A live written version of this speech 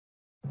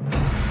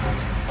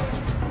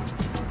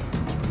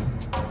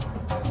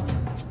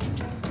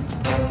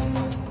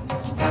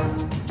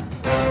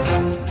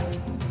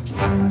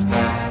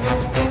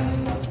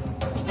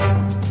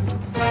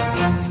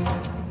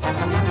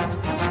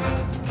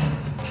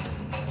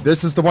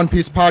This is the One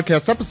Piece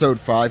Podcast, episode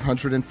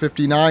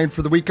 559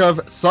 for the week of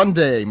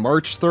Sunday,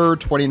 March 3rd,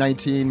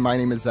 2019. My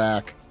name is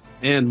Zach.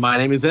 And my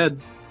name is Ed.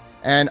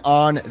 And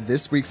on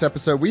this week's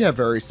episode, we have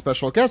very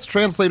special guest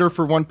translator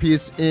for One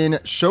Piece in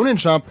Shonen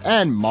Jump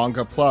and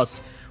Manga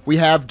Plus. We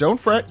have, don't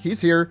fret,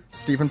 he's here,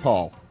 Stephen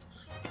Paul.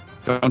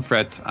 Don't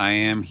fret, I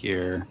am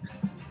here.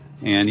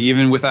 And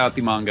even without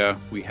the manga,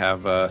 we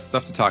have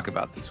stuff to talk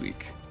about this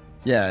week.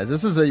 Yeah,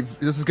 this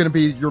is going to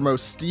be your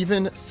most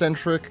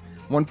Steven-centric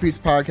One Piece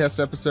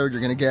podcast episode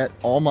you're going to get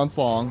all month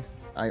long.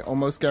 I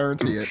almost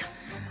guarantee it.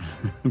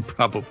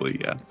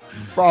 Probably, yeah.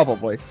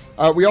 Probably.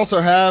 We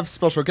also have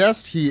special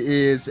guest. He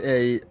is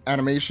a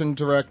animation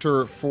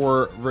director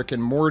for Rick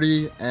and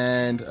Morty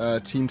and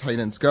Teen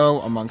Titans Go,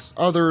 amongst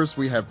others.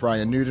 We have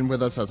Brian Newton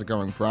with us. How's it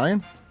going,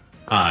 Brian?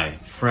 I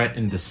fret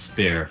and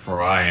despair,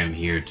 for I am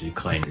here to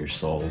claim your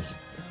souls.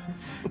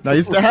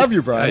 Nice to have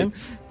you, Brian.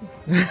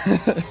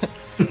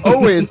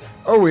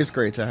 Always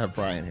great to have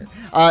Brian here.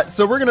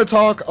 So we're going to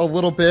talk a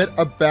little bit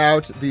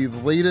about the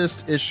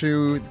latest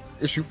issue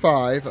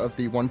 5 of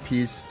the One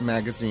Piece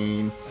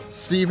magazine.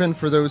 Steven,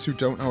 for those who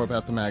don't know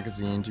about the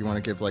magazine, do you want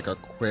to give like a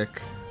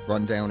quick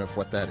rundown of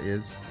what that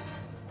is?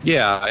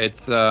 Yeah,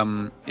 it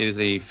is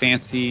a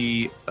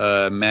fancy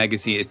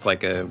magazine. It's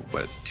like a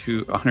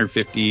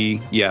 250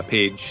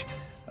 page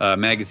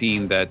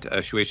magazine that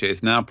Shueisha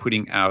is now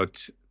putting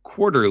out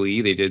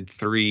quarterly. They did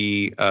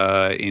 3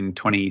 in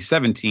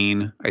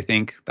 2017, I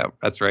think.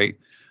 That's right.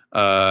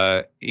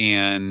 Or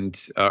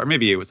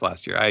maybe it was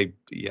last year.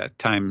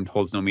 Time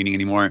holds no meaning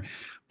anymore.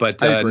 But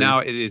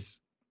now it is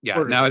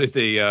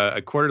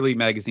a quarterly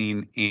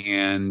magazine,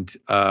 and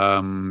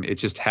it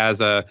just has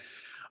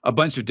a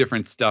bunch of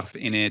different stuff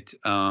in it,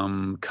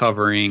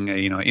 covering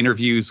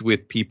interviews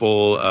with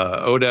people.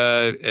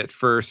 Oda at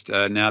first,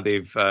 now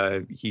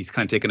he's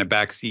kind of taken a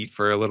back seat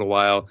for a little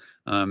while,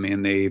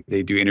 and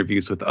they do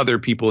interviews with other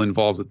people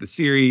involved with the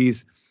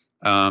series.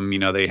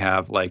 They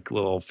have like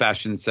little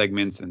fashion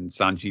segments and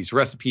Sanji's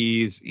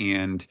recipes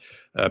and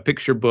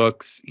picture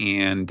books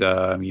and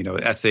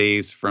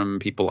essays from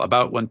people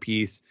about One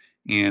Piece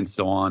and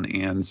so on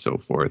and so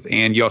forth.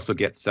 And you also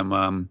get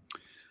some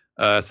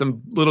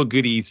little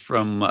goodies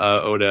from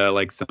Oda,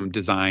 like some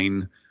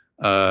design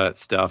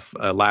stuff.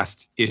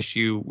 Last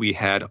issue, we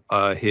had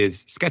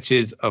his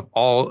sketches of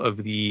all of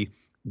the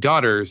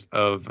daughters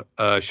of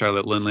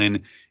Charlotte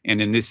Linlin. And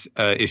in this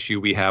issue,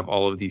 we have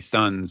all of the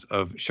sons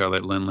of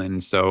Charlotte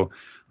Linlin. So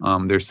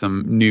there's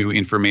some new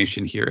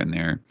information here and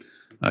there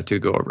to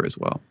go over as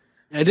well.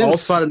 I didn't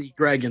spot any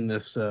Greg in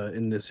this.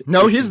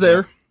 No, he's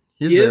there.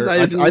 He's there.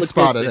 I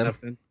spotted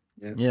him.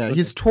 Yeah, okay.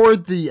 He's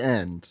toward the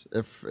end.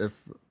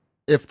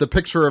 If the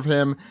picture of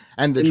him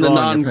and the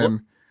drawing of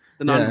him,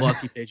 the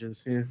non-glossy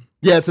pages.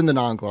 Yeah, it's in the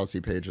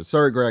non-glossy pages.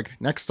 Sorry, Greg.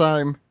 Next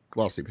time,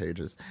 glossy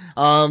pages.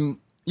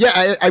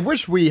 I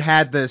wish we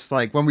had this,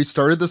 like, when we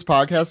started this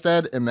podcast,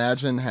 Ed.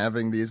 Imagine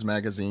having these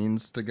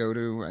magazines to go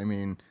to. I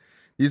mean,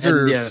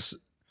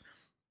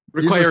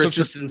 require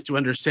assistance to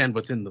understand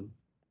what's in them.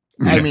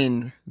 I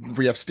mean,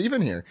 we have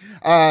Steven here.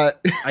 I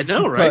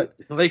know, right?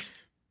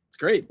 It's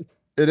great.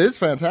 It is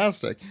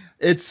fantastic.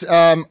 It's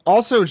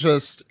also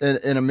just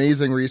an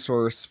amazing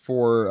resource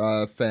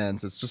for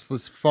fans. It's just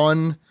this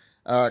fun,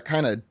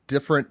 kind of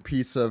different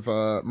piece of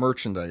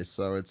merchandise.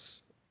 So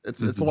it's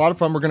a lot of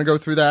fun. We're going to go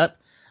through that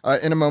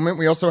in a moment.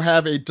 We also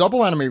have a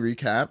double anime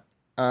recap,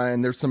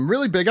 and there's some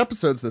really big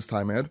episodes this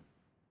time, Ed.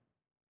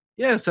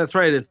 Yes, that's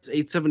right. It's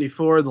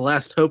 874, The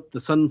Last Hope,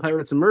 The Sun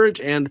Pirates Emerge,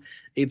 and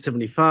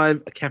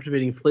 875, A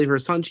Captivating Flavor,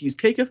 Sanji's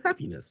Cake of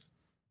Happiness.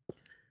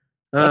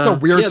 That's a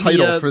weird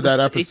title for that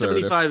episode.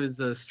 875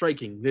 is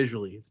striking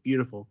visually. It's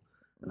beautiful.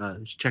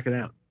 You should check it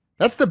out.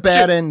 That's the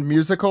Bad End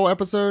musical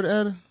episode,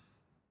 Ed?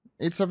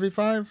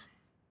 875?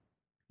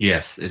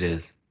 Yes, it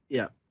is.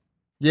 Yeah.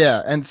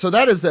 Yeah, and so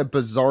that is a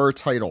bizarre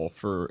title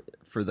for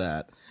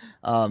that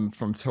from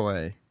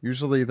Toei.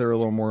 Usually they're a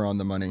little more on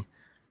the money.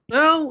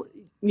 Well,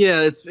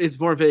 yeah, it's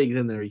more vague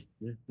than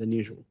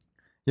usual.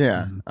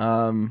 Yeah.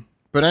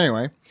 But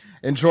anyway,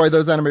 enjoy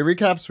those anime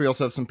recaps. We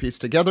also have some Piece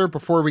Together.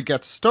 Before we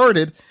get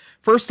started,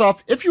 first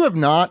off, if you have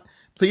not,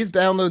 please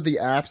download the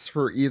apps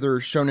for either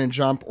Shonen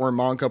Jump or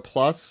Manga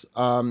Plus.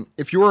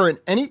 If you are in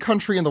any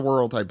country in the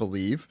world, I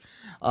believe,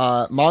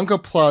 Manga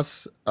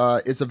Plus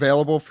is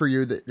available for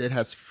you. It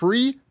has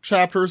free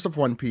chapters of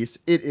One Piece.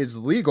 It is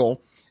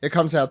legal. It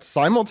comes out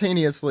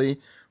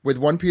simultaneously with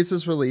One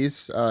Piece's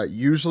release.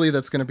 Usually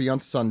that's going to be on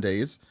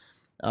Sundays.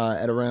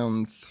 At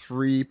around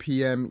 3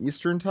 p.m.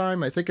 Eastern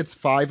time. I think it's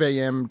 5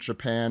 a.m.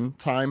 Japan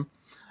time.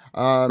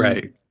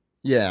 Right.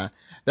 Yeah.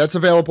 That's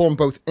available in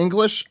both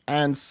English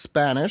and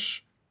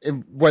Spanish.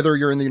 Whether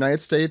you're in the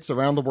United States,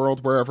 around the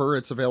world, wherever,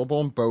 it's available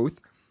in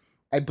both.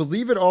 I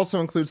believe it also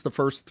includes the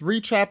first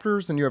 3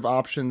 chapters, and you have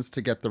options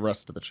to get the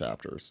rest of the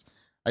chapters.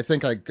 I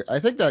think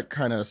that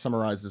kind of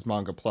summarizes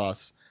Manga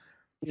Plus.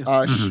 Yeah.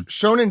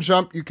 Shonen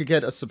Jump, you could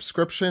get a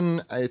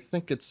subscription. I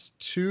think it's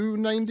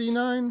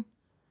 $2.99.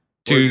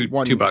 $2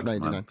 a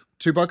month.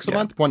 $2 a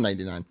month,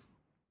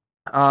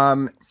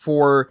 $1.99.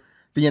 For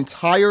the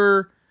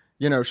entire,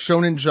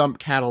 Shonen Jump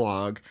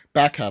catalog,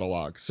 back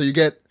catalog. So you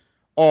get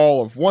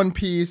all of One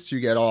Piece, you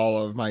get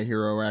all of My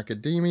Hero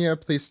Academia.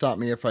 Please stop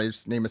me if I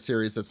name a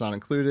series that's not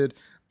included.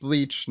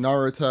 Bleach,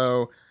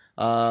 Naruto,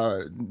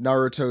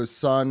 Naruto's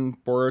son,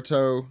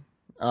 Boruto,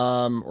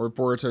 or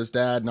Boruto's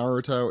dad,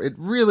 Naruto. It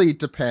really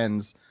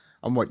depends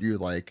on what you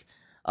like.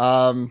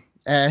 And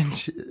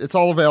it's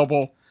all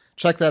available.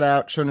 Check that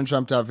out,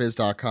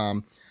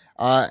 shonenjump.viz.com.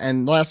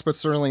 And last but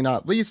certainly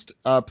not least,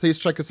 please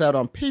check us out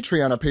on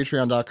Patreon at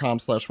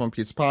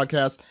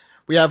patreon.com/OnePiecePodcast.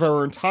 We have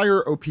our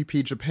entire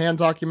OPP Japan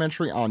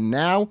documentary on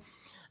now.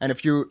 And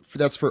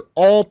that's for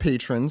all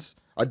patrons,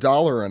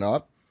 $1 and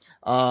up.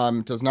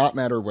 Does not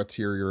matter what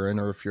tier you're in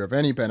or if you have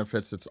any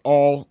benefits, it's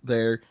all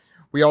there.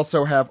 We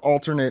also have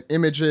alternate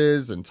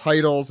images and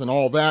titles and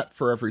all that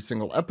for every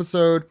single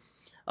episode.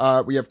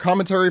 We have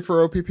commentary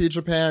for OPP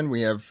Japan.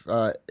 We have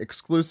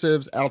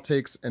exclusives,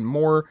 outtakes, and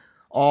more,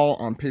 all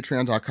on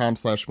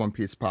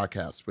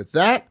patreon.com/OnePiecePodcast. With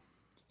that,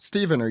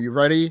 Steven, are you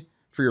ready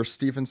for your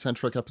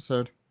Steven-centric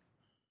episode?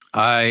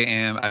 I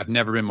am. I've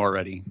never been more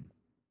ready.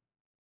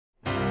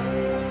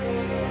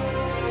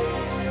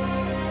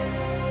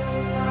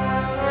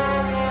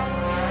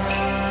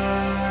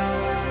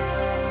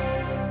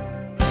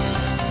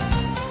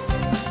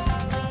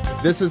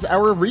 This is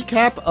our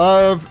recap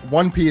of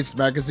One Piece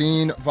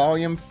Magazine,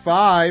 Volume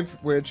 5,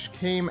 which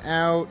came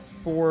out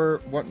for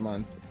what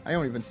month? I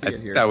don't even see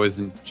it here. That was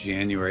in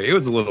January. It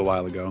was a little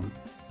while ago.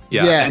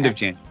 Yeah, end of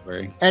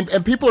January. And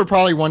people are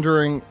probably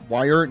wondering,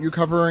 why aren't you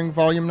covering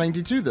Volume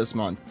 92 this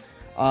month?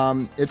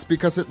 It's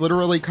because it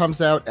literally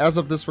comes out as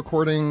of this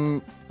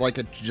recording, like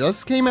it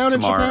just came out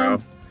tomorrow. In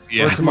Japan?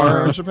 Yeah. Or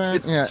tomorrow in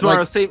Japan? Yeah,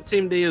 tomorrow,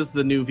 same day as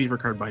the new Viva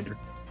card binder.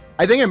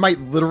 I think it might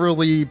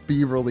literally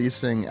be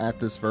releasing at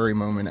this very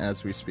moment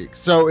as we speak.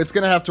 So it's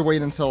going to have to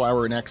wait until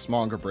our next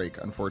manga break,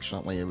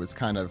 unfortunately. It was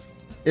kind of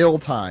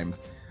ill-timed.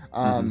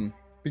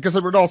 Because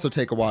it would also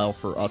take a while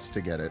for us to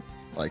get it.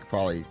 Like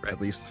probably at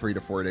least 3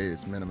 to 4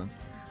 days minimum.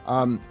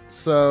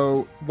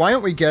 So why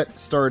don't we get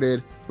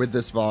started with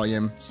this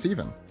volume,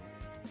 Steven?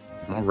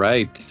 All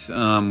right.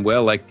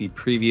 Well, like the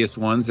previous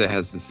ones, it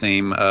has the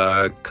same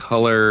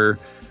color...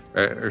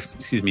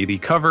 the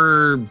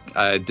cover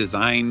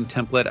design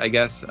template, I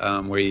guess,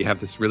 where you have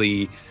this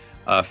really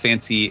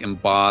fancy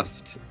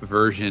embossed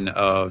version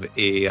of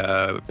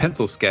a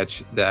pencil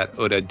sketch that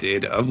Oda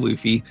did of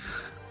Luffy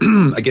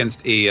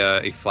against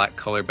a flat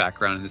color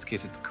background. In this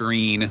case, it's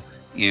green,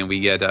 and we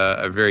get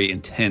a very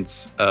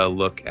intense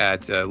look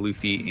at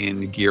Luffy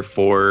in Gear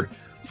 4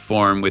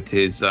 form with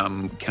his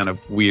kind of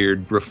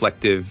weird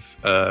reflective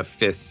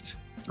fist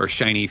or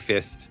shiny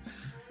fist.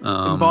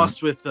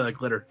 Embossed with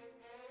glitter.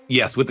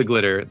 Yes, with the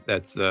glitter.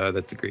 That's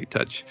a great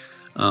touch.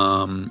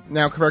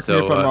 Now, correct me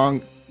if I'm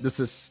wrong.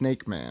 This is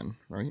Snake Man,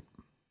 right?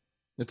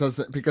 It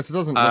doesn't look as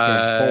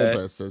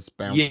bulbous as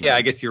Bounce Man. Yeah,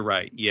 I guess you're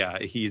right. Yeah,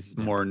 he's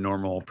more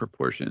normal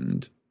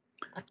proportioned.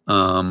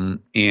 And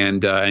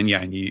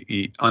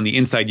you, on the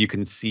inside you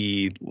can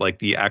see like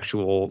the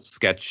actual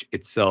sketch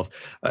itself.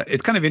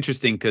 It's kind of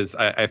interesting because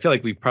I feel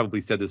like we've probably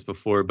said this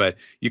before, but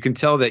you can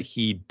tell that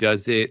he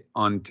does it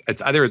on.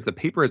 It's either the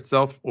paper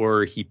itself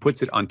or he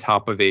puts it on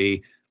top of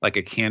a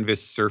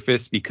canvas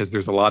surface, because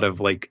there's a lot of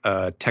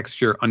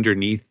texture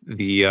underneath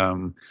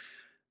the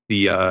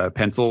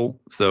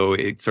pencil, so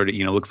it sort of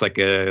looks like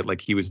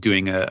he was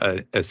doing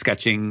a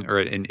sketching or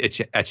an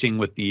etching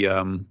with the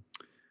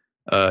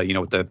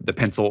with the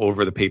pencil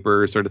over the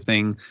paper sort of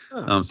thing.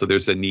 So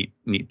there's a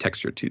neat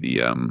texture to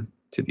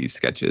these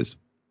sketches.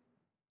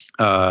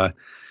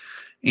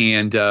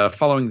 And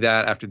following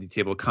that, after the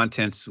table of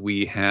contents,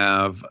 we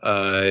have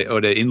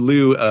Oda, in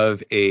lieu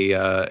of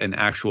an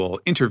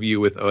actual interview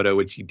with Oda,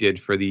 which he did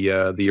for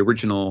the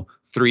original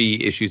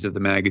 3 issues of the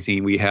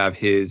magazine. We have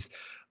his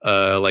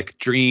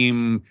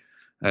dream,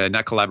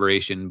 not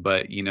collaboration,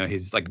 but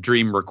his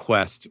dream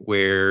request,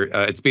 where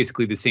it's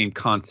basically the same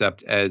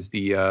concept as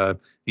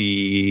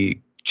the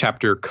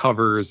chapter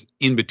covers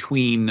in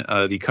between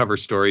the cover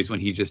stories, when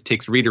he just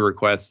takes reader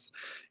requests.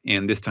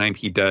 And this time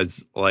he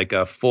does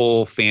a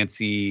full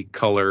fancy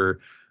color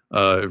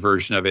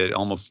version of it.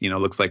 Almost,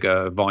 looks like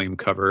a volume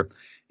cover.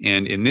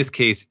 And in this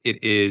case,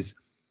 it is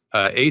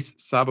Ace,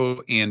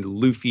 Sabo, and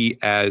Luffy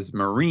as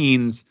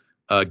Marines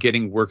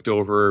getting worked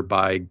over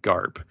by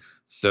Garp.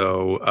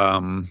 So,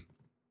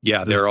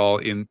 they're all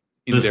in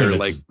their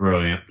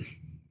brilliant.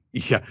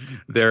 Yeah,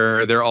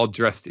 they're all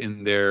dressed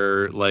in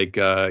their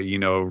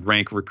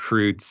rank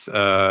recruits.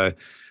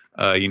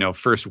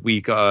 First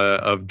week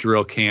of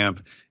drill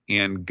camp.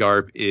 And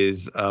Garp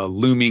is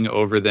looming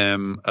over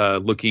them,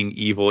 looking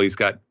evil. He's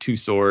got 2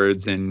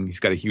 swords and he's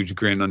got a huge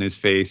grin on his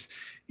face.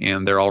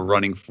 And they're all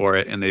running for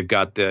it. And they've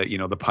got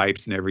the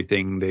pipes and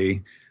everything.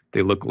 They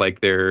look like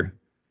they're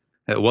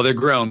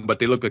grown, but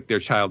they look like their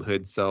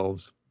childhood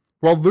selves.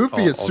 Well,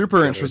 Luffy is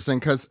super interesting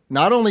because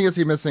not only is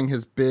he missing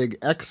his big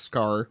X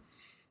scar,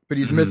 but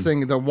he's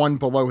missing the one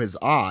below his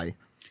eye.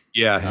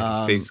 Yeah,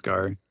 his face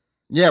scar.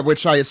 Yeah,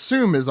 which I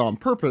assume is on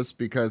purpose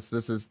because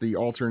this is the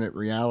alternate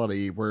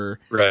reality where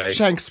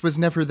Shanks was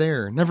never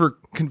there, never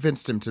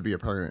convinced him to be a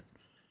pirate.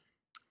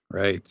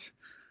 Right.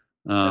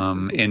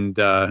 And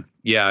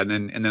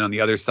then on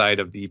the other side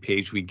of the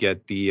page we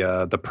get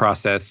the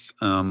process,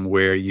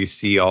 where you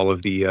see all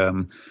of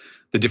the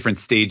different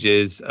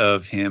stages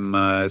of him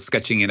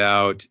sketching it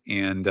out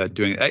and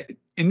doing it.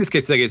 In this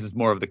case, I guess it's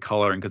more of the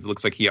coloring, because it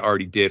looks like he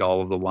already did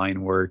all of the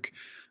line work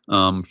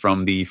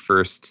from the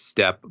first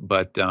step.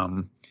 But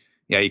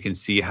yeah, you can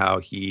see how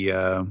he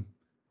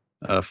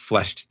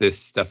fleshed this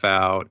stuff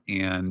out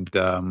and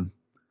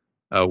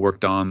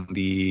worked on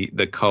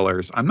the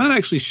colors. I'm not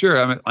actually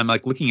sure. I'm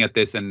like looking at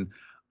this, and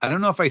I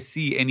don't know if I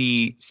see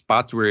any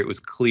spots where it was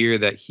clear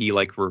that he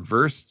like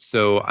reversed.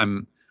 So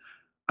I'm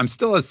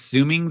still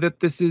assuming that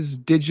this is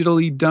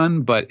digitally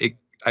done, but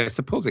I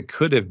suppose it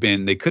could have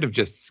been. They could have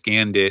just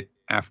scanned it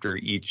after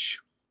each,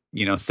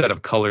 set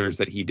of colors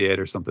that he did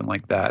or something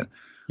like that.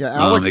 Yeah,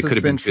 Alex has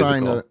been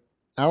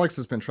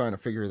trying to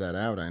figure that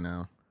out. I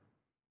know.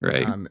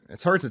 Right.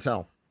 It's hard to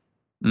tell.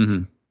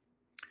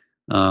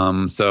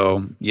 Mm-hmm.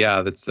 So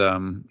yeah, that's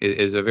it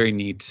is a very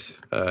neat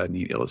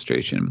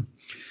illustration.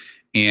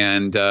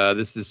 And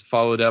this is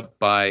followed up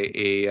by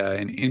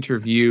an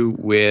interview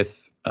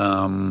with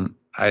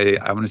I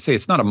want to say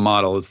it's not a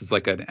model. This is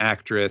like an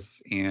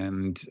actress,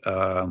 and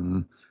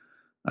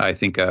I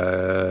think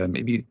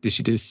maybe did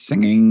she do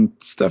singing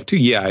stuff too?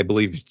 Yeah, I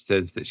believe it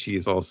says that she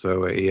is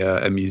also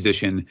a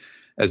musician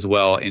as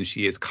well, and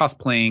she is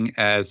cosplaying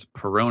as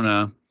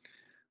Perona.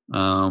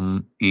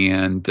 I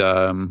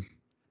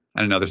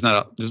don't know. There's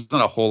not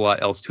a whole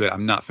lot else to it.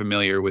 I'm not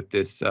familiar with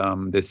this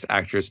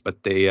actress,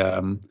 but they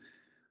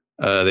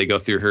go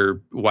through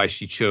her why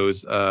she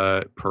chose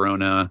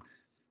Perona.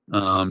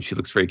 She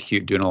looks very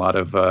cute, doing a lot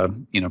of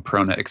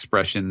Perona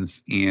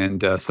expressions,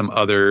 and some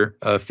other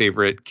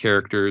favorite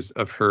characters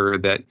of her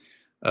that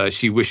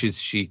she wishes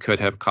she could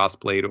have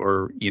cosplayed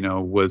or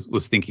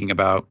was thinking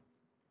about.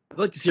 I'd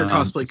like to see her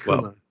cosplay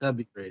Kuma. Well. That'd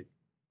be great.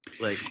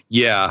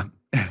 Yeah,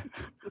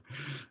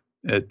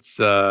 it's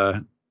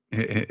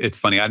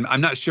funny.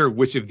 I'm not sure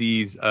which of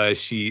these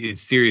she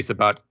is serious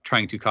about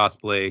trying to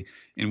cosplay,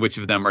 and which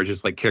of them are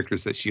just like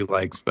characters that she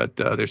likes. But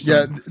there's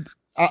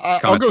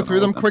I'll go through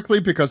them quickly,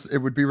 because it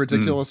would be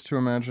ridiculous to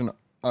imagine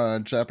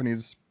a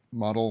Japanese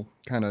model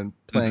kind of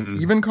playing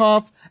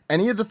Ivankov,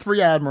 any of the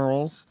three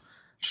admirals,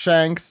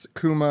 Shanks,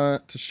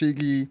 Kuma,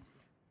 Toshigi,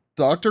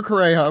 Dr.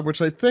 Kureha,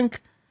 which I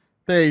think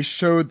they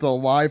showed the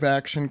live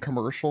action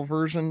commercial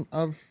version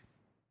of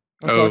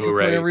Dr.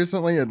 Kureha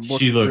recently. It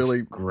looked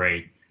really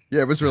great.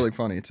 Yeah, it was really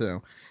funny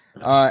too.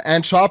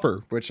 And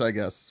Chopper, which I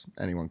guess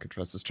anyone could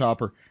trust as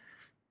Chopper.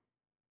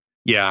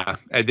 Yeah,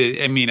 I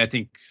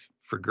think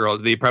for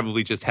girls, they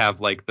probably just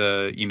have like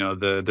the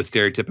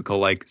stereotypical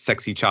like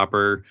sexy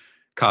Chopper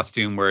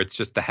costume where it's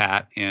just the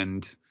hat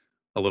and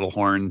a little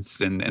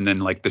horns and then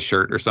like the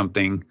shirt or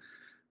something.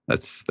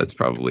 That's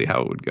probably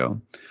how it would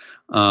go.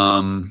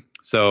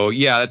 So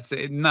yeah, that's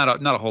not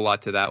a whole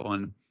lot to that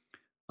one.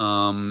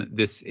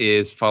 This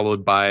is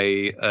followed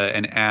by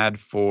an ad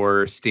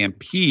for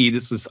Stampede.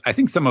 This was, I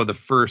think, some of the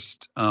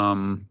first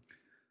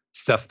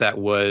stuff that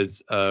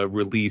was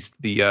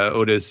released. The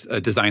Oda's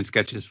design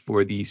sketches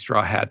for the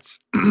Straw Hats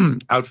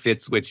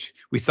outfits, which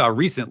we saw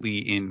recently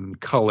in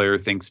color,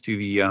 thanks to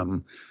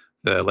the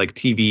like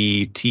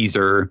TV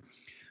teaser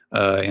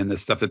and the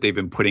stuff that they've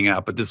been putting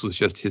out. But this was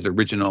just his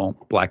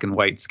original black and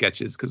white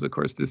sketches, because of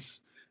course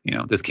this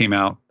came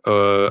out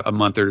a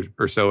month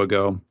or so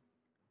ago.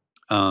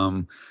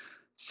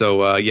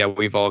 So yeah,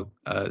 we've all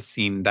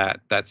seen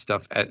that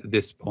stuff at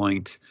this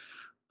point.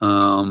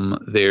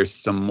 There's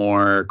some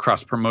more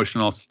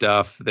cross-promotional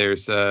stuff.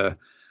 There's a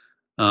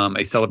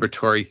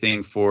celebratory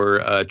thing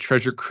for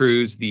Treasure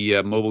Cruise,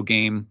 the mobile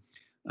game,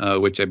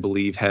 which I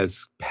believe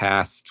has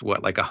passed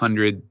like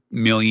 100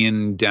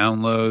 million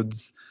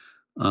downloads.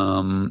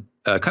 Kind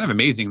of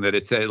amazing that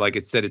it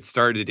said it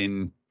started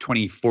in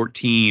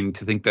 2014.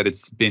 To think that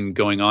it's been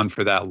going on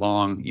for that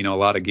long. A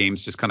lot of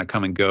games just kind of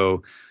come and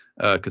go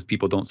because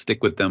people don't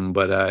stick with them.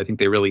 But I think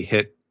they really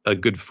hit a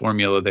good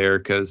formula there,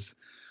 because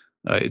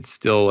it's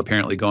still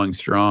apparently going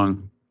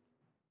strong.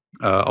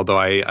 Although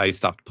I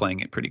stopped playing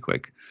it pretty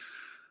quick.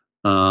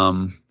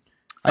 I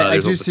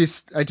do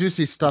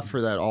see stuff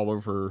for that all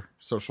over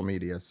social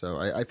media, so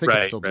I think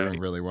it's still doing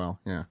really well.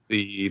 Yeah,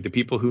 the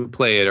people who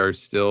play it are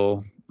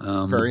still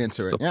very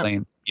into it. Yeah,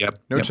 playing. Yep.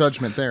 No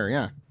judgment there.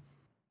 Yeah.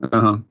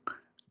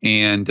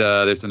 And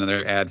there's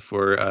another ad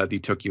for the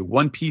Tokyo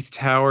One Piece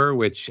Tower,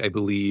 which I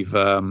believe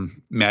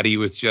Maddie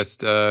was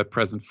just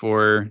present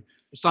for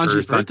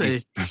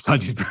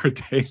Sanji's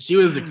birthday. She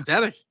was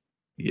ecstatic.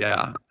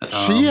 Yeah.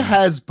 She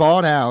has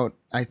bought out,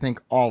 I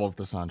think, all of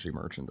the Sanji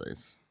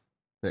merchandise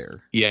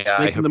there. Yeah.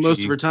 She's making the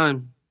most of her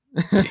time.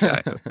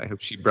 Yeah, I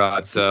hope she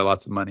brought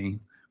lots of money.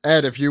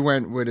 Ed, if you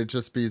went, would it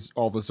just be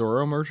all the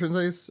Zoro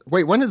merchandise?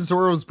 Wait, when is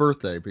Zoro's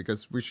birthday?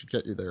 Because we should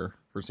get you there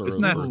for Zoro's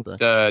birthday. Isn't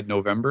that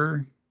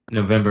November?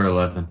 November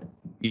 11th.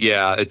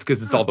 Yeah, it's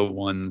because it's all the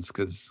ones,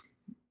 because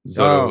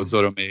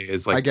Zorome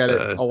is like, I get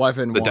it,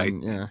 11, 1,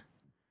 dice. Yeah.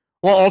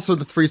 Well, also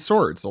the 3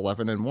 swords,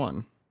 11 and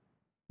 1,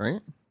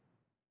 right?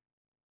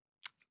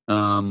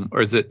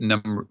 Or is it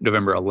November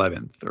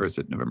 11th, or is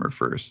it November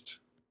 1st?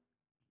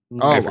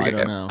 Oh, I forget.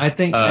 don't know. I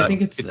think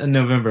it's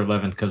November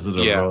 11th because of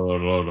the Yeah.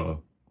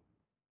 Rolo.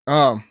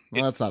 Oh,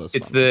 well, that's not as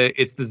It's fun.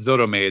 the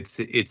Zotome.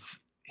 It's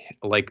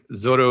like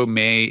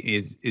Zotome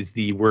is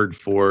the word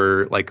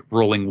for like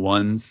rolling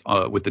ones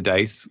with the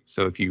dice.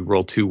 So if you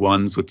roll 2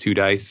 ones with 2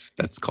 dice,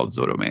 that's called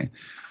Zotome.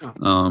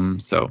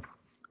 So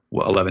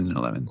 11 and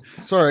 11.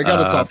 Sorry, I got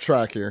us off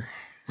track here.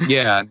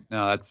 Yeah,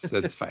 no,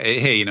 that's fine.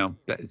 Hey,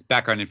 it's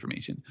background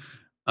information.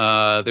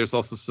 There's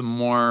also some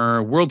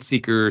more World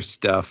Seeker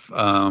stuff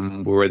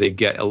where they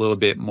get a little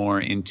bit more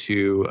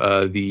into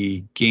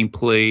the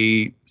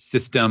gameplay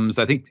systems.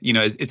 I think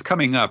it's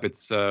coming up.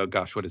 It's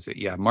what is it?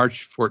 Yeah,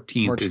 March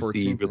 14th is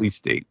the release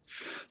date.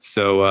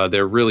 So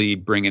they're really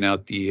bringing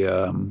out the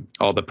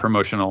all the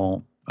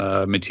promotional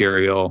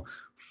material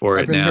for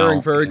it now. I've been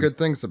hearing very good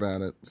things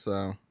about it,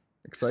 so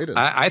excited.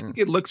 I think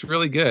it looks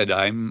really good.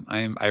 I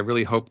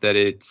really hope that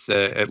it's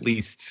at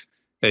least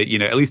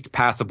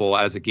passable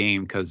as a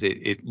game because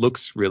it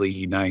looks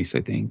really nice,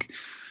 I think.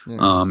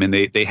 Yeah. And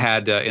they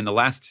had in the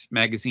last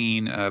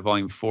magazine,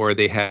 volume 4,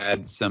 they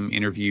had some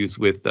interviews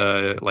with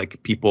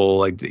like people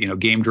like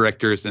game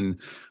directors and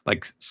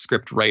like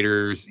script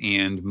writers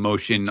and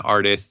motion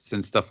artists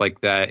and stuff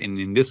like that. And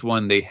in this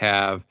one, they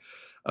have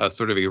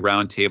sort of a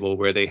round table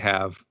where they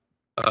have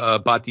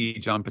Bati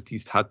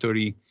Jean-Baptiste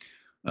Hattori,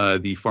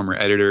 the former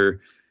editor,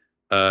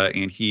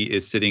 and he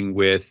is sitting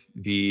with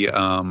the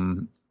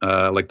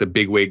like the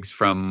bigwigs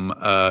from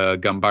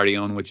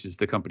Gambarion, which is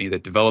the company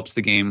that develops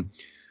the game,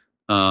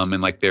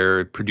 and like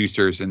their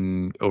producers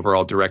and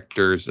overall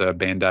directors,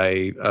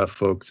 Bandai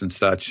folks and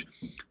such.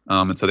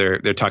 And so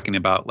they're talking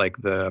about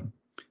like the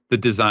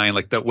design,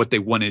 like what they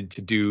wanted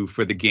to do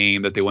for the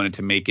game, that they wanted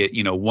to make it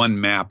one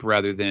map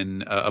rather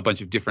than a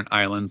bunch of different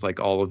islands like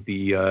all of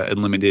the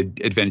Unlimited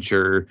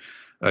Adventure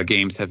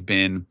games have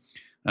been,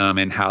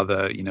 and how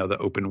the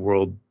open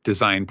world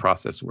design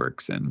process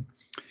works and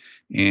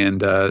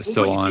so on. You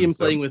see him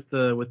playing with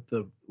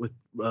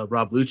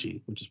Rob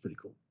Lucci, which is pretty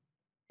cool.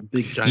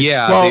 Big giant.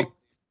 Yeah. Well,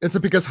 is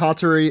it because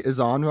Hattori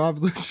is on Rob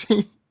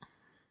Lucci?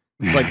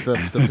 Like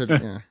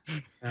the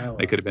yeah.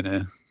 It could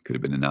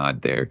have been a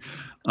nod there.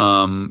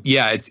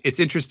 Yeah, it's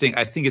interesting.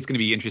 I think it's going to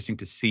be interesting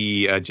to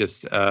see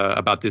just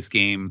about this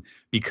game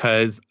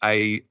because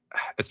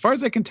as far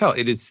as I can tell,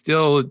 it is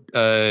still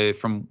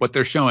from what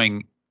they're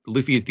showing,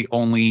 Luffy is the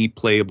only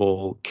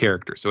playable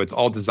character. So it's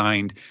all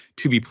designed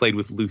to be played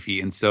with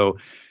Luffy. And so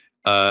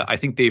I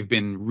think they've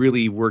been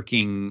really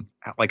working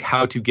like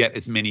how to get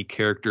as many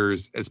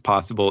characters as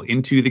possible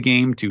into the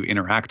game to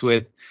interact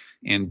with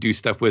and do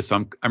stuff with.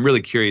 So I'm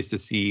really curious to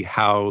see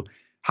how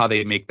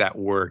they make that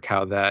work,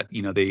 how that,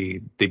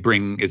 they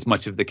bring as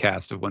much of the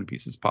cast of One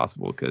Piece as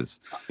possible. Because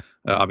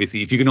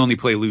obviously if you can only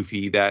play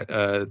Luffy,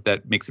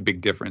 that makes a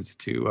big difference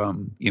to,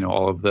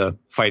 all of the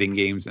fighting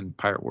games and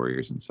Pirate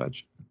Warriors and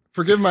such.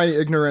 Forgive my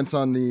ignorance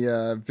on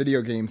the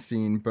video game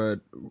scene,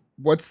 but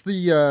what's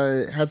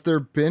has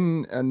there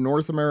been a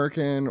North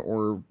American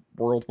or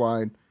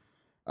worldwide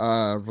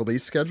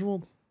release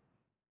scheduled?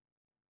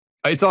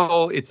 It's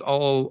a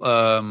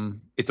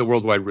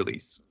worldwide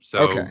release. So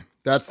okay,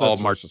 that's all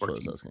March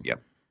 14th.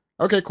 Yep.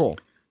 Okay, cool.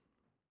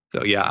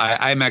 So yeah,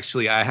 I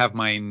have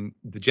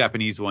the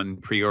Japanese one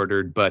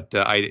pre-ordered, but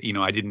I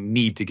didn't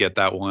need to get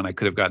that one. I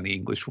could have gotten the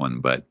English one,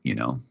 but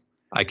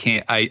I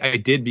can't. I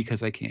did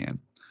because I can.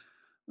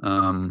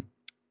 After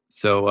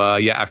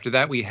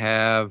that we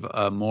have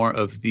more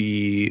of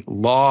the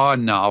Law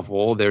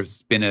novel.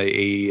 There's been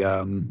a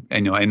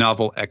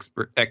novel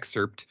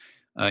excerpt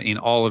in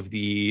all of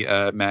the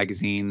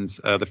magazines.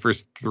 The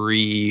first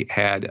 3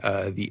 had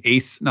the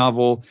Ace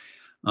novel,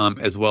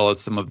 as well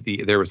as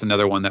there was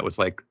another one that was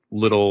like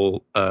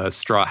little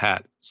Straw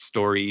Hat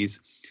stories,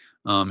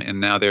 and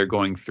now they're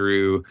going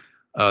through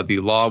the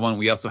Law one.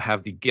 We also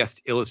have the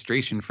guest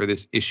illustration for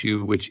this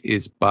issue, which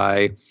is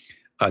by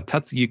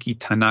Tatsuyuki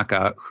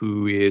Tanaka,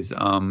 who is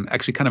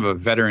actually kind of a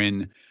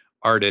veteran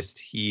artist.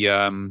 He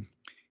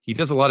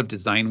does a lot of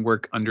design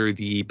work under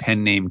the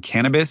pen name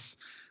Cannabis.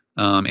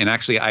 And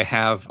actually, I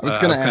was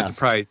kind of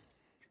surprised.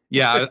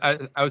 Yeah,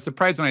 I was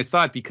surprised when I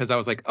saw it because I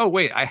was like, oh,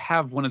 wait, I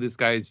have one of this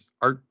guy's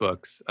art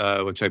books,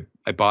 which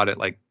I bought at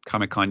like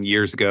Comic-Con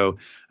years ago,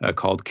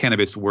 called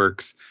Cannabis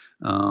Works.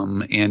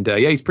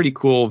 He's pretty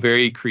cool,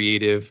 very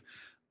creative.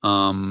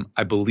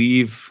 I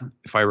believe,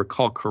 if I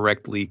recall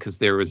correctly, because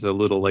there was a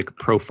little like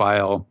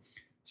profile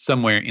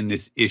somewhere in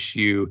this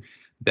issue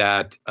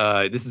that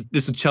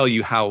this would tell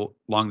you how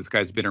long this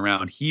guy's been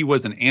around. He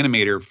was an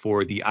animator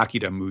for the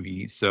Akira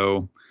movie,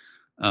 so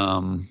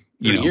 30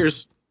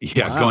 years.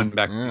 Yeah, wow. Going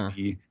back to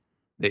the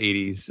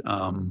 80s.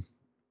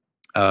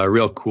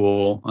 Real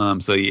cool.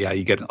 So yeah,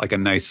 you get like a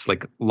nice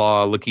like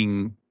Law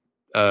looking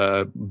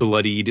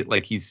bloodied,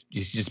 like he's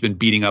just been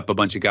beating up a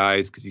bunch of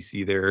guys because you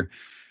see their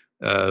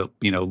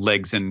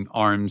legs and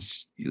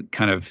arms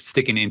kind of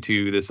sticking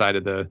into the side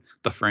of the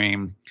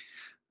frame.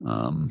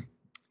 So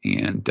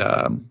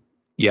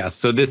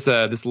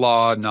this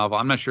Law novel,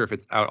 I'm not sure if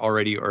it's out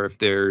already or if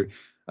they're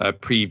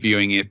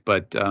previewing it,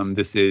 but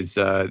this is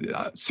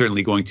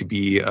certainly going to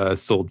be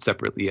sold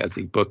separately as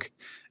a book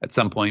at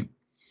some point.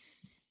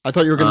 I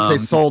thought you were going to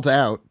say sold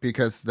out,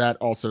 because that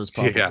also is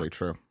probably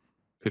true.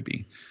 Could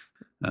be.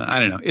 I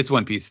don't know. It's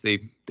One Piece. They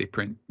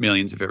print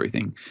millions of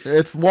everything.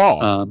 It's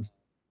law.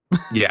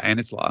 Yeah, and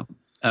it's law.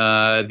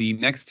 The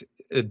next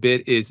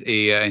bit is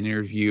an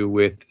interview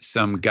with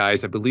some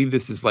guys. I believe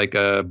this is like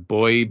a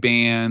boy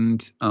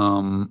band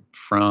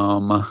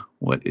from,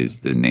 what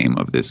is the name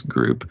of this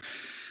group?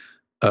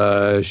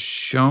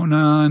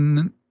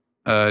 Shonan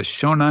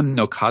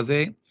no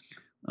Kaze.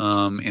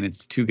 And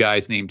it's two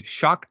guys named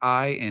Shock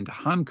Eye and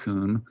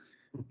Hankun.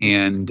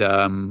 And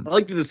I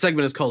like that the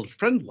segment is called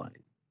Friend Line.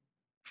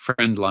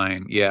 Friend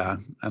Line, yeah.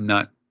 I'm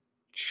not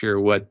sure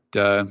what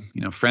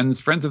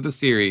friends of the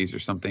series or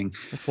something.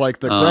 It's like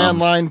the Grand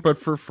Line, but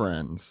for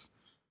friends.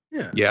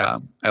 Yeah.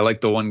 I like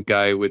the one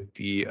guy with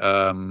the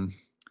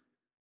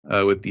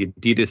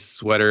Adidas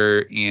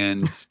sweater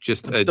and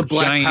just a the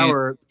Black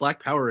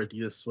Power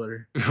Adidas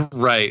sweater.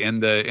 Right,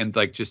 and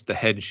like just the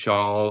head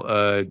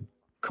shawl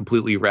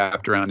completely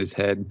wrapped around his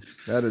head.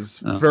 That is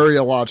very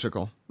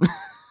illogical.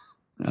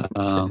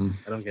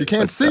 You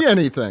can't see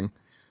anything.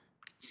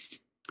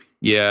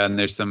 Yeah, and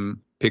there's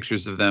some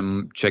pictures of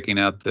them checking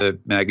out the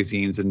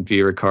magazines and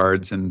Vera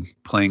cards and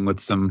playing with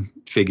some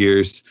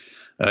figures,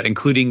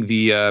 including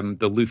the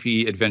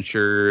Luffy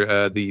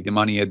adventure, the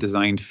Mania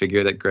designed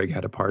figure that Greg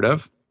had a part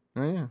of.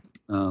 Oh yeah.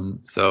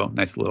 So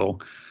nice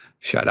little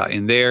shout out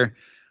in there.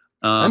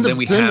 And then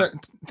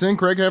didn't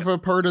Greg have a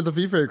part of the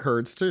Vive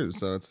cards too?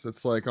 So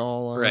it's like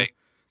all right.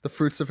 The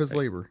fruits of his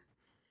labor.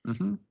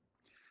 Mm-hmm.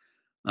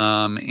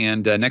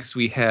 And next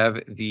we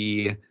have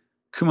the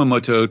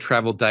Kumamoto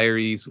Travel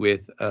Diaries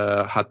with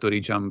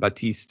Hattori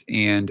Jean-Baptiste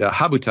and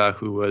Habuta,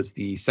 who was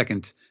the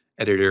second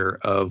editor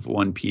of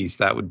One Piece.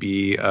 That would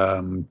be,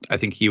 I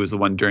think he was the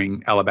one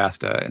during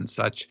Alabasta and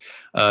such.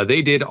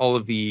 They did all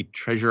of the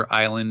Treasure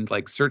Island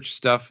like search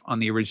stuff on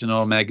the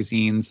original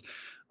magazines.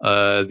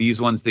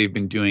 These ones they've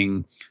been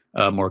doing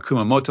more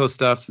Kumamoto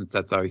stuff, since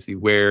that's obviously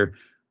where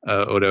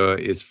Oda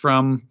is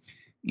from.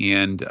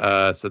 And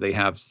so they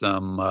have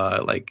some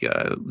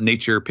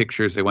nature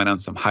pictures. They went on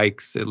some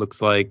hikes, it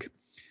looks like.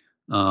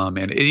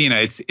 And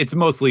it's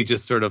mostly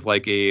just sort of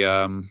like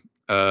a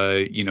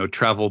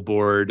travel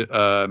board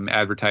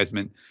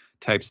advertisement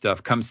type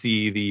stuff. Come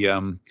see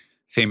the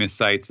famous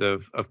sites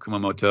of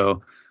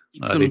Kumamoto.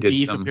 Some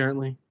beef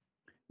apparently.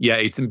 Yeah,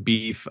 ate some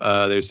beef.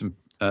 There's some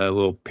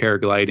little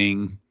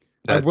paragliding.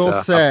 I will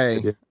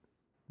say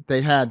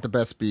they had the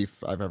best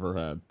beef I've ever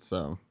had.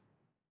 So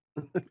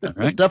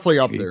right. Definitely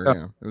up there.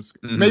 Yeah, it was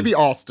maybe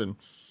Austin,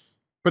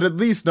 but at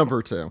least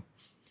number 2.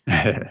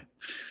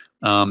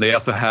 They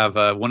also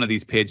have one of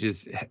these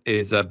pages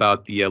is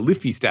about the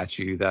Luffy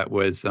statue that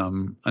was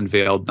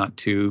unveiled not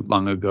too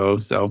long ago.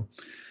 So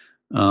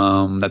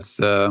that's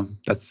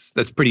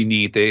pretty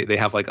neat. They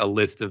have like a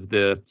list of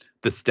the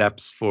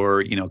steps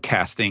for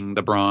casting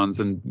the bronze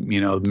and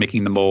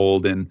making the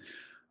mold and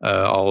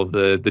all of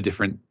the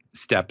different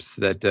steps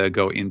that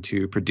go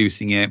into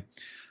producing it.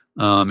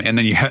 And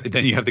then you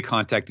have the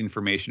contact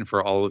information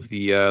for all of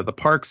the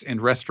parks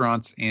and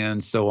restaurants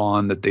and so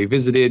on that they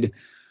visited.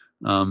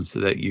 So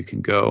that you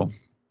can go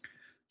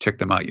check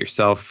them out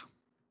yourself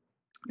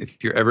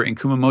if you're ever in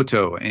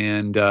Kumamoto.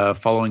 And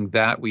following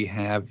that, we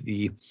have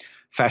the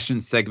fashion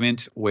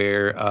segment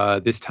where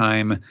this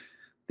time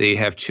they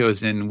have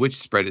chosen, which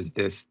spread is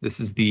this? This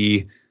is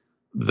the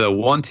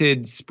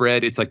wanted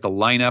spread. It's like the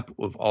lineup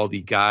of all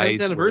the guys.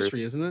 10th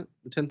anniversary, isn't it?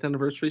 The 10th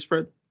anniversary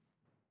spread.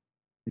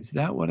 Is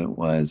that what it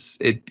was?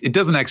 It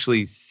doesn't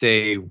actually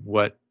say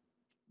what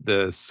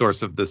the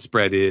source of the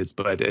spread is,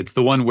 but it's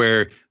the one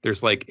where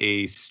there's like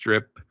a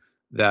strip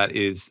that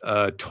is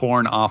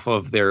torn off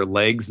of their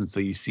legs, and so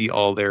you see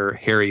all their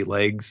hairy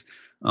legs,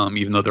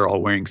 even though they're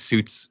all wearing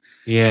suits.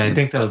 Yeah, I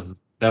think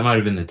that might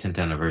have been the 10th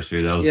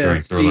anniversary. That was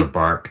during Thriller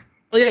Bark.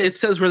 Oh yeah, it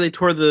says where they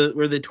tore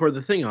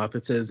the thing off.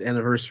 It says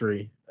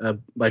anniversary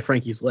by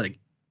Frankie's leg.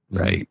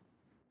 Right.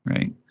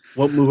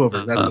 Won't move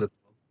over. That's what it's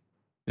called.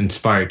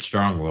 Inspired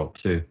Strong World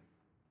too.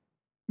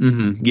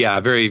 Mm-hmm. Yeah,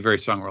 very, very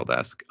Strong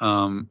World-esque.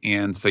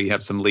 And so you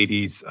have some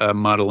ladies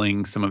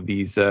modeling some of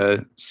these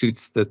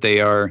suits that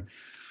they are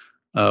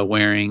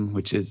wearing,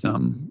 which is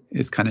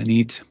kind of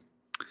neat.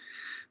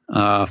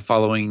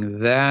 Following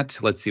that,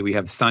 let's see, we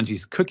have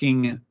Sanji's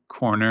cooking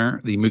corner,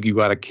 the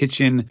Mugiwara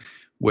kitchen,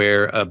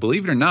 where,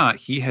 believe it or not,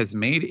 he has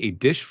made a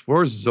dish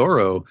for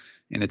Zoro,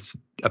 and it's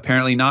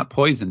apparently not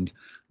poisoned.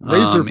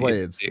 Razor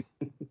blades.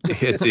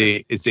 It's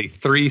a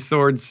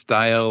 3-sword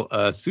style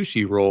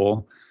sushi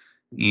roll.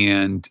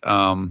 And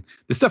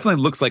this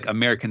definitely looks like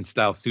American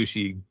style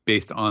sushi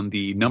based on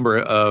the number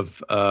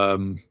of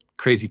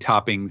crazy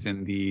toppings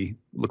and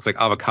looks like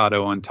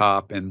avocado on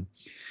top and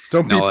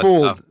don't be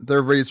fooled.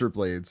 They're razor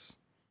blades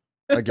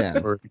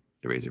again. Or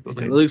the razor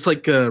blades. It looks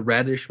like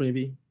radish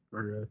maybe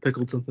or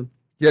pickled something.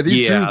 Yeah,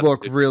 these do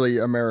look really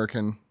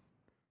American.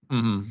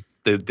 Mm-hmm.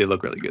 They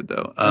look really good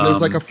though. And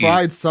there's like a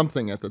fried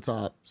something at the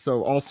top,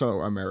 so also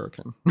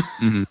American.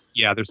 Mm-hmm.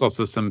 Yeah, there's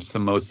also some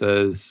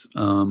samosas,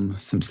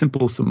 some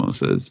simple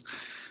samosas,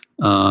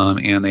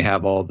 and they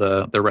have all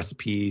the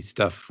recipe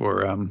stuff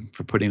for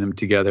putting them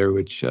together,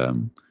 which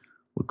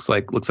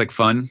looks like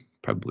fun.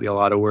 Probably a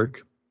lot of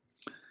work.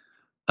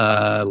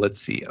 Let's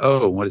see.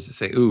 Oh, what does it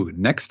say? Ooh,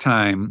 next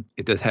time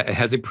it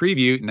has a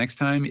preview. Next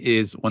time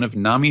is one of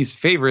Nami's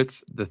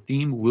favorites. The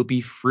theme will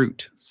be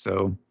fruit.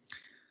 So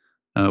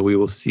we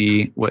will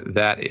see what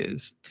that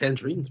is.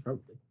 Tangerines,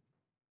 probably.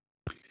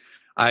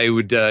 I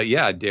would,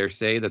 dare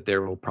say that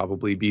there will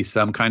probably be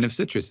some kind of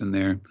citrus in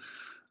there.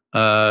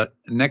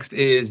 Next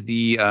is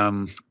the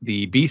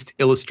Beast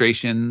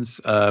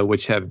illustrations,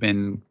 which have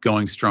been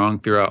going strong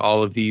throughout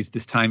all of these.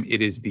 This time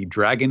it is the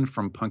dragon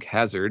from Punk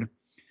Hazard,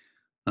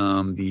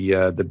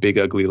 the big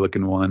ugly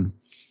looking one,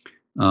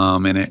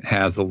 and it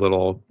has a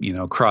little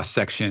cross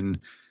section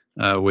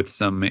with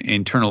some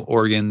internal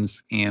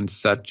organs and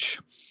such.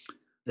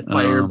 The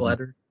fire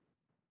bladder.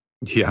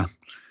 Yeah,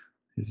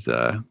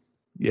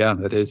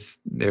 that is,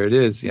 there it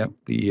is. Yep,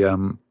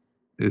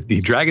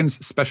 the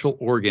dragon's special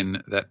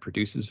organ that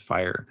produces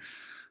fire.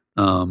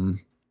 I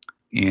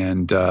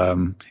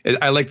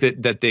like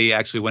that they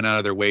actually went out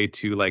of their way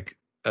to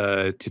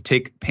to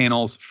take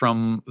panels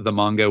from the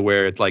manga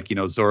where it's like,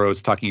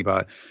 Zoro's talking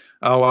about,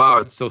 oh wow,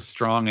 it's so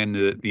strong and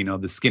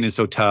the skin is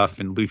so tough,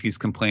 and Luffy's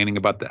complaining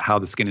about how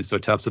the skin is so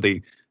tough. So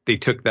they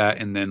took that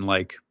and then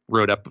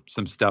wrote up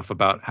some stuff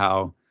about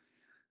how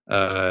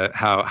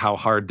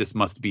hard this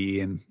must be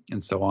and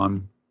so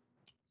on.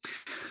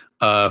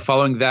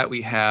 Following that,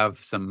 we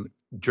have some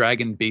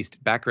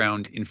dragon-based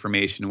background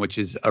information, which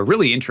is a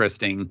really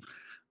interesting,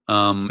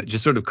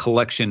 just sort of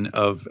collection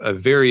of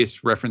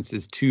various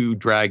references to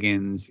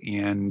dragons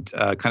and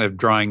kind of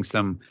drawing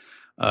some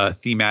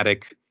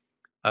thematic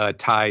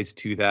ties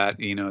to that.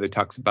 It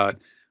talks about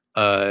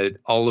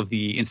all of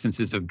the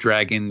instances of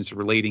dragons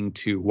relating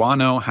to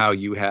Wano, how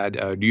you had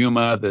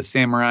Ryuma, the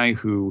samurai,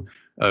 who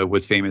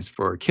was famous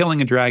for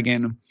killing a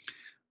dragon.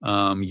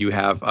 You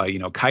have,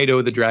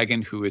 Kaido the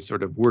dragon, who is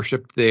sort of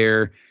worshipped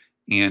there,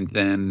 and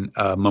then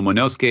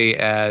Momonosuke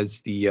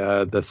as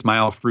the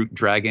smile fruit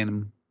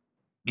dragon,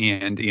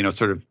 and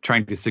sort of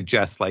trying to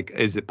suggest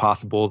is it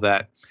possible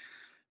that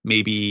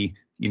maybe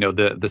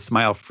the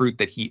smile fruit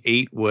that he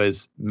ate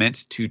was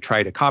meant to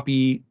try to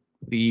copy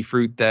the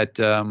fruit that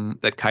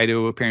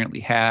Kaido apparently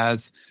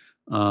has.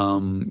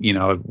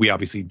 We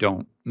obviously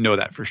don't know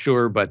that for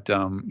sure, but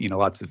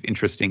lots of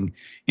interesting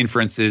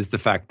inferences. The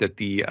fact that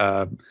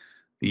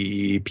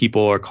the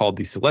people are called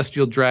the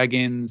Celestial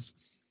Dragons,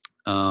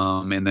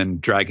 and then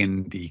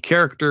Dragon the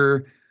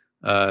character.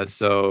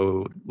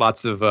 So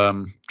lots of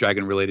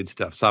dragon-related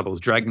stuff. Sabo's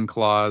Dragon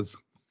Claws,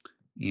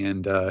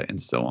 and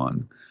so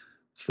on.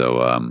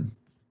 So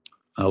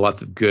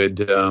lots of good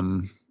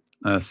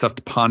stuff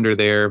to ponder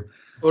there.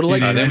 Did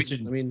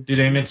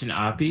they mention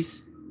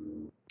Appies?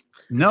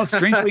 No,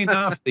 strangely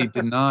enough, they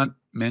did not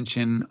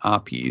mention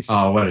Appies.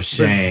 Oh, what a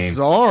shame!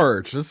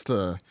 Bizarre, just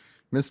a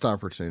missed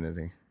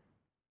opportunity.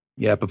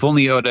 Yeah, but if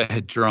only Oda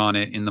had drawn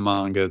it in the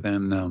manga,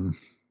 then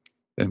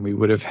we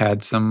would have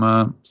had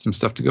some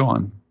stuff to go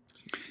on.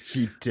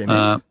 He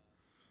didn't.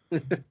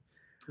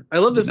 I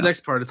love this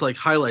next part. It's like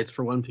highlights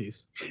for One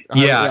Piece.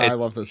 Yeah, I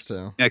love this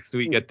too. Next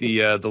we get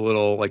the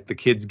little the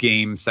kids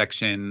game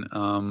section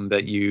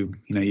that you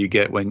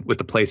get with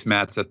the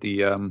placemats at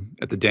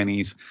the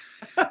Denny's.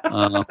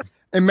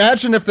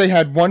 Imagine if they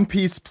had One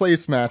Piece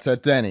placemats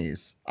at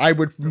Denny's. I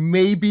would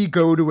maybe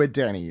go to a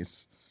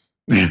Denny's.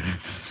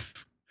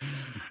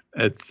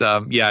 It's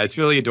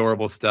really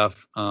adorable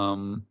stuff.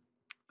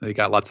 They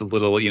got lots of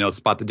little,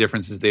 spot the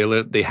differences.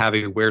 They have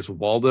a Where's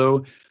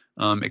Waldo,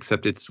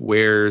 except it's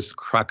Where's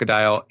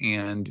Crocodile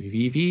and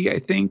Vivi, I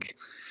think.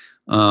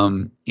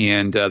 And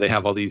they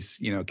have all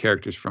these,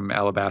 characters from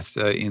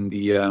Alabasta in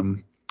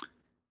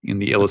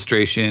the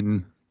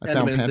illustration. I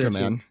found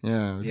Pantaman.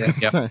 Yeah, I was gonna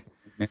say.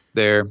 It's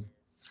there.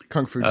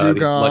 Kung Fu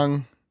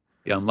Dugong.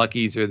 The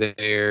Unluckies are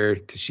there.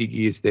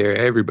 Tashigi is there.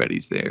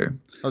 Everybody's there.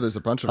 Oh, there's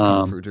a bunch of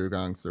Kung Fu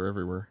Dugongs. They're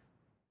everywhere.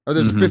 Oh,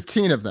 there's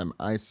 15 of them.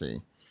 I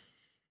see.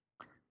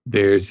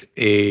 There's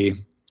a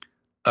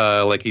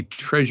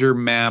treasure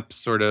map,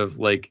 sort of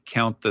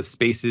count the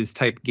spaces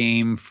type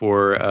game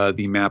for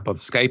the map of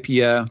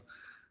Skypia.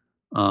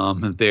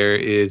 There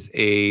is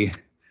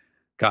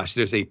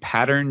there's a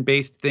pattern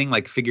based thing,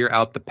 figure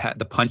out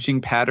the punching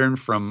pattern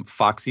from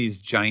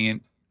Foxy's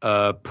giant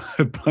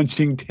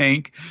punching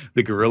tank,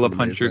 the Gorilla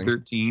Puncher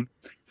 13.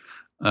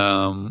 I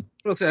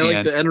like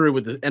the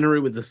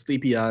Eneru with the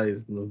sleepy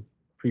eyes in the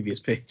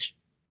previous page.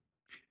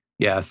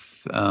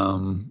 Yes. I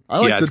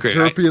like the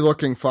derpy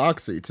looking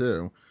Foxy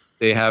too.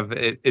 They have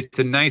it's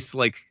a nice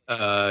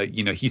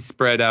he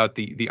spread out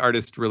the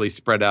artist really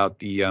spread out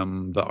the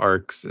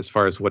arcs as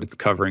far as what it's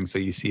covering, so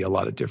you see a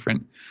lot of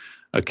different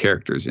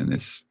characters in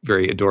this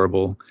very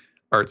adorable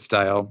art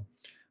style.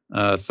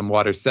 Some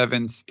Water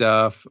 7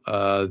 stuff.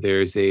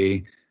 There's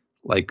a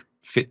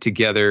fit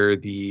together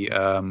the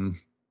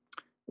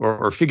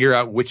or figure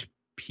out which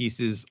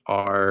pieces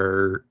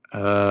are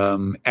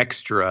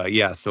extra.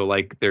 Yeah, so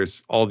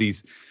there's all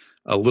these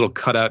little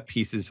cutout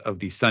pieces of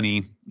the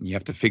Sunny. You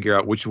have to figure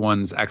out which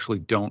ones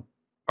actually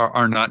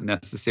are not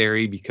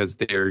necessary because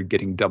they're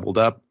getting doubled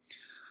up.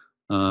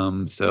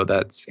 So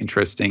that's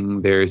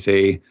interesting. There's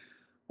a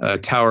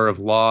Tower of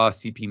Law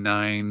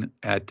CP9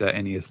 at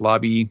NES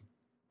Lobby.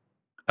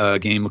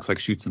 Game looks like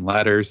Chutes and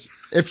Ladders.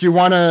 If you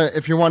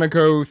wanna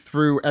go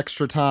through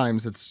extra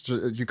times, it's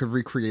you could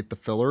recreate the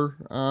filler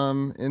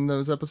in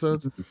those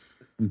episodes.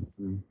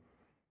 Mm-hmm.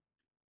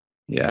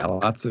 Yeah,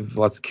 lots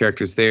of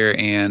characters there,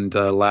 and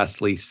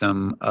lastly,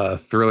 some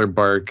Thriller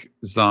Bark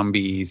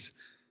zombies,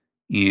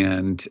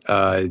 and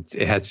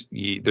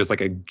there's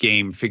like a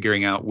game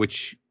figuring out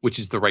which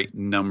is the right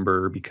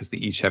number because they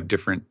each have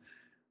different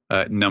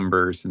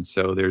numbers, and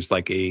so there's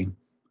like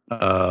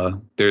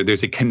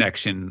there's a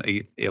connection,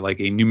 like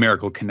a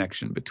numerical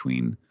connection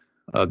between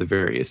the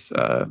various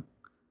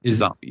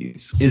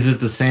zombies. Is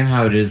it the same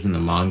how it is in the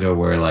manga,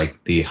 where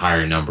like the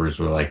higher numbers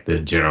were like the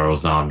general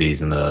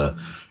zombies, and the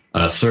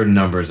certain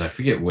numbers, I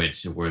forget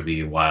which, were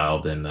the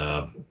wild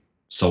and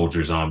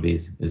soldier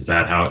zombies? Is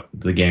that how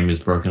the game is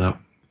broken up?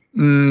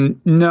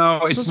 No,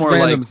 it's just more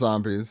random like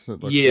zombies.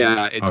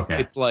 Yeah, like.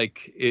 It's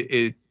like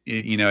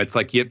it's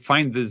like you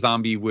find the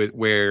zombie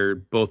where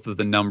both of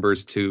the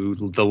numbers to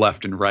the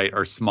left and right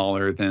are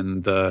smaller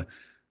than the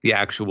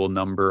actual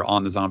number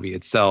on the zombie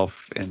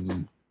itself,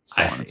 and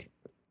so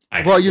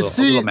on. Well, you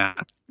see,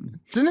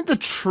 didn't the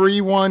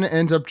tree one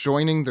end up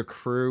joining the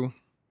crew?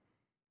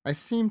 I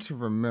seem to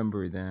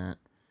remember that.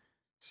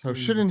 So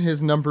shouldn't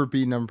his number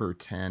be number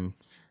 10?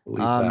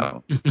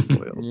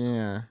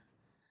 Yeah.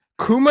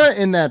 Kuma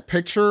in that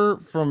picture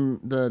from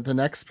the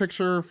next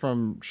picture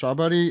from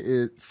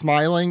Shabuddy,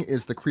 smiling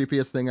is the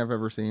creepiest thing I've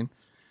ever seen.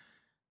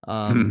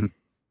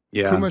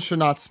 Yeah. Kuma should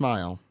not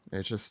smile.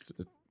 It's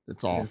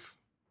off.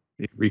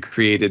 It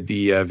recreated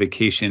the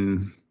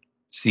vacation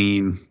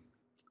scene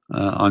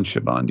on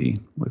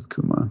Shabandi with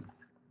Kuma.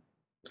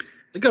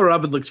 Look how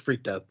Robin looks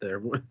freaked out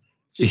there.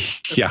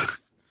 Yeah.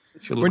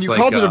 When you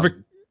called it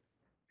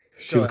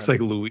she looks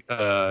like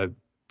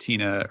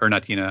Tina, or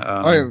not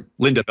Tina,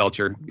 Linda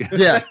Belcher.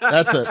 Yeah,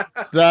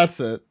 that's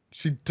it.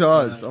 She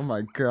does. Oh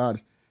my god.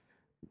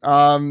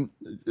 When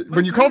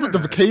you called it the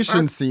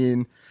vacation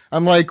scene,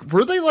 I'm like,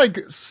 were they like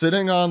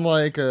sitting on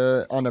like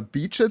on a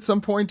beach at some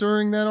point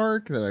during that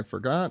arc that I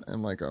forgot?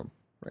 I'm like, oh,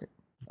 right.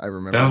 I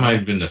remember. That might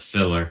have been the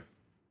filler.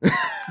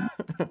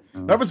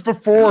 That was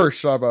before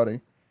Shabuddy.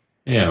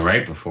 Yeah,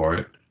 right before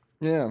it.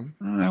 Yeah.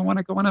 I want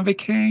to go on a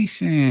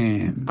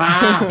vacation.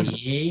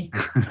 Bobby.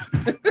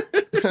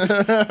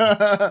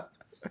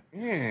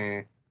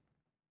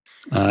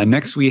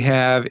 Next, we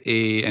have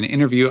an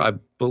interview. I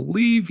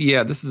believe,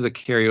 this is a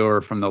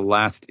carryover from the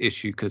last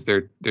issue because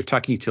they're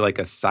talking to like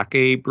a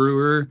sake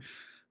brewer,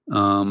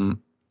 and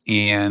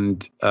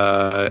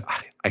I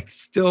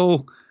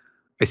still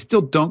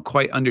don't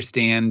quite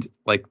understand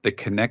like the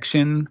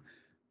connection.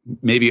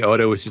 Maybe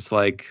Oda was just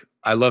like,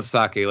 I love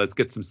sake. Let's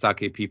get some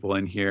sake people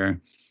in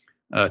here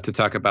to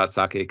talk about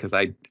sake, because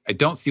I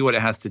don't see what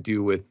it has to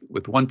do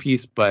with One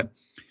Piece, but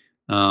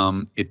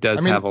it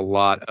does have a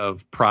lot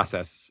of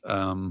process.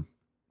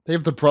 They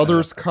have the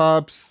brothers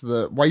cups,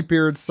 the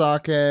Whitebeard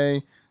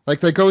sake. Like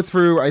they go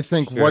through, I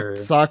think, what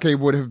sake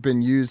would have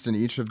been used in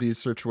each of these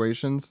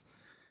situations.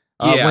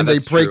 When they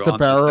break the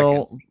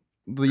barrel,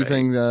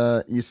 leaving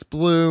the East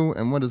Blue.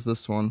 And what is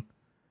this one?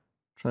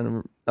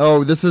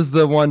 This is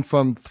the one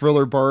from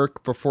Thriller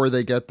Bark before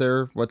they get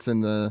there. What's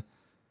in the?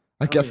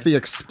 I guess the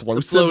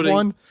explosive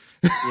one.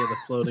 Yeah, the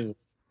floating.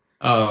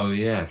 Oh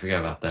yeah, I forgot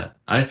about that.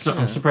 I'm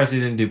surprised they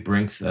didn't do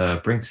Binks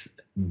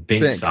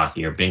sake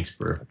or Binks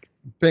brew.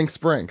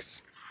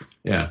 Brinks.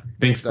 Yeah,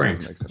 Binks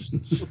Brinks. That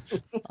doesn't make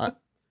sense.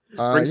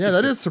 Yeah,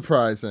 that is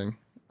surprising.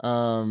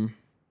 I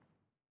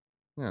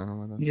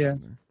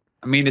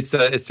mean, it's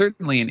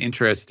certainly an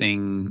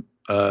interesting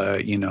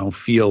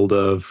field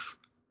of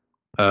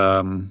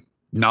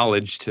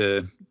knowledge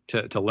to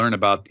learn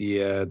about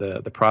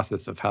the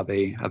process of how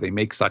they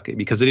make sake,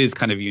 because it is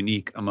kind of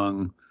unique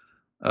among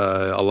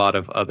a lot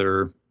of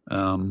other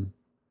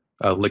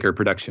liquor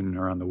production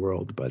around the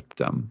world. But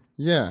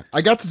yeah,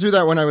 I got to do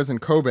that when I was in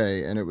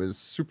Kobe, and it was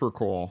super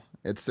cool.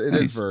 It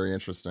is very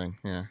interesting.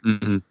 Yeah.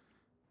 Mm-hmm.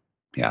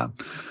 Yeah.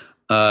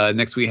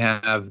 Next, we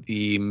have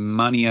the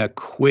Mania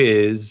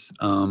quiz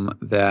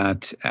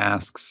that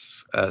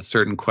asks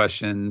certain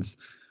questions.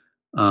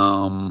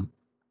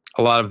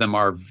 A lot of them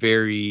are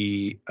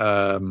very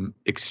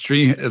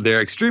extreme.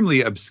 They're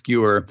extremely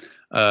obscure.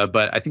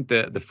 But I think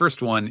the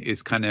first one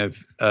is kind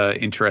of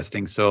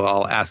interesting. So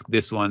I'll ask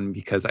this one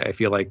because I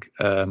feel like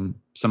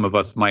some of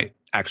us might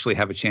actually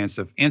have a chance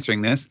of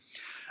answering this.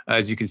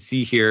 As you can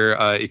see here,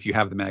 if you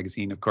have the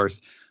magazine, of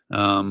course,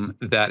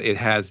 that it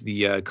has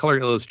the color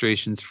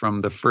illustrations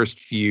from the first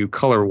few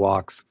color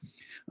walks.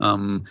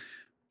 And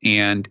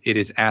it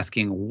is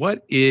asking,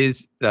 what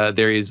is,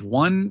 there is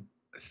one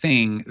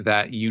thing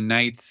that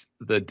unites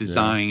the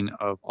design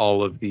of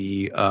all of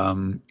the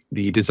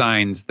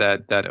designs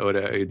that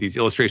Oda, these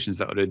illustrations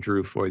that Oda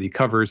drew for the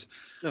covers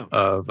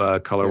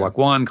of Color Walk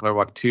 1, Color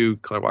Walk 2,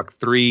 Color Walk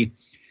 3.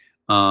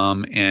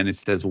 And it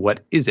says, what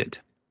is it?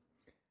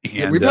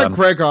 And, we've had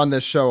Greg on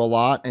this show a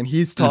lot, and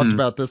he's talked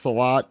about this a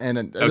lot,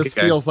 and this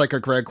feels like a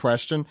Greg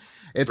question.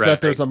 It's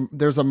that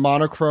there's a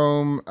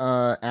monochrome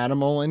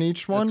animal in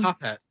each one.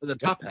 With a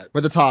top hat.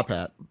 With a top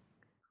hat.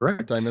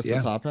 Correct. Did I miss the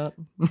top hat?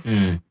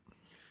 Mm.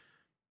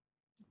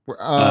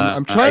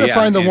 I'm trying to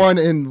find the and- one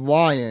in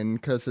Lion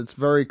because it's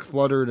very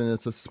cluttered and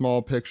it's a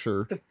small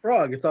picture. It's a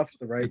frog. It's off to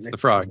the right. It's the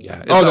next frog, to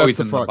yeah. It's Oh, that's always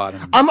the in frog. the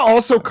bottom. I'm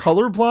also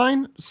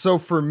colorblind, so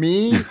for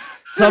me,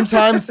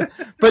 sometimes,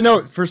 but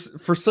no, for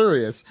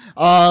serious,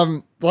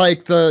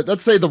 like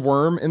let's say the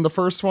worm in the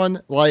first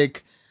one,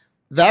 like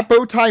that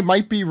bow tie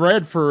might be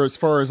red for as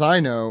far as I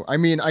know. I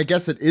mean, I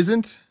guess it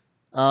isn't,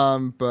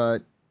 but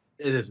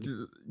It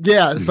isn't.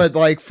 yeah, but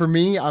like for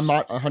me, I'm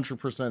not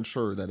 100%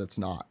 sure that it's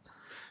not.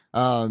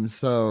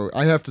 So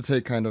I have to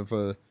take I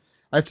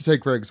have to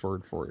take Greg's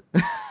word for it,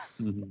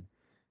 Mhm.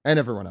 and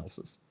everyone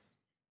else's.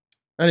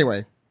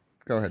 Anyway,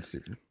 go ahead,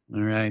 Stephen.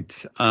 All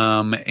right.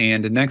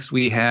 And next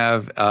we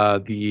have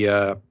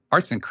the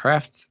arts and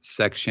crafts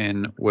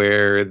section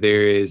where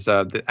there is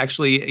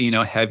actually,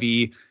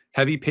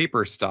 heavy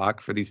paper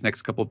stock for these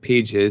next couple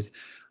pages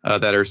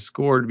that are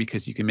scored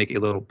because you can make a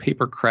little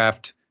paper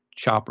craft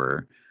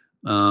chopper,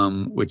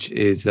 which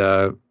is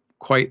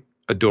quite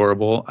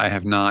adorable. I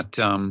have not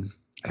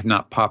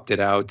popped it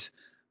out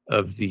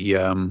of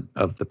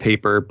the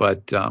paper,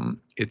 but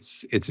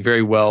it's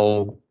very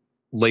well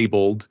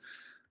labeled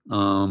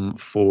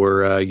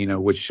for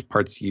which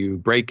parts you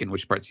break and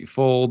which parts you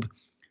fold,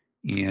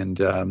 and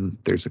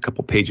there's a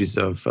couple pages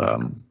of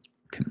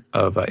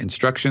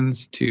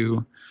instructions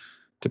to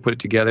put it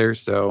together.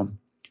 So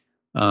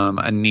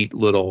a neat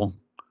little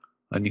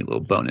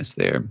bonus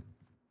there.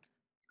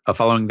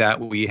 Following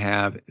that, we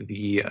have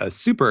the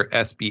Super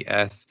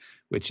SBS,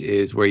 which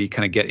is where you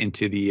kind of get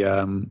into the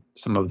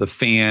some of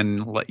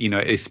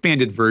the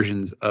expanded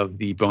versions of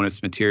the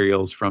bonus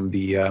materials from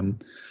the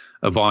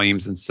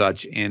volumes and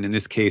such. And in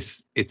this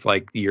case, it's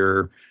like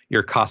your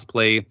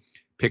cosplay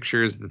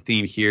pictures. The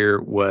theme here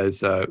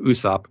was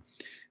Usopp,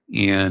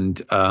 and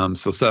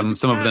so some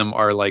of them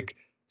are like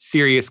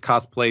serious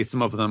cosplay.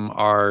 Some of them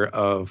are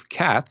of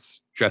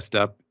cats dressed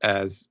up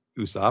as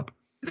Usopp.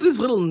 Look at his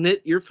little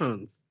knit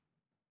earphones.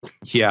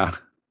 Yeah,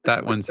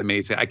 that one's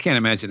amazing. I can't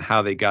imagine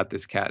how they got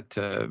this cat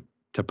to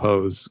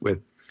pose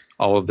with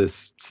all of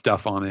this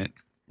stuff on it.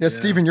 Yeah,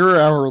 Stephen, you're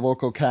our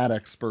local cat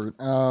expert.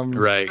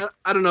 Right.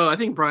 I don't know. I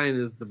think Brian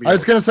is the. I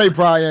was gonna say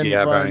Brian.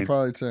 Yeah, Brian Brian.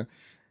 probably too.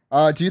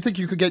 Do you think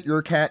you could get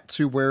your cat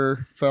to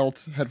wear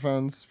felt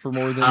headphones for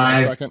more than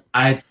a second?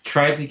 I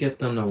tried to get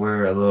them to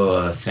wear a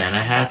little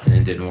Santa hat, and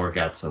it didn't work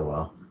out so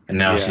well. And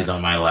now she's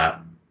on my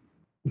lap.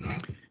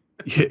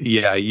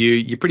 Yeah,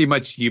 you pretty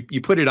much you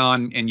put it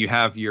on and you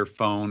have your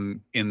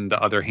phone in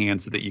the other hand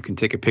so that you can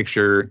take a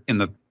picture in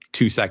the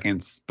 2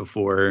 seconds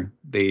before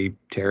they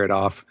tear it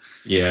off.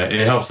 Yeah,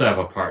 it helps to have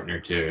a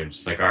partner too. It's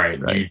just like, all right,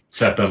 you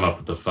set them up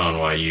with the phone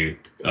while you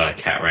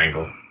cat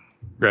wrangle.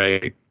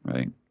 Right.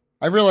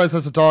 I realize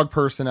as a dog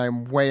person,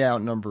 I'm way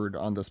outnumbered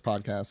on this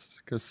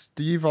podcast because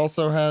Steve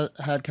also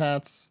had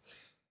cats.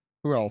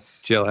 Who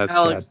else? Jill has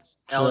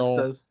Alex. cats. Alex Jill.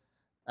 does.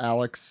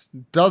 Alex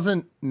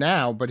doesn't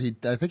now, but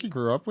I think he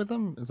grew up with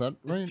them. Is that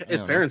right? I His don't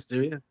know. parents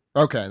do. Yeah.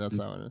 Okay, that's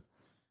how it is.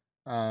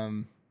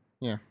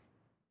 Yeah.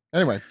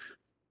 Anyway.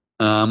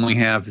 We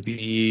have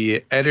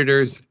the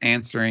editors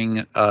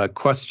answering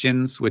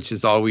questions, which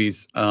is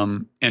always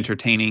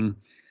entertaining,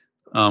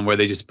 where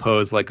they just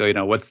pose like,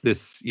 what's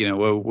this?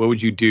 What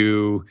would you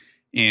do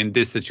in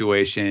this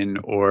situation?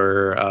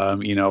 Or,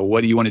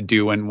 what do you want to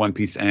do when One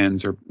Piece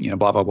ends? Or,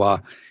 blah, blah,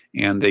 blah.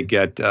 And they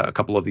get a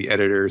couple of the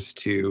editors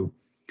to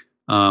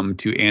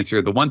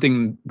answer. The one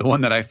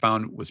that I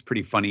found was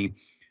pretty funny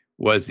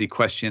was the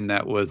question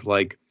that was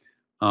like,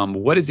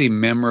 what is a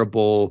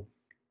memorable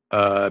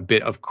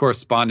bit of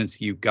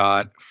correspondence you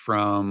got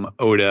from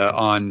Oda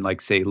on, like,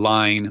 say,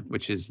 Line,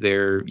 which is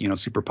their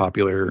super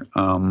popular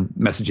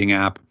messaging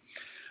app,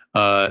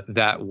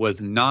 that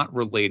was not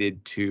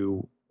related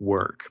to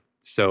work.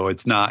 So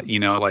it's not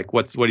like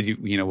what did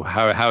you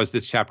how is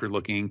this chapter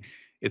looking?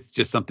 It's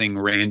just something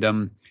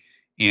random.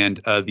 And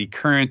the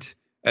current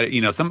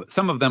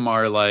some of them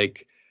are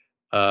like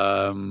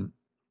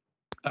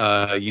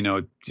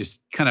just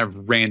kind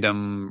of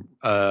random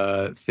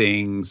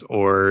things,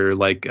 or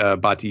like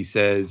Bati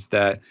says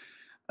that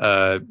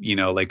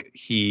like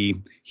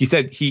he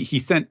said he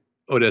sent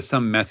Oda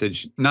some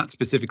message, not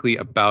specifically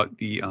about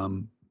the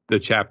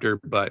chapter,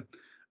 but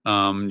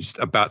just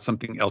about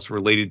something else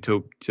related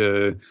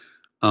to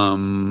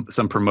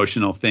some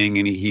promotional thing,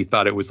 and he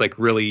thought it was like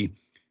really.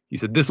 He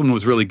said this one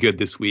was really good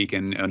this week,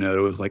 and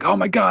Oda was like, "Oh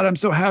my God, I'm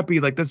so happy!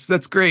 Like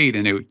that's great!"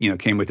 And it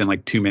came within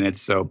like 2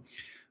 minutes, so.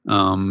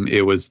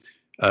 It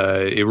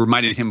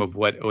reminded him of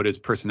what Oda's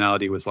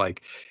personality was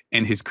like.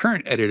 And his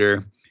current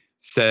editor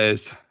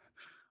says,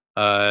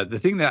 the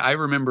thing that I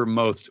remember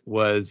most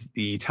was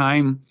the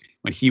time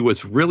when he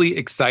was really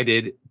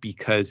excited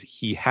because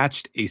he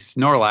hatched a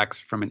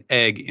Snorlax from an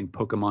egg in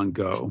Pokemon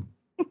Go.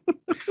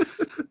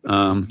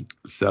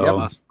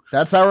 Yep.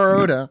 That's our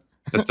Oda.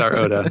 That's our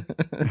Oda.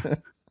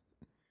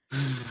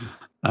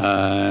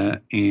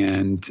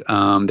 And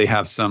they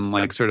have some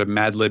like sort of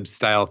Mad Lib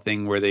style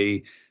thing where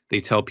they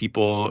tell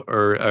people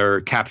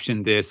or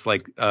caption this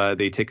like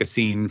they take a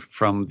scene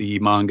from the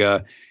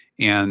manga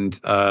and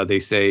they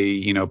say,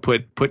 you know,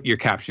 put your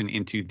caption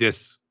into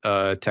this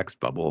text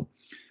bubble.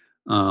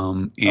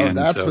 And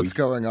that's so, what's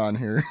going on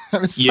here. I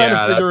was trying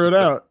yeah, to figure it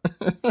out.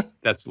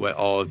 That's what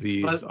all of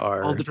these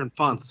are. All different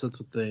fonts. That's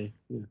what they.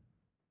 Yeah.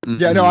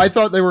 Yeah, no, I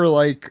thought they were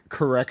like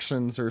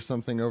corrections or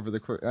something over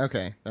the.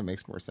 Okay, that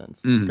makes more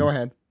sense. Go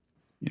ahead.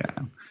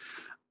 Yeah.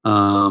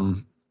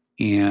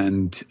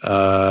 And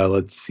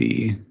let's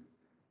see.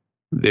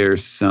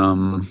 There's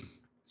some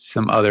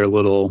other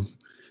little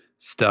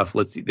stuff.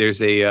 Let's see. There's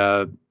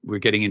we're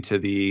getting into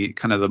the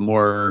kind of the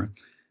more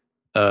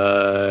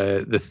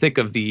the thick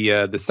of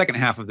the second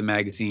half of the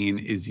magazine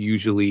is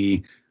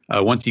usually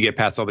once you get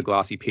past all the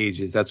glossy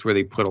pages, that's where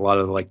they put a lot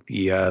of like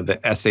the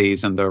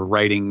essays and the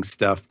writing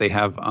stuff. They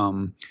have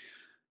a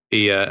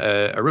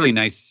really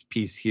nice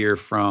piece here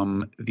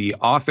from the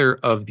author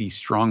of the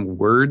Strong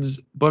Words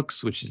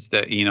books, which is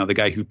the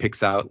guy who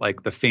picks out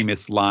like the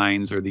famous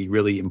lines or the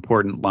really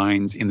important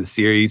lines in the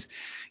series,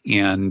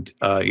 and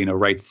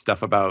writes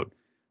stuff about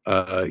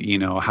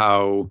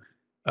how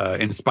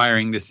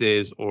inspiring this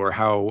is, or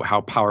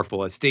how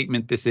powerful a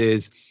statement this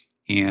is.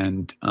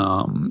 And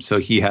so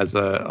he has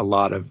a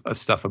lot of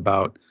stuff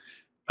about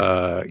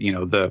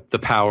the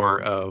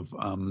power of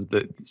a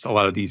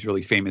lot of these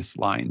really famous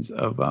lines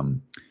of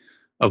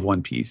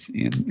One Piece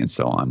and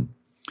so on.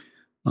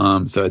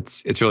 So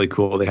it's really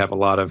cool. They have a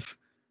lot of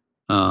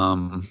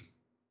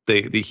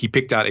he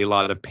picked out a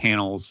lot of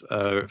panels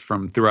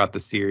from throughout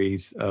the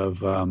series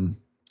of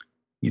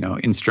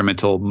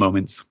instrumental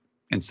moments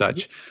and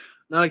such.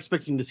 Not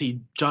expecting to see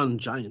John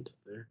Giant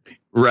there.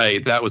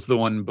 Right, that was the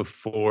one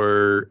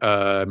before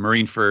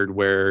Marineford,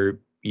 where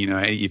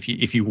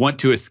if you want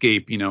to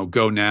escape,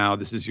 go now.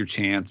 This is your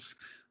chance,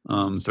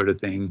 sort of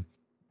thing.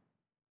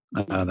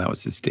 That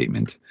was his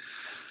statement.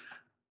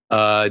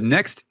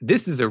 Next,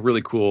 this is a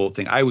really cool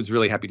thing. I was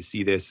really happy to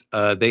see this.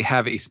 They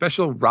have a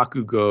special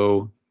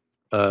Rakugo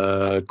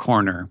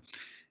corner,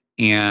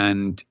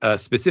 and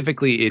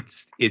specifically,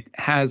 it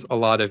has a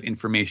lot of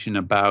information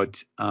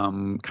about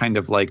kind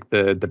of like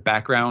the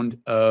background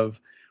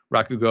of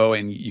Rakugo,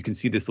 and you can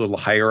see this little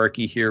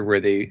hierarchy here where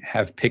they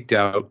have picked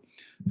out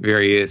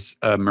various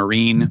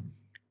marine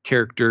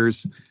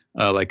characters,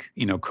 like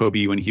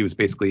Kobe when he was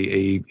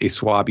basically a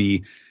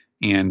Swabi,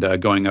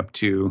 and going up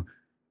to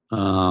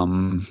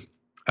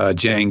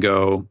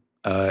Django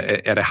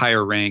at a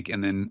higher rank,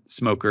 and then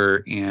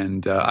Smoker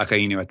and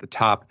Akainu at the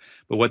top.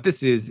 But what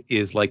this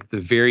is like the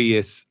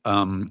various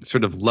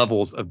sort of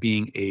levels of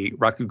being a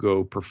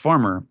Rakugo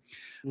performer.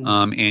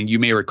 And you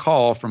may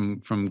recall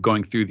from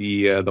going through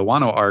the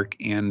Wano arc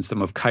and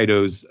some of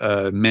Kaido's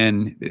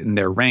men in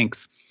their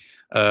ranks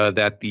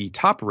that the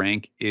top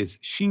rank is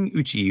Shin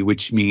Uchi,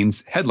 which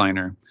means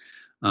headliner,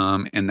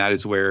 and that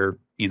is where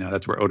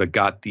that's where Oda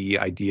got the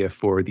idea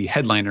for the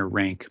headliner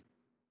rank.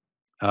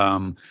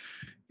 And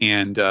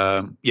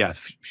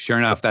sure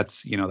enough,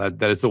 that's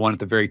that is the one at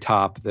the very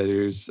top.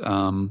 There's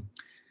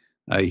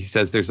he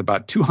says there's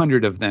about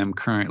 200 of them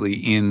currently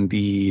in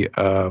the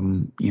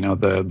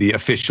the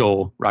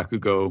official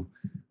Rakugo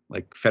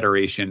like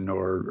federation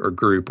or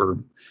group, or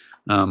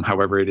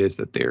however it is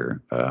that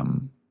they're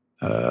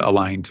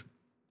aligned.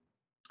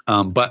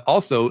 But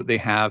also they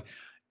have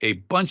a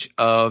bunch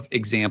of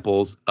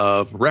examples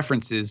of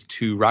references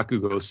to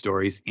Rakugo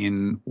stories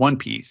in One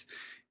Piece,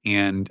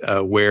 and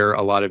where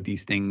a lot of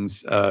these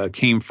things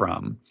came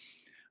from,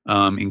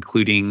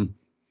 including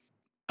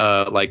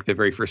like the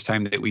very first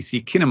time that we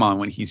see Kinemon,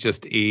 when he's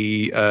just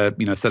a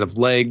set of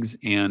legs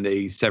and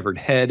a severed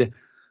head.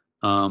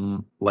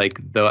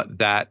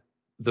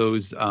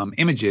 Those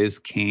images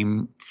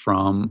came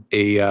from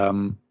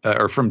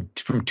or from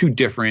two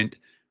different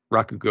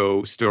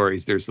Rakugo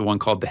stories. There's the one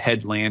called the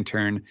Head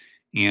Lantern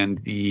and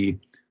the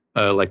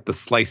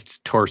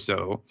sliced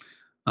torso.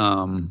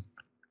 And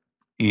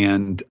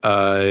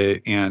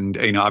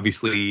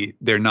obviously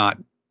they're not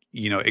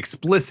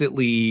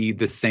explicitly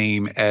the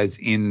same as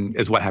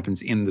what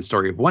happens in the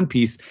story of One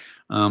Piece,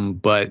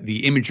 but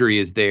the imagery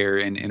is there,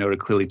 and Oda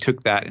clearly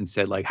took that and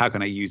said, like, how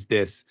can I use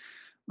this?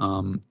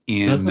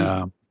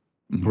 Doesn't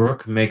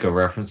Brook make a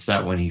reference to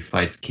that when he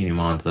fights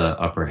Kinemon's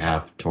upper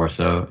half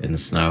torso in the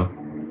snow?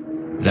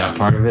 Is that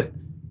part of it?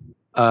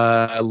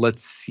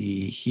 Let's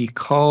see. He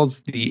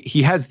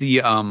has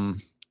the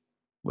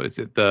what is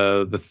it?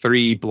 The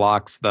three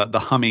blocks, the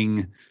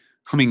humming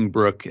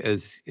brook,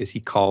 as he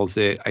calls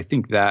it. I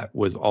think that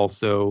was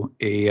also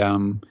a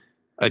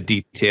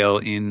detail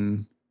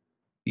in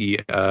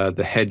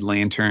the Head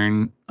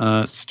Lantern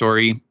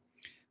story.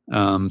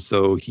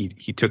 So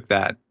he took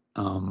that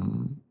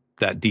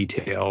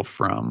detail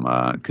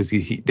from because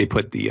they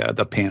put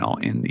the panel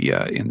in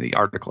the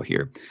article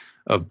here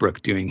of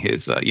Brook doing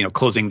his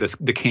closing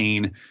the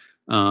cane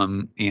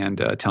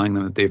and telling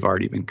them that they've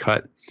already been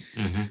cut.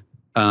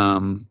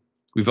 Mm-hmm.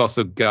 We've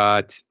also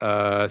got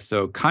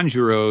so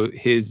Kanjuro,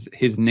 his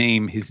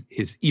name,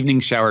 his evening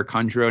shower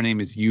Kanjuro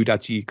name is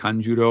Yudachi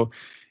Kanjuro,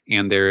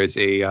 and there's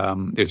a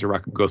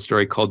Rakugo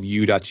story called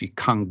Yudachi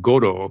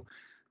Kangoro.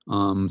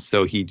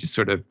 So he just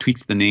sort of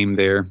tweaks the name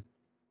there.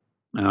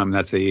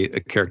 That's a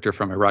character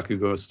from a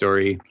Rakugo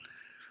story.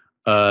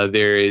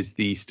 There is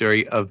the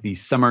story of the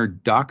Summer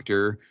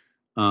Doctor,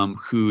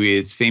 who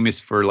is famous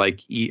for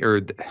like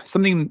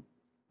something.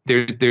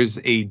 There's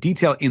a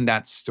detail in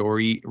that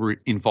story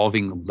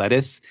involving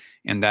lettuce,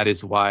 and that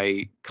is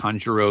why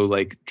Kanjuro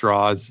like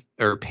draws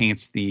or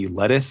paints the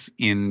lettuce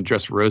in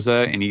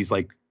Dressrosa, and he's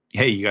like,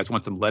 "Hey, you guys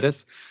want some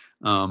lettuce?"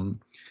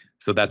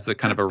 So that's a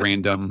kind of a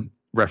random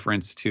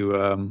reference to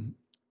a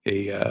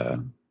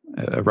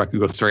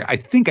Rakugo story. I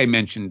think I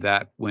mentioned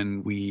that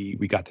when we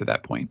got to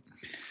that point.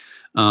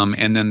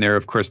 And then there,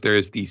 of course, there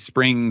is the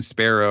Spring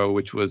Sparrow,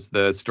 which was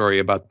the story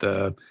about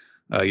the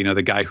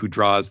the guy who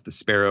draws the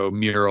sparrow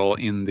mural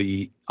on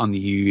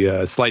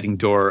the sliding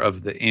door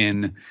of the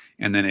inn,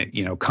 and then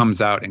it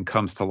comes out and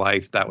comes to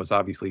life. That was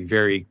obviously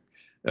very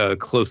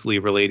closely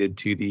related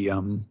to the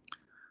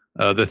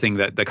thing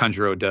that the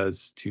Kanjuro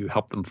does to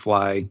help them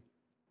fly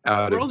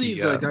out. All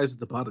these guys at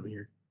the bottom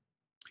here.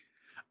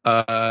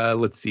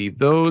 Let's see.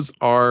 Those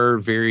are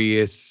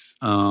various,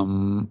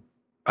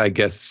 I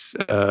guess,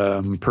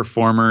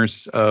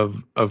 performers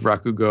of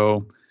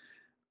Rakugo.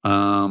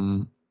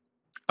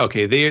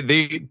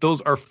 Okay,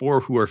 those are 4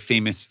 who are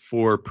famous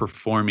for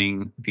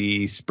performing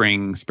the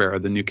Spring Sparrow,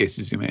 the Nuke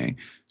Suzume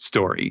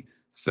story.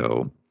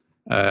 So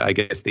I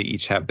guess they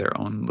each have their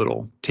own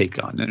little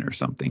take on it or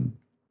something.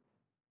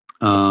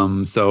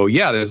 So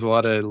yeah, there's a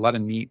lot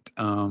of neat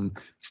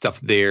stuff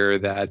there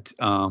that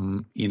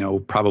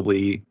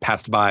probably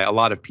passed by a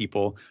lot of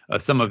people.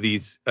 Some of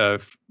these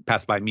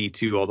passed by me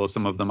too, although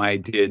some of them I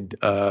did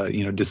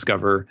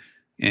discover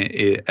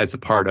as a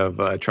part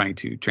of trying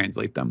to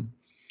translate them.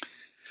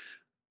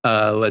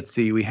 Let's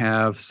see, we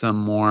have some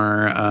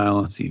more.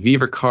 Let's see,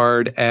 Viva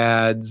Card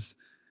ads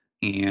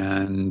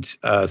and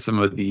some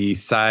of the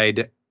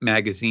side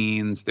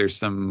magazines. There's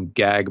some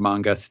gag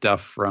manga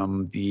stuff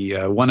from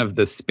the one of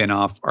the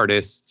spin-off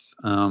artists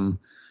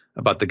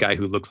about the guy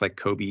who looks like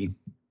Kobe.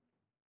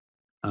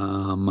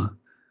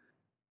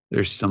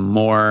 There's some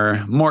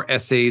more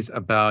essays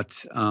about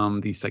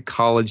the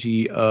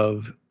psychology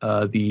of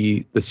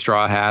the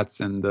Straw Hats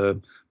and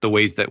the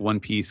ways that One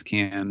Piece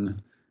can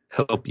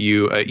help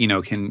you,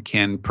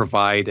 can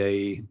provide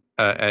a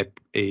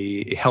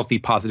healthy,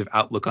 positive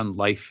outlook on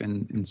life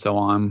and so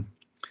on.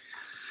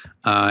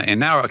 And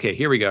now, okay,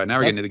 here we go. Now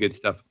we're getting to the good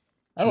stuff.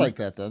 I like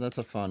that though. That's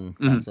a fun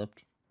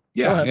concept.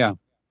 Yeah, yeah.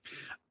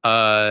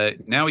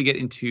 Now we get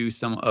into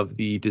some of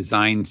the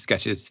design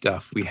sketches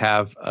stuff. We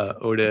have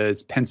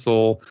Oda's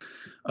pencil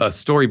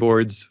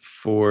storyboards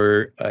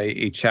for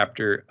a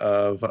chapter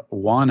of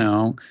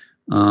Wano.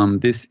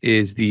 This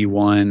is the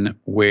one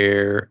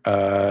where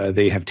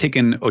they have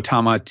taken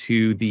Otama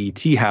to the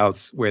tea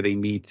house where they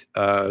meet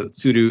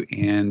Tsuru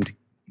and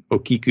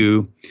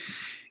Okiku,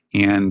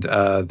 and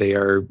they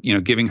are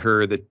giving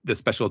her the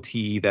special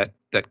tea that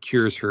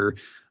cures her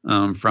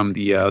from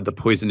the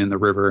poison in the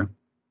river.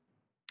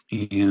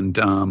 And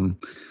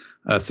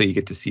so you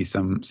get to see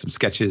some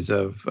sketches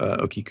of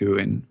Okiku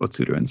and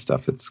Otsuru and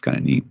stuff. That's kind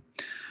of neat.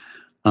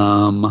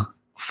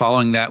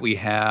 Following that, we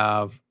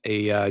have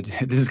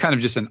this is kind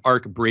of just an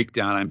arc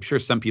breakdown. I'm sure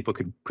some people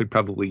could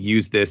probably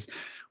use this,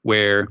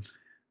 where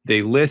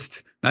they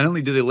list, not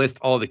only do they list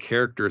all the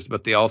characters,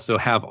 but they also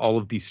have all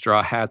of these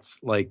Straw Hats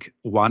like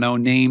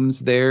Wano names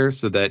there,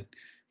 so that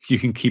you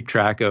can keep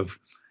track of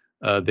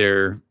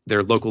their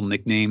local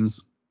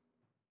nicknames.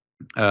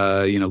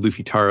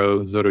 Luffy Taro,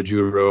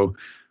 Zorojuro,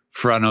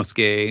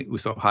 Furanosuke,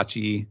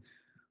 Usohachi,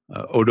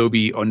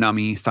 Odobi,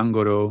 Onami,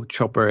 Sangoro,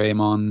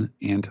 Chopperamon,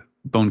 and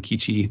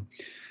Bonkichi,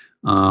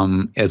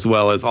 as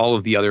well as all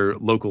of the other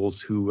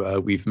locals who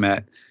we've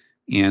met.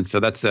 And so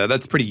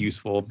that's pretty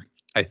useful,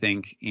 I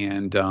think,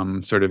 and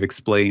sort of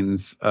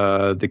explains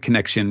the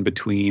connection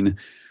between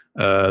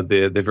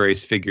the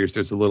various figures.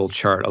 There's a little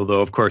chart,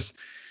 although of course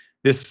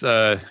this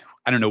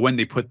I don't know when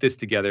they put this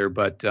together,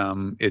 but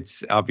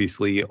it's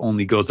obviously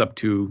only goes up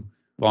to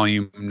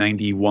volume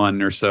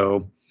 91 or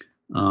so.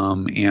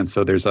 And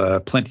so there's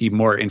plenty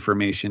more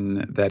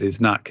information that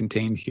is not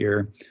contained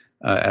here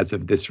as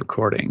of this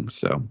recording.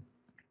 So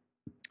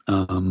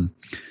it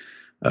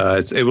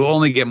will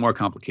only get more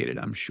complicated,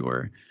 I'm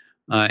sure.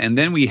 And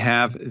then we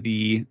have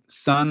the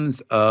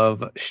Sons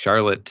of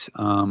Charlotte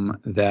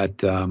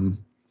that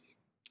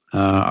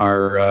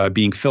are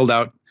being filled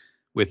out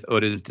with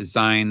Oda's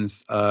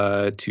designs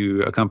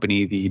to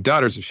accompany the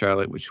Daughters of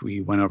Charlotte, which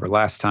we went over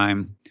last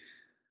time.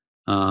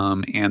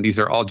 And these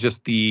are all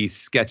just the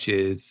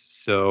sketches.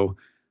 So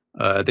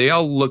they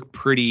all look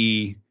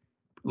pretty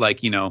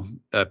like,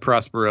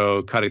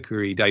 Prospero,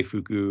 Katakuri,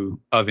 Daifuku,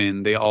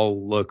 Oven. They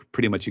all look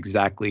pretty much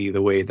exactly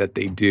the way that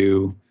they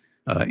do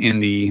in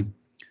the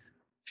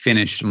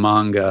finished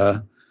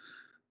manga.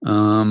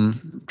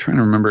 I'm trying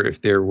to remember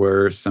if there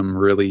were some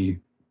really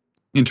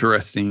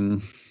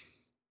interesting...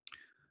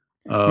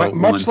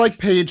 much like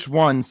page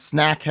 1,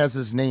 Snack has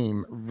his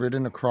name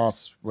written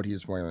across what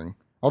he's wearing.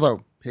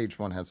 Although page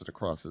 1 has it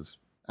across his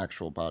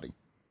actual body.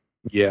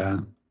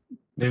 Yeah.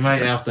 They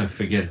might often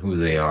forget who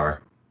they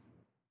are.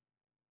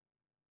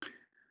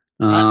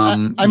 I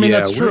mean, yeah,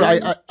 that's true.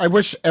 I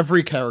wish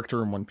every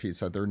character in One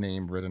Piece had their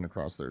name written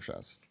across their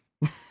chest.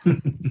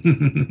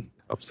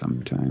 up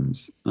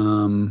sometimes.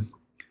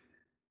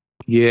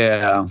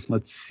 Yeah,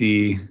 let's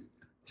see.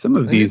 Some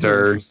of these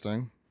are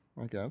interesting,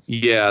 I guess.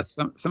 Yeah,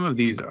 some of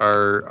these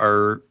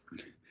are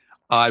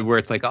odd, where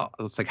it's like, oh,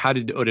 it's like, how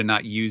did Oda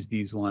not use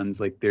these ones?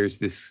 Like, there's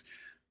this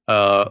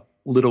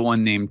little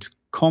one named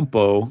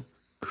Kompo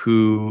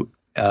who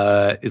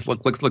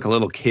looks like a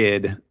little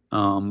kid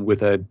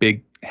with a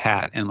big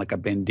hat and like a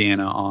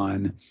bandana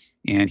on,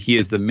 and he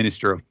is the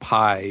minister of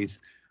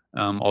pies.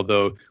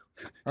 Although,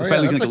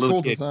 despite looking that's like a little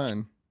cool kid,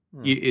 design.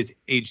 he is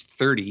age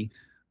 30.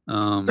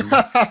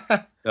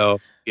 So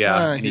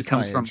yeah, and he he's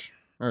comes my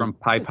from age.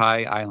 Pai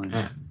Pai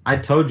Island. I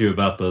told you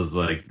about those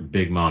like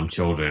Big Mom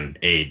children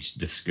age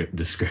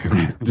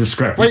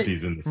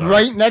discrepancies in this arc.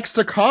 Right next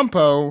to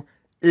Compo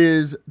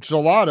is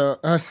Gelato,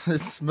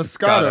 is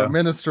Moscato, Moscato.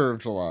 Minister of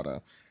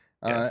Gelato,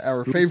 Yes.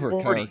 our Who's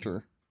favorite 40.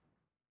 character.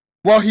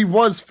 Well, he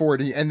was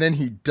 40, and then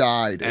he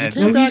died and And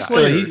came back so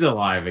later. He's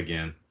alive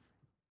again.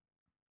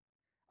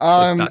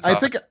 Let's not I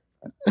talk. think.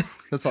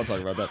 Let's not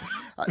talk about that.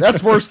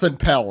 That's worse than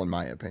Pell, in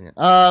my opinion.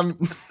 No,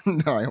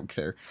 I don't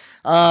care.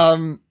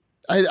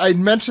 I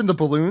mentioned the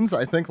balloons,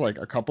 I think, like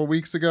a couple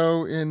weeks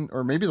ago,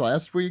 or maybe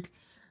last week.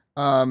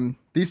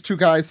 These two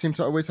guys seem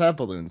to always have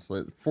balloons,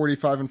 like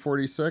 45 and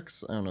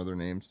 46. I don't know their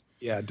names.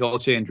 Yeah,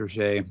 Dolce and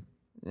Drochet.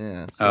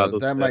 Yeah, so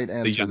Those that are might the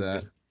answer that.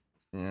 youngest.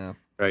 Yeah.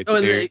 Right, Oh,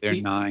 and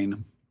they're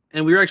 9.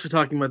 And we were actually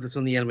talking about this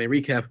on the anime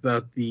recap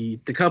about the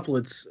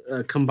decuplets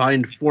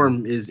combined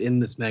form is in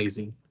this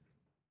magazine.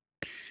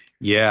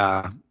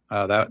 Yeah,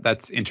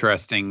 that's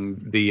interesting.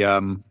 The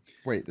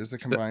Wait, there's a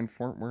combined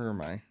form. Where am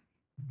I?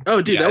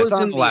 Oh, dude, yeah, that it's was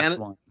on in the the last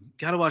one.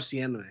 Gotta watch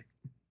the anime.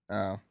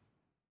 Oh.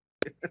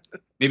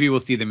 Maybe we'll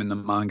see them in the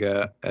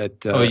manga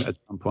at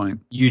some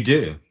point. You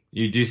do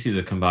see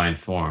the combined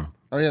form.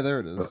 Oh, yeah, there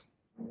it is.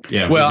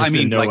 Yeah. Well, we just I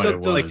mean, didn't know like, what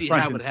it to was. see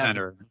front how and it happened.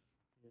 center,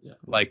 Yeah.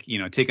 like,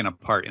 taken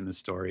apart in the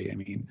story. I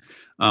mean,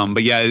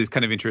 but yeah, it's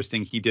kind of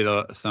interesting. He did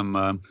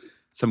some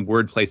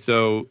wordplay.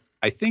 So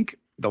I think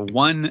the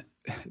one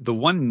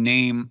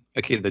name.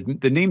 Okay,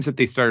 the names that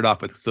they started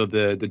off with. So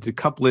the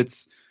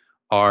decuplets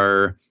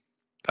are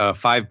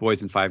 5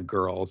 boys and 5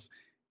 girls,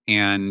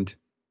 and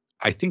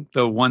I think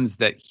the ones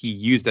that he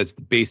used as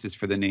the basis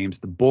for the names,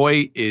 the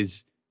boy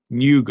is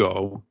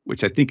Nugo,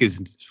 which I think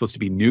is supposed to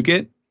be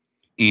nougat,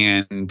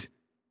 and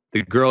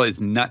the girl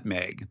is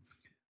Nutmeg.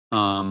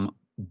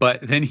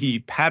 But then he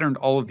patterned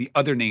all of the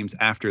other names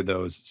after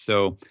those.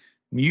 So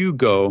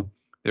Nugo,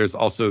 there's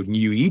also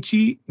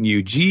Nuichi,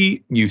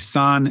 Nuji,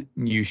 Nusan,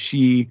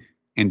 Nushi,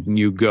 and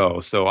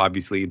Nugo. So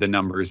obviously the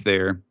numbers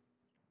there.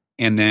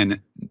 And then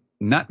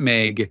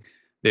Nutmeg,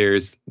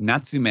 there's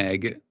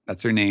Natsumeg,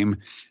 that's her name.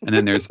 And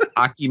then there's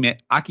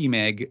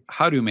Akimeg,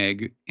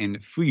 Harumeg, and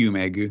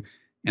Fuyumeg.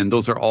 And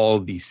those are all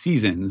the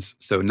seasons.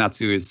 So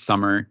Natsu is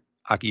summer,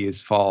 Aki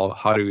is fall,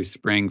 Haru is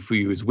spring,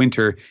 Fuyu is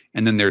winter.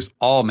 And then there's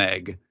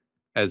Allmeg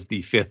as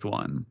the 5th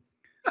one.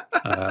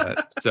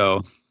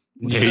 So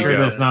You sure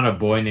that's not a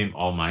boy named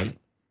All Might?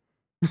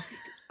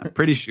 I'm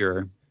pretty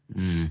sure.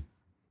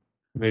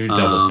 Maybe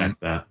double check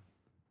that.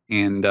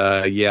 And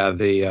yeah,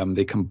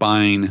 they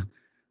combine.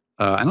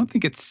 I don't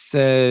think it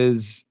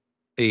says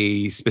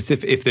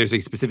if there's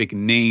a specific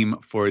name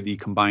for the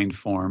combined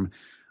form,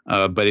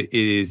 but it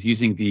is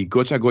using the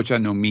gocha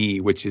gocha no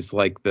mi, which is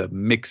like the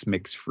mix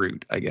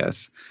fruit, I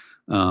guess.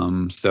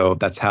 So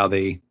that's how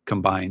they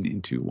combine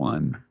into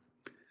one.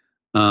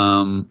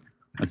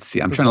 Let's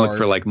see. I'm trying to look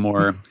for like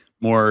more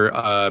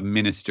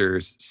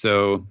ministers.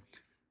 So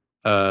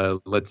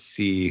let's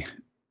see.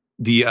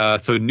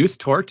 So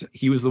Nustort,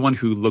 he was the one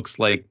who looks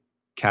like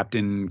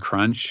Captain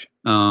Crunch,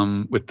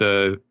 with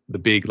the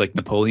big like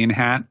Napoleon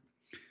hat,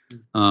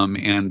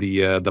 and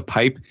the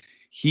pipe.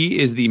 He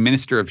is the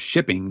Minister of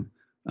Shipping,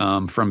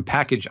 from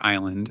Package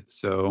Island.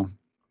 So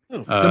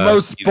the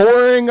most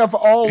boring of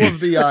all of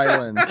the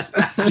islands.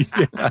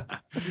 Yeah.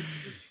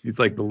 He's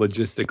like the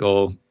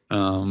logistical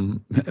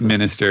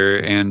minister.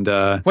 And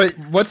wait,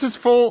 what's his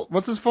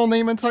full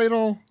name and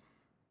title?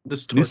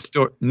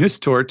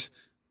 Nustort,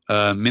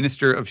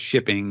 Minister of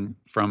Shipping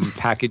from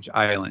Package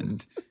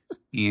Island.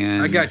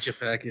 And I got you,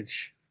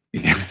 Package.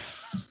 Yeah.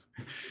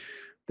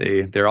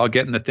 They're all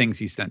getting the things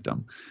he sent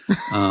them.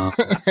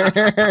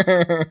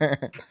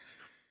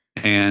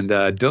 And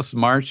Dos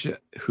March,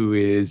 who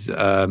is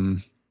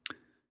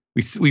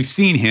we've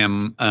seen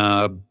him,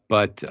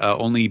 but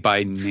only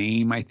by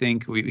name. I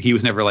think he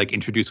was never like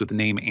introduced with the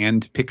name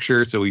and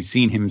picture, so we've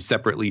seen him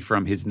separately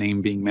from his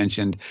name being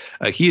mentioned.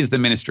 He is the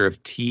Minister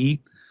of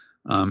Tea,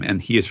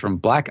 and he is from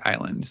Black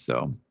Island,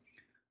 so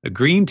a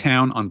green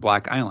town on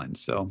Black Island.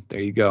 So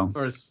there you go, Of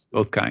course.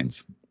 both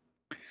kinds.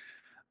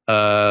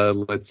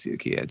 Let's see.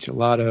 Okay, yeah,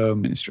 Gelato,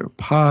 Minister of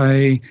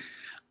Pie.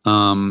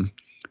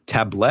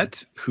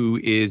 Tablet, who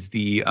is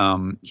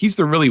he's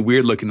the really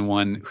weird looking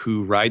one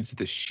who rides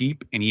the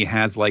sheep, and he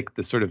has like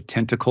the sort of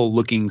tentacle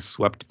looking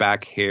swept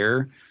back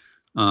hair.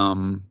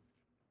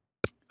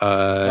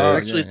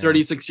 Actually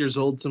 36 years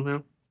old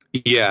somehow.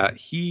 Yeah,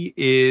 he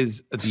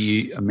is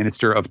the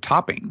Minister of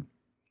Topping.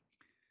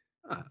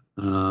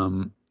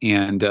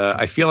 And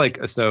I feel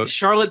like so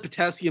Charlotte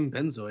potassium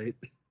benzoate.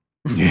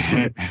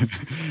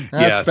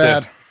 That's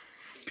bad.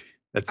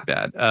 That's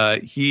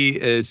bad. He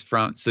is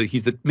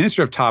he's the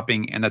Minister of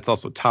Topping, and that's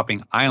also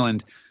Topping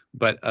Island,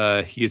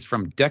 but he is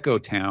from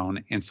Deco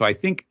Town, and so I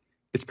think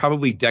it's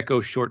probably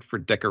Deco short for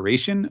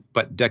decoration,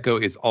 but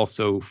Deco is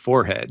also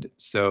forehead.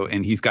 So,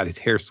 and he's got his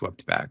hair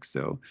swept back.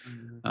 So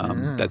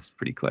that's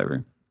pretty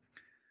clever.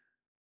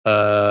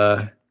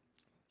 San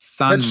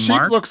That sheep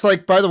Mark, looks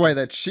like, by the way,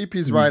 that sheep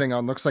he's riding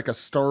on looks like a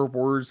Star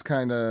Wars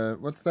kind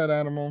of, what's that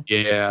animal?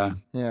 Yeah.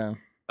 Yeah.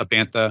 A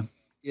bantha.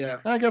 Yeah.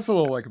 I guess a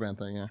little like a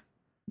bantha, yeah.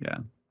 Yeah.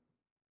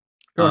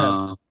 Go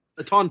ahead.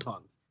 A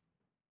tauntaun.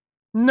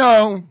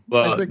 No.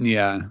 Well,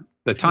 yeah.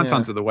 The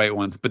tauntauns are the white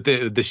ones, but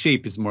the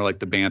shape is more like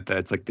the bantha.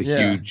 It's like the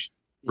huge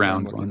round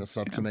I'm looking ones. this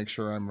up to make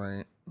sure I'm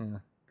right. Yeah.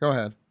 Go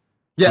ahead.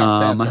 Yeah,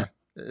 bantha.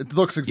 It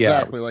looks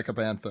exactly like a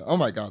bantha. Oh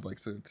my god, like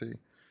to T.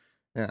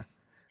 Yeah.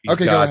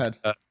 Okay, go ahead.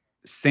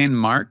 San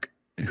Mark,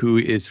 who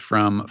is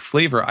from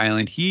Flavor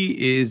Island.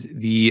 He is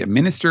the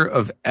Minister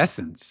of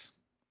Essence.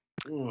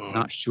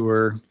 Not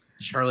sure.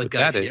 Charlotte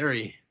Guy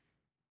Fieri.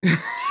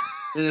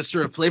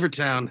 Minister of Flavor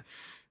Town.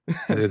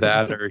 Either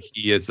that, or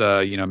he is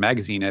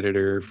magazine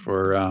editor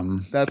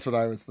for that's what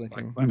I was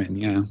thinking. Women,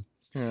 yeah.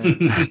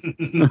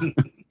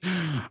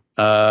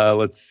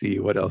 Let's see,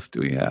 what else do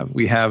we have?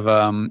 We have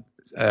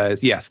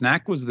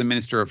Snack was the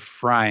Minister of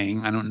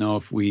Frying. I don't know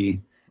if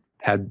we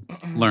had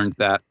learned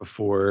that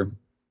before.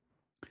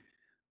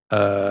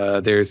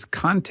 There's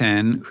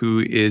Conten,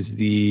 who is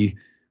he's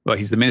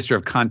the Minister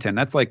of Conten.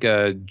 That's like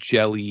a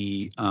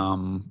jelly.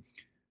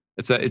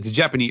 It's a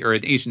Japanese or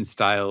an Asian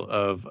style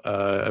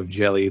of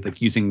jelly,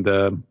 like using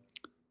the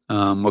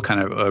what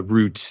kind of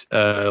root,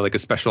 like a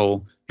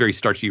special, very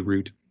starchy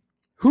root.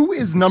 Who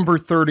is number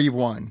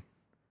 31?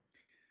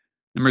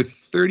 Number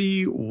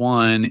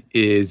 31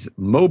 is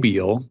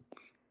Mobile,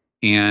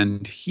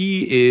 and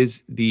he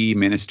is the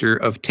Minister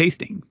of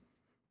Tasting.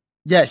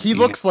 Yeah, he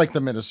looks like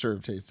the Minister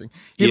of Tasting.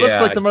 He looks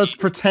like the most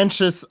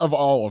pretentious of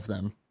all of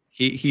them.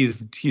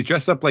 He's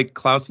dressed up like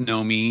Klaus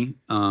Nomi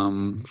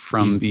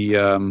from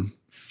the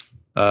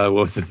what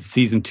was it,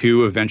 season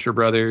 2 of Venture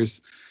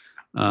Brothers.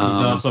 He's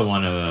also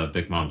one of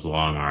Big Mom's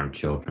long arm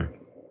children.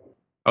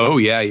 Oh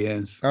yeah, he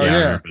is. Oh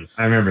yeah,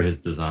 I remember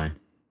his design.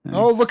 Nice.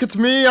 Oh, look at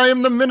me! I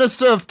am the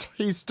Minister of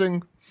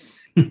Tasting.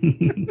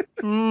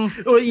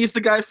 Oh, he's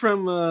the guy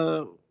from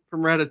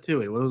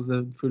Ratatouille. What was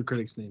the food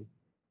critic's name?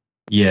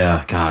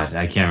 Yeah, God,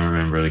 I can't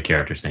remember the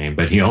character's name,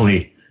 but he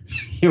only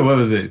what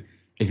was it?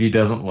 If he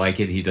doesn't like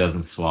it, he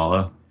doesn't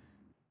swallow.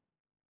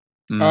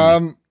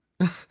 Some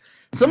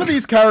of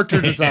these character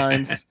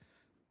designs,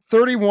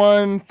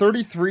 31,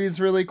 33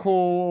 is really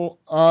cool.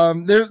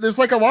 There's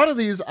like a lot of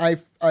these I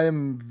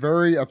am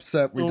very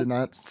upset we did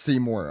not see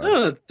more of.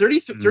 No,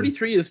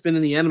 33 has been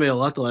in the anime a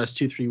lot the last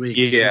 2-3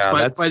 weeks.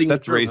 Yeah,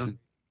 that's Raisin.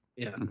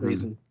 Yeah,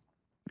 Raisin.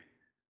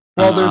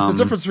 Well, there's the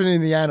difference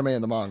between the anime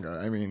and the manga.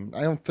 I mean,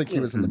 I don't think he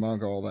was in the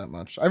manga all that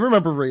much. I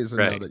remember Raisin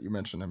now that you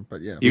mentioned him,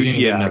 but yeah.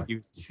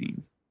 You've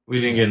seen. We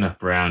didn't get enough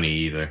brownie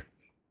either.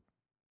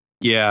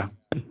 Yeah.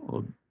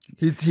 Well,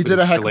 he did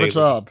a heck of a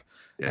job.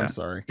 Yeah. I'm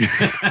sorry.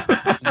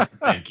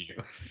 Thank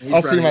you.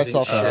 I'll see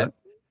myself out.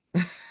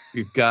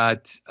 We've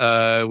got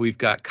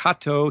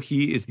Kato.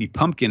 He is the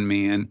Pumpkin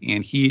Man,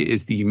 and he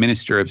is the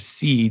Minister of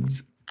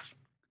Seeds.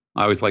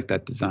 I always like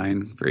that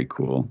design. Very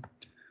cool.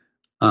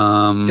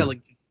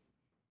 Skellington.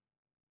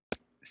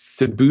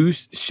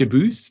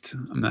 Shiboost,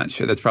 I'm not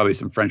sure. That's probably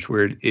some French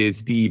word.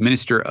 Is the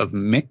Minister of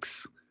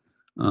Mix.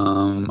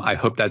 I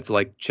hope that's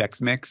like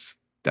Chex Mix.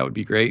 That would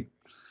be great.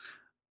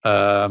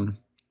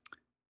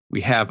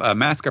 We have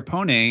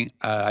Mascarpone.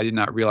 I did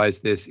not realize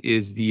this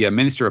is the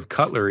Minister of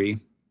Cutlery.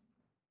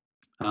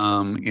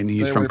 And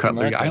he's from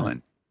Cutlery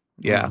Island.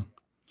 Yeah.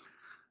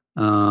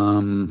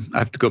 I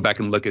have to go back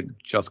and look at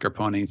Jill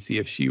Scarpone and see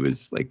if she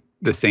was like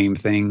the same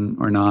thing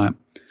or not.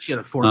 She had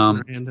a fork in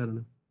her hand. I don't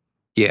know.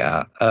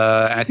 Yeah,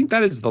 and I think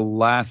that is the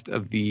last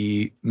of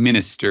the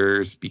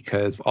ministers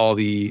because all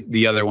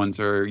the other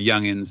ones are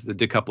youngins. The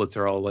decuplets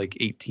are all like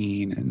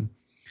 18,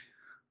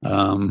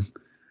 and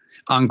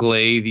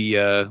Anglais,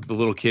 the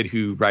little kid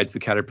who rides the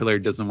caterpillar,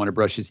 doesn't want to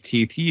brush his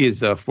teeth. He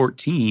is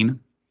 14,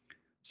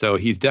 so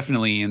he's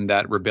definitely in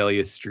that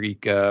rebellious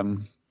streak.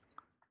 Come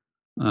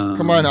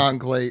on,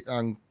 Anglais,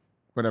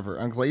 whatever,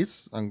 Anglais,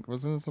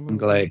 wasn't it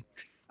something?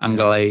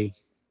 Anglais.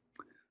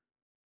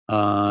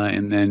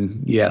 And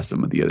then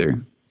some of the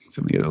other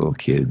little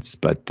kids,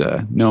 but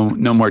no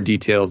more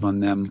details on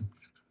them.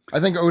 I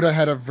think Oda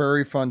had a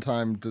very fun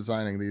time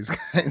designing these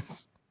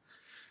guys.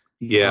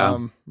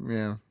 Yeah.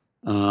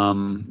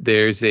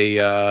 There's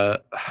a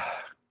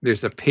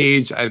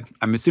page.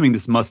 I'm assuming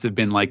this must have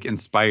been like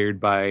inspired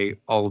by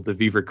all of the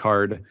Viver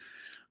Card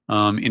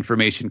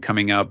information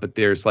coming out, but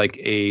there's like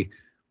a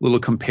little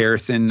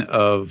comparison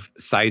of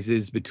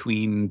sizes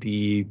between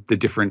the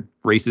different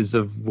races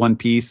of One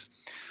Piece.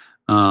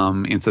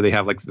 And so they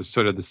have like the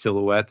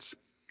silhouettes,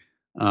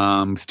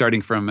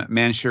 starting from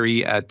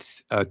Manchuri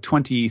at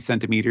 20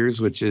 centimeters,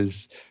 which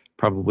is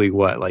probably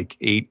like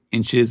 8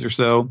 inches or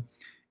so.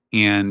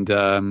 And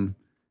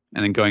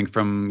and then going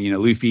from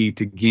Luffy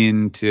to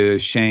Gin to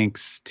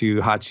Shanks to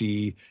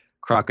Hachi,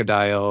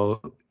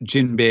 Crocodile,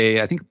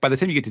 Jinbei. I think by the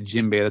time you get to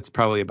Jinbei, that's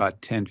probably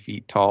about 10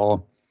 feet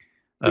tall.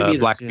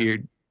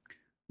 Blackbeard,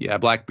 yeah,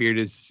 Blackbeard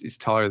is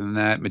taller than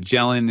that.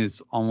 Magellan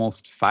is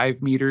almost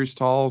 5 meters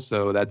tall,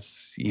 so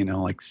that's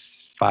like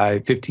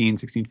 15,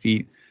 16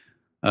 feet.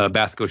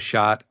 Basco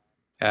shot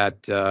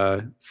at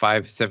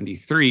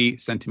 573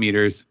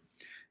 centimeters,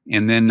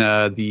 and then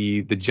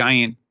the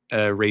giant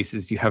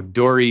races, you have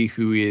Dory,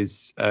 who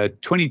is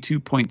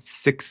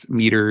 22.6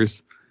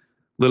 meters.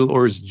 Little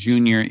Oars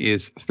Jr.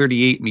 is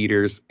 38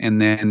 meters, and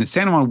then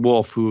San Juan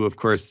Wolf, who of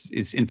course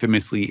is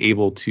infamously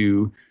able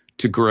to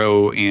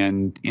grow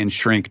and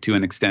shrink to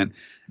an extent.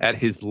 At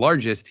his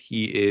largest,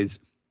 he is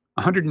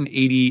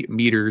 180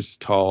 meters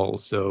tall,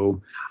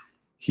 so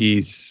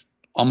he's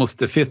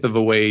almost a fifth of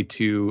a way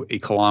to a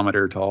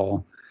kilometer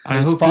tall.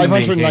 It's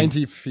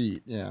 590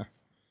 feet. Yeah.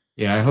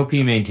 Yeah, I hope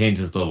he maintains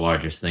as the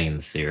largest thing in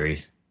the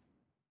series.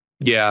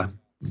 Yeah.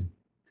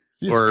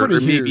 He's pretty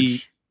huge.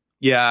 Maybe,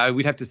 yeah,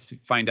 we'd have to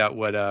find out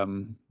what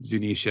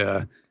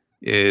Zunisha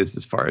is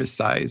as far as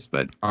size,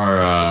 but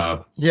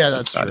yeah,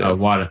 that's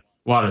true.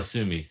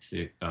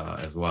 Watasumi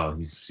as well.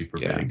 He's super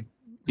big.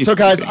 So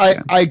guys,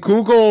 I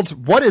googled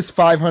what is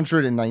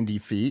 590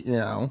 feet.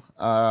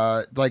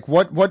 Like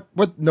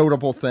what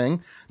notable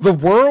thing? The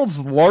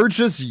world's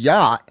largest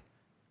yacht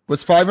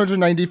was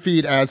 590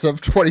 feet as of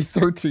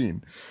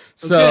 2013.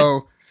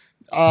 So,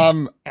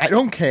 I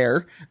don't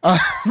care. But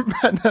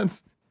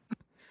that's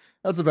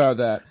about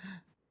that.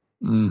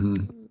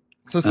 Mm-hmm.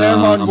 So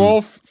San Juan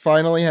Wolf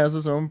finally has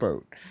his own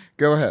boat.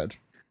 Go ahead.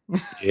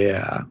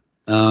 Yeah.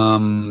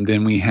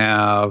 Then we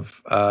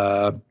have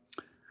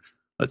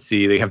let's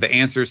see, they have the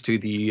answers to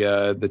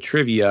the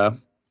trivia,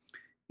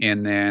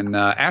 and then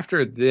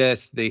after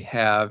this they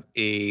have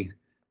a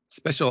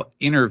special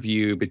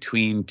interview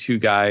between two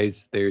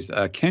guys. There's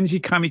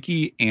Kenji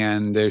Kamiki,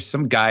 and there's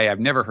some guy I've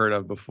never heard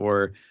of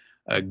before,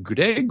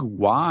 Greg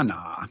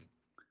Wana.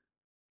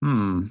 I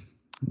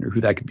wonder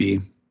who that could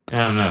be. I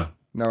don't know.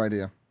 No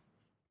idea.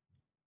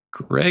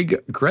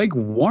 Greg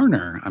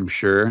Warner, I'm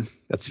sure.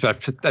 That's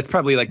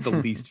probably like the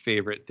least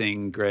favorite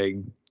thing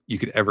Greg you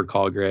could ever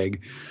call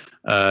Greg.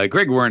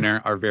 Greg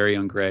Warner, our very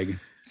own Greg.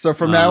 So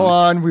from now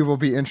on, we will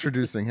be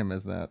introducing him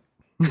as that.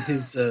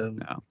 His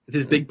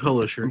big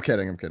polo shirt. I'm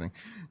kidding.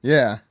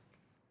 Yeah.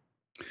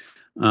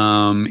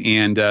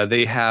 And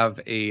they have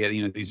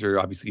these are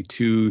obviously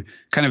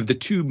the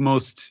two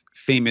most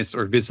famous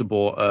or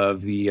visible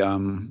of the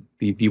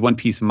One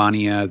Piece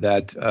mania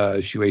that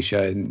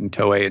Shueisha and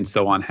Toei and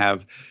so on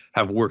have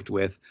worked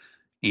with,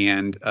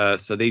 and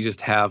so they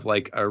just have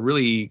like a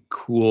really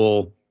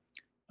cool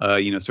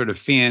sort of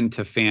fan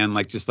to fan,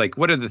 like just like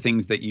what are the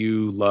things that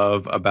you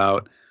love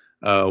about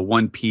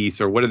One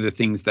Piece, or what are the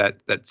things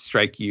that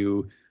strike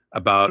you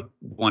about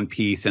One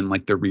Piece, and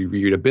like the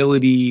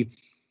rereadability,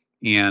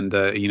 and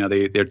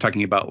they're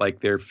talking about like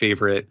their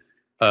favorite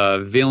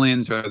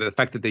villains, or the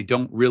fact that they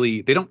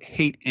don't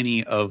hate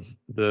any of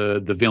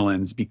the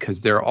villains,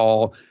 because they're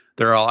all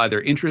either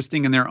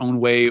interesting in their own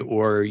way,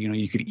 or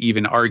you could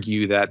even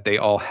argue that they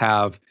all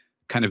have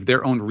kind of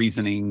their own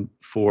reasoning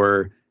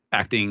for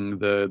acting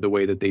the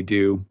way that they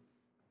do.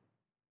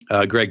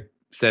 Greg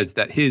says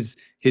that his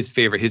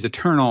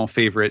eternal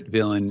favorite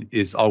villain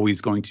is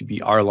always going to be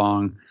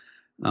Arlong,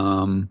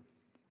 and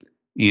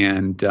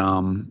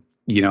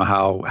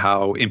how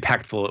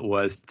impactful it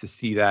was to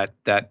see that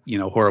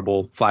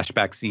horrible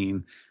flashback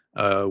scene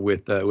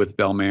with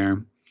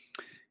Belmare.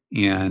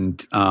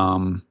 And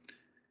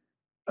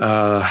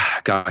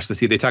let's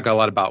see, they talk a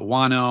lot about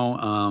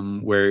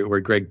Wano, where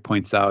Greg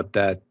points out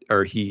that,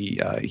 or he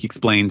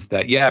explains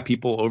that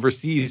people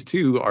overseas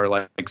too are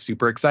like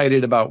super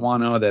excited about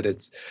Wano, that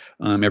it's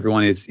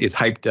everyone is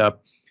hyped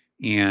up,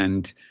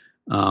 and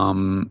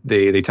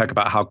they talk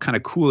about how kind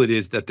of cool it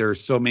is that there are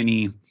so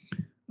many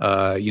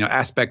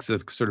aspects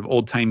of sort of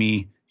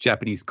old-timey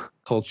Japanese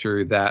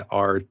culture that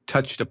are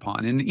touched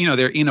upon, and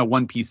they're in a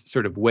One Piece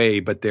sort of way,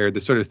 but they're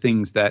the sort of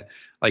things that,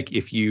 like,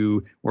 if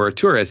you were a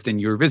tourist and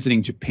you were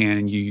visiting Japan,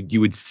 and you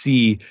would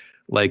see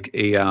like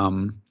a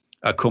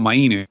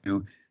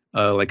komainu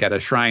like at a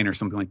shrine or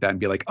something like that, and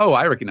be like, oh,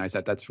 I recognize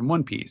that's from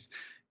One Piece.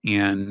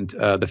 And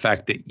the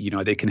fact that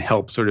they can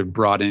help sort of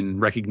broaden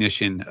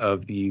recognition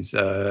of these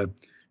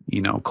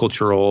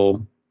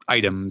cultural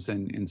items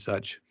and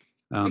such.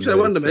 Actually, I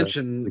wanted to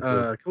mention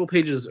a couple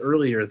pages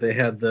earlier, they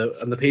had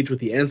on the page with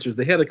the answers,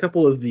 they had a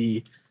couple of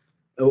the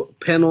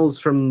panels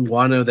from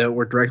Wano that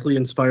were directly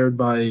inspired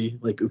by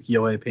like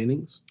ukiyo-e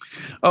paintings.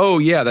 Oh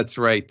yeah, that's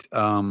right.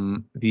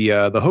 The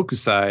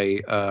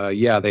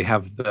Hokusai, they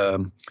have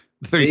the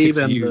 36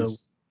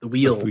 views, the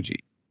wheel of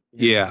Fuji.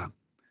 Yeah.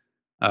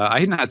 I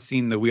had not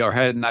seen the wheel, or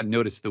had not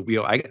noticed the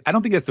wheel. I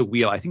don't think that's a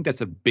wheel. I think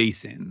that's a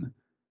basin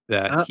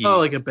that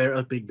like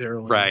a big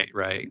barrel.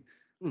 Right.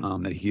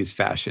 That he is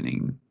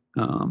fashioning.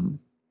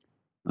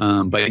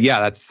 But yeah,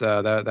 that's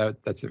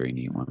a very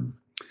neat one.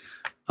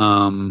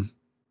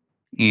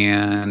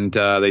 And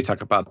they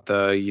talk about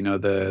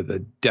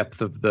the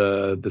depth of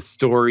the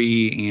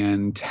story,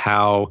 and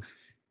how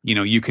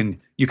you can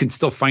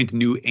still find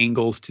new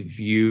angles to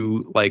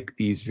view like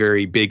these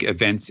very big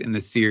events in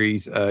the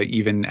series,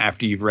 even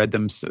after you've read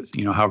them, so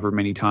however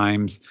many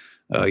times.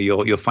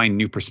 You'll find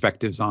new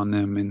perspectives on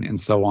them and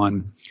so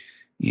on.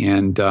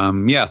 And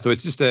so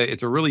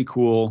it's a really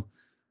cool,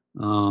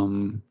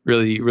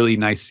 really, really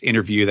nice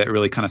interview that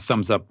really kind of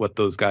sums up what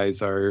those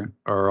guys are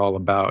all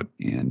about,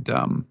 and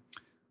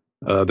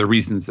the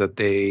reasons that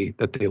they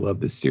love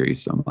this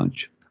series so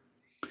much.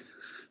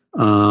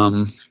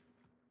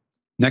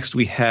 Next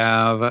we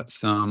have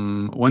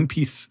some One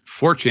Piece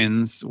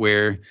fortunes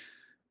where,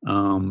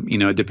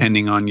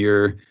 depending on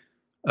your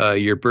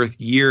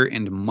birth year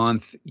and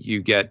month,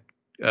 you get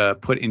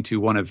put into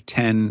one of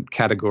 10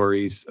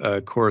 categories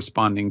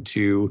corresponding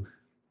to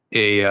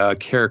a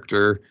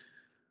character.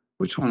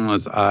 Which one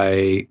was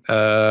I?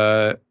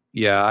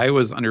 I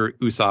was under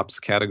Usopp's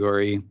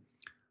category.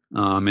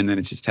 And then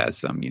it just has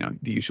some,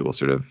 the usual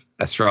sort of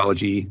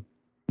astrology,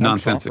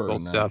 nonsensical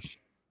stuff.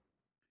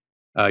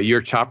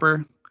 Your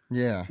Chopper?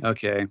 Yeah.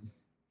 Okay.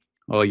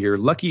 Well, your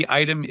lucky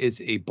item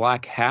is a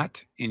black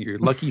hat, and your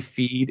lucky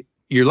food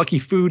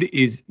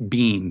is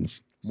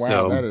beans. Wow,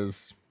 so, that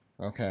is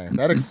okay.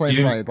 That explains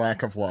my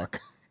lack of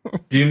luck.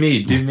 Do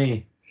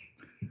me.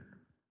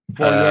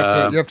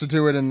 Well, you have to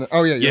do it in the.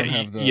 Oh yeah, you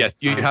have the.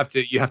 Yes, you have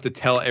to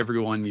tell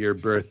everyone your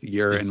birth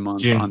year and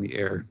month on the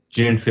air.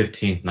 June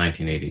 15th,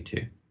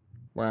 1982.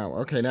 Wow.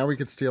 Okay, now we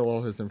could steal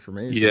all his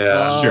information.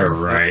 Yeah, sure,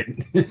 right.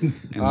 And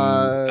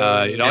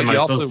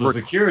my social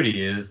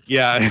security is.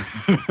 Yeah.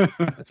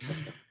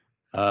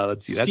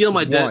 Let's see. Steal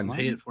my debt and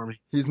pay it for me.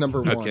 He's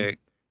number 1. Okay.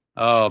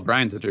 Oh,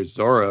 Brian's under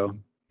Zorro.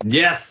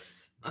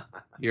 Yes.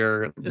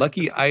 Your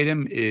lucky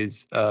item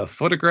is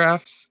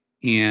photographs,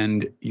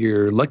 and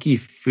your lucky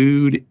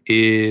food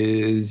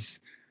is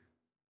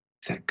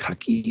that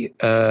cookie?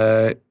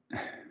 I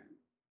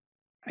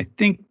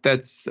think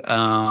that's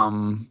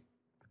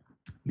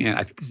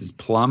I think this is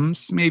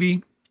plums,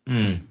 maybe.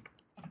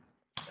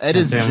 Ed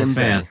is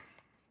Jinbei.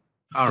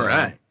 All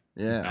right.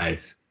 Yeah.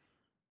 Nice.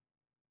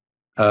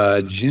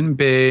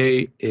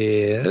 Jinbei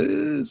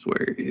is,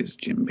 where is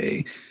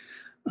Jinbei?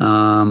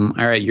 All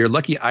right, your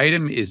lucky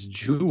item is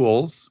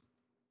jewels.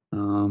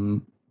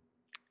 And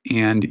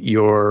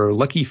your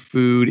lucky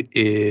food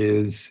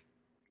is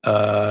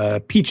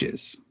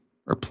peaches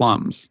or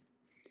plums.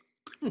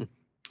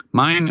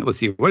 Mine, let's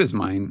see, what is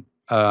mine?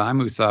 I'm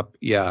Usopp.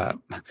 Yeah.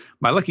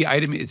 My lucky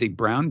item is a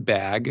brown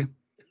bag.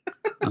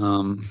 I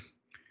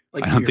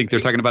don't think they're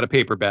talking about a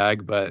paper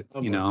bag, but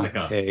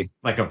hey.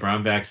 Like a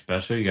brown bag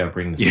special, you gotta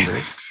bring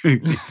the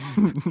straight.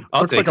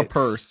 Looks like a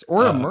purse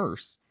or a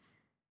merce.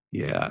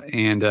 Yeah,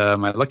 and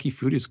my lucky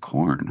food is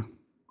corn.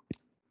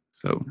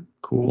 So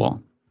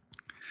cool.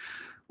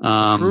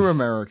 True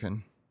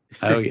American.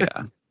 Oh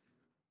yeah.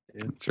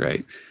 That's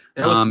right.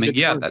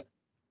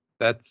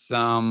 That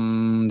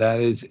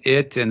is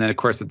it. And then of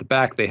course at the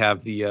back they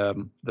have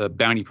the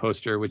bounty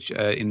poster, which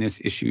in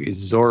this issue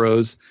is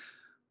Zorro's.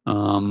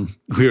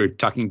 We were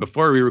talking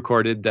before we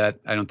recorded that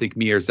I don't think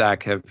me or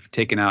Zach have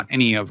taken out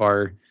any of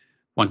our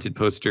wanted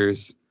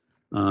posters,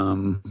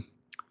 or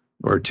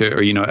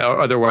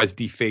otherwise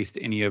defaced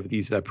any of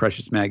these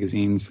precious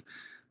magazines.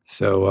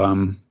 So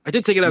I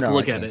did take it out to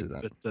look at it,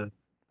 but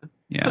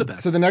yeah.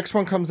 So the next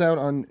one comes out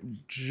on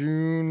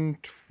June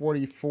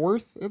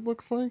 24th. It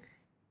looks like.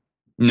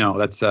 No,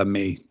 that's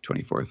May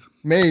 24th.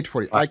 May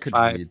 20th. I could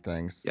read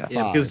things. Yeah,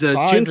 because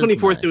June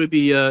 24th it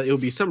would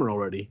be summer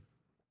already.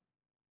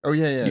 Oh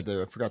yeah.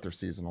 I forgot they're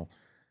seasonal.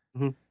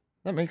 Mm-hmm.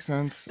 That makes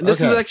sense. And this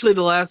is actually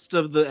the last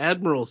of the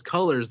Admiral's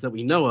colors that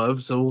we know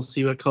of, so we'll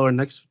see what color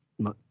next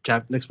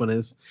one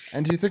is.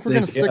 And do you think we're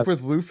going to stick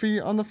with Luffy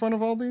on the front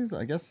of all these?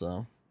 I guess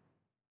so.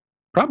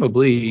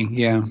 Probably,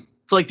 yeah.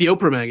 It's like the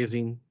Oprah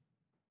magazine.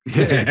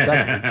 Yeah,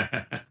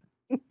 exactly.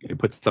 You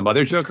put some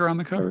other Joker on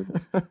the cover.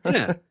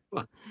 Yeah.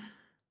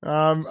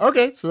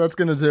 Okay, so that's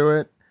going to do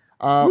it.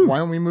 Why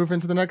don't we move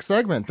into the next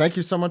segment? Thank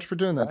you so much for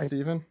doing that,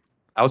 Stephen.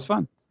 That was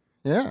fun.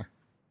 Yeah.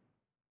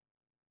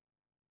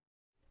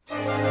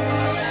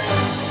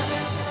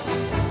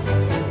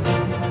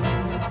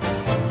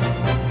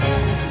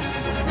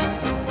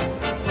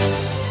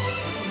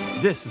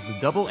 This is the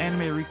double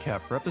anime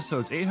recap for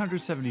episodes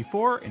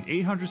 874 and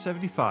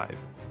 875.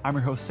 I'm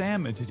your host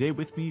Sam, and today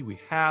with me we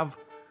have,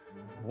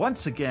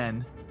 once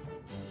again,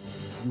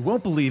 you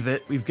won't believe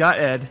it, we've got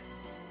Ed.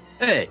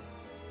 Hey.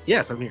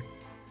 Yes, I'm here.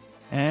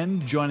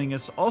 And joining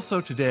us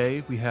also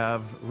today, we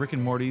have Rick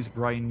and Morty's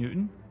Brian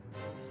Newton.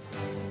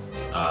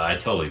 I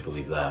totally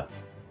believe that.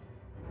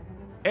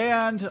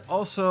 And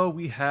also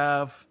we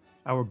have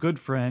our good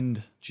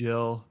friend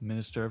Jill,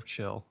 Minister of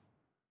Chill.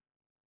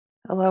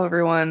 Hello,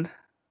 everyone.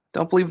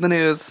 Don't believe the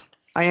news.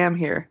 I am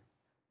here.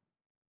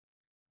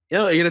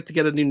 Yeah, you're gonna have to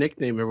get a new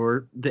nickname.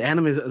 The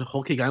anime at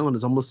Whole Cake Island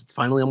it's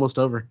finally almost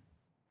over.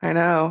 I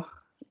know.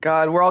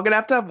 God, we're all gonna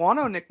have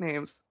Wano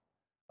nicknames.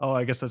 Oh,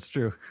 I guess that's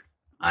true.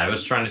 I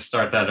was trying to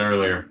start that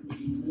earlier.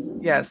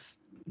 Yes.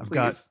 I've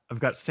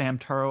got Sam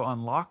Taro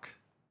on lock.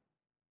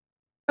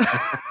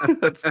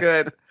 That's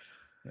good.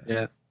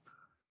 Yeah.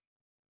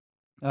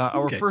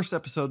 Our first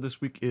episode this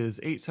week is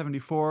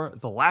 874,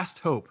 The Last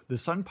Hope, The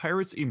Sun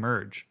Pirates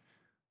Emerge.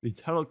 The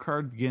title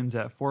card begins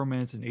at 4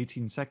 minutes and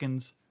 18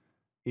 seconds.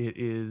 It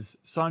is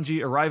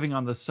Sanji arriving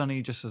on the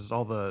Sunny just as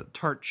all the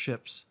Tart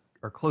ships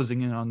are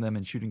closing in on them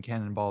and shooting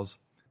cannonballs.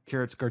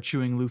 Carrots are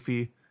chewing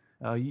Luffy.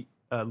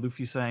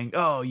 Luffy saying,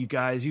 "Oh, you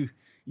guys, you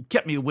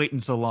kept me waiting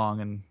so long."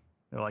 And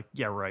they're like,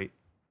 "Yeah, right."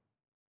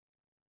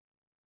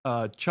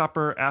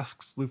 Chopper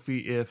asks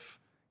Luffy if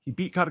he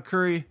beat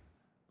Katakuri.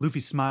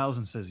 Luffy smiles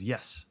and says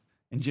yes.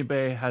 And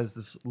Jinbei has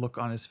this look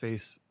on his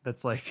face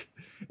that's like,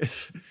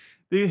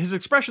 his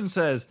expression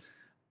says,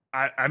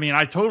 I mean,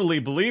 I totally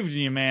believed in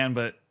you, man,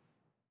 but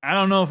I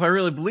don't know if I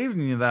really believed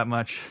in you that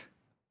much.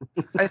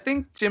 I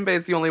think Jinbei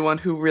is the only one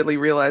who really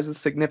realizes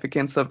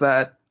significance of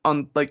that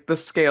on like the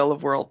scale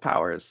of world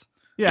powers.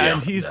 Yeah,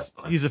 and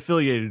he's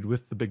affiliated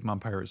with the Big Mom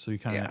Pirates, so he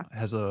kind of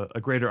has a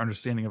greater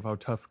understanding of how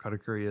tough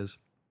Katakuri is.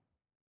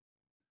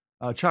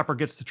 Chopper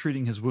gets to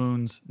treating his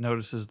wounds,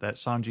 notices that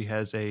Sanji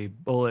has a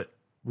bullet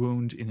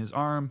wound in his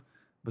arm,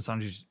 but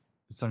Sanji's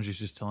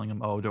just telling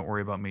him, "Oh, don't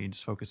worry about me,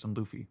 just focus on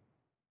Luffy."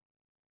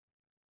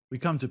 We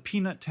come to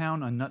Peanut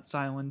Town on Nuts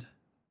Island.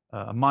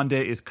 Monde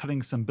is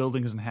cutting some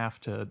buildings in half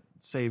to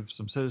save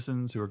some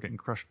citizens who are getting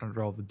crushed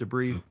under all the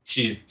debris.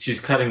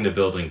 She's cutting the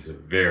buildings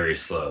very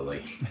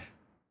slowly.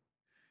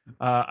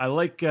 I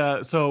like,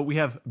 so we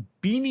have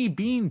Beanie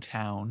Bean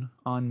Town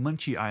on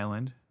Munchie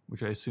Island,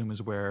 which I assume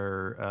is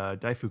where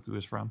Daifuku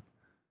is from.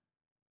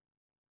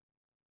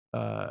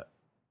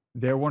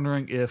 They're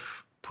wondering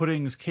if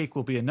Pudding's cake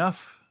will be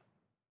enough.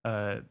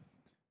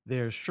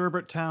 There's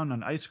Sherbet Town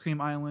on Ice Cream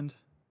Island.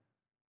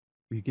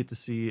 We get to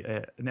see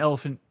an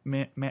elephant.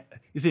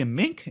 Is it a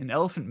mink? An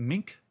elephant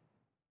mink?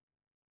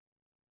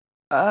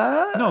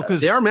 No,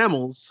 because they are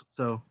mammals.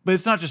 So, but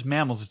it's not just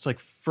mammals. It's like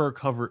fur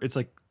cover. It's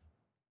like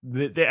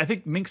I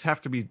think minks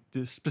have to be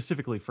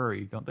specifically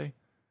furry, don't they?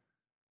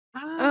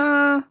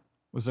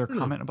 Was there a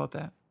comment about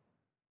that?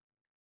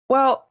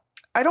 Well,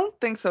 I don't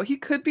think so. He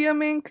could be a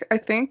mink, I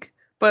think,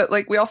 but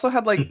like we also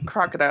had like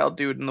crocodile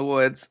dude in the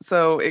woods,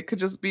 so it could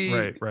just be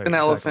an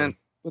elephant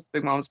with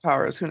Big Mom's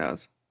powers. Who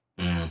knows?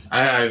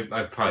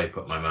 I'd probably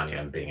put my money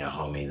on being a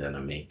homie than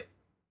a mink.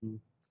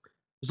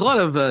 There's a lot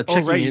of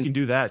checking in. You can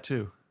do that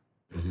too.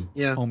 Mm-hmm.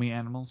 Yeah, homie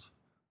animals.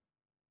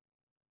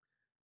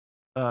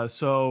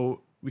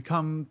 So we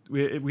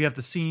have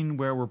the scene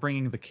where we're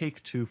bringing the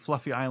cake to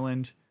Fluffy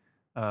Island.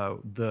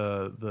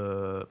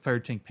 The Fire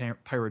Tank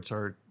pirates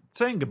are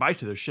saying goodbye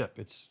to their ship.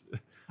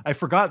 I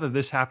forgot that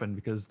this happened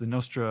because the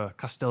Nostra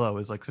Castello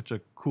is like such a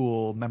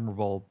cool,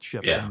 memorable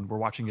ship, and we're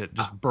watching it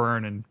just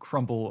burn and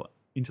crumble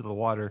into the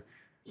water.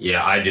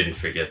 Yeah, I didn't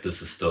forget.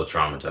 This is still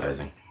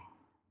traumatizing.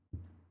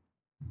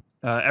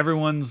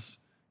 Everyone's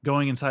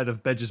going inside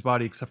of Bedge's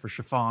body except for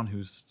Chiffon,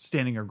 who's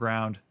standing her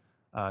ground.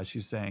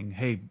 She's saying,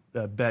 "Hey,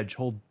 Bedge,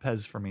 hold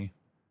Pez for me,"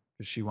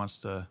 because she wants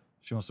to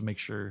make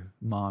sure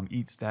Mom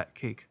eats that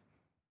cake.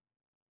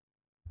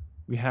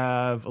 We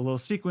have a little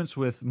sequence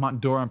with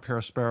Montdora and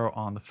Perospero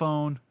on the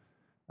phone.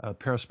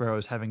 Perospero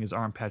is having his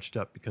arm patched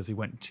up because he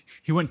went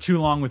too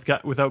long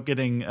without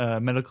getting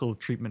medical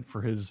treatment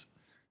for his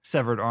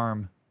severed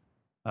arm.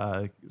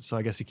 So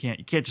I guess you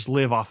can't just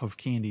live off of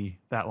candy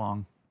that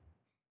long.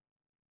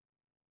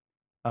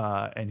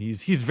 And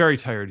he's very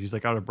tired. He's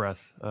like out of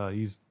breath.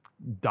 He's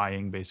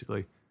dying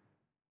basically.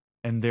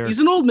 And he's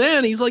an old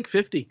man. He's like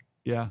 50.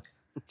 Yeah.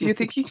 Do you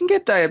think he can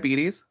get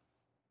diabetes?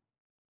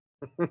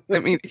 I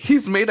mean,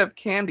 he's made of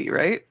candy,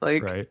 right?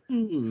 Like, right.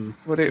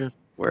 Would it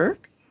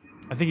work?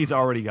 I think he's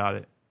already got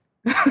it.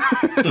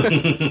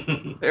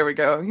 There we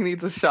go. He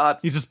needs a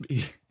shot. He's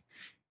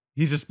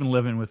just been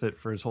living with it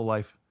for his whole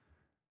life.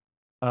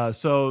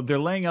 So they're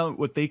laying out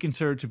what they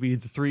consider to be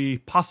the 3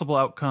 possible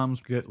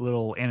outcomes. We get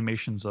little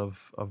animations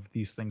of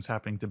these things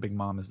happening to Big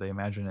Mom as they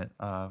imagine it.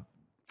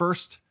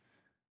 First,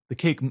 the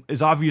cake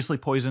is obviously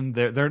poisoned.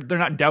 They're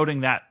not doubting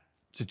that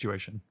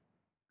situation.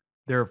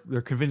 They're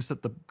convinced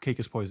that the cake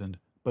is poisoned.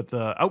 But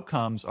the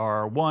outcomes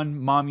are 1,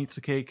 Mom eats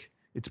the cake,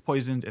 it's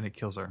poisoned, and it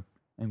kills her.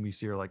 And we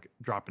see her like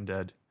dropping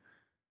dead.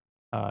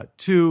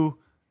 2,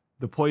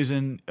 the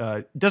poison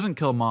doesn't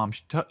kill Mom.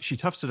 She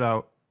toughs it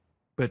out,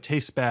 but it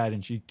tastes bad,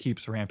 and she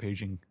keeps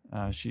rampaging.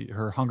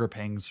 Her hunger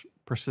pangs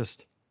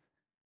persist.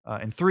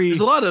 And 3,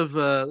 there's a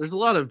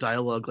lot of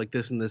dialogue like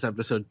this in this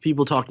episode.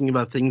 People talking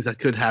about things that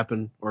could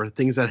happen, or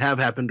things that have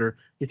happened, or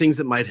things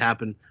that might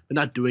happen, but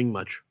not doing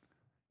much.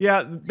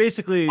 Yeah,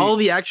 basically all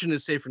the action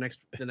is saved for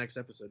the next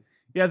episode.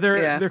 Yeah,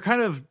 they're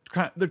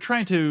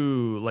trying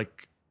to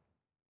like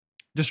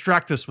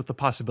distract us with the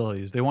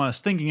possibilities. They want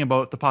us thinking about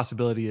what the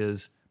possibility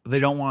is, but they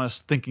don't want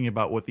us thinking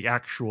about what the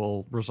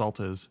actual result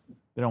is.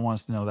 They don't want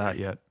us to know that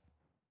yet.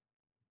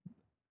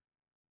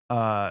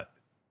 Yeah,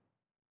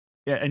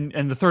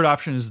 and the third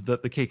option is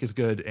that the cake is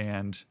good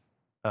and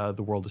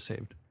the world is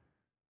saved.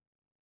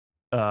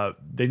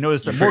 They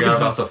notice that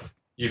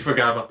you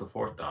forgot about the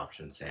fourth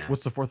option, Sam.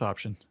 What's the fourth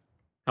option?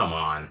 Come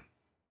on.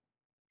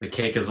 The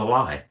cake is a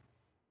lie.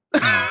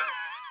 That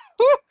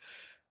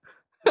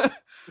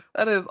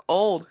is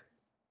old.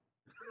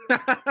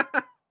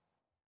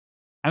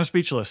 I'm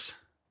speechless.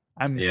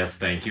 Yes,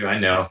 thank you. I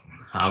know.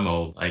 I'm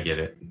old. I get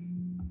it.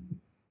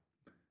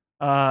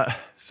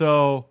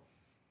 So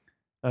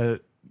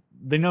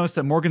they notice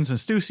that Morgans and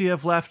Stussy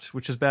have left,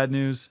 which is bad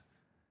news.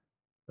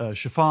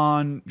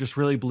 Chiffon just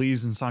really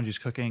believes in Sanji's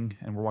cooking,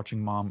 and we're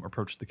watching Mom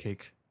approach the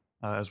cake,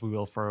 as we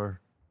will for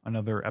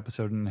another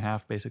episode and a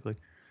half, basically.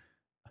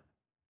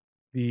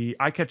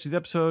 I catch the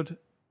episode,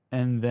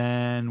 and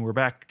then we're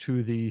back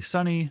to the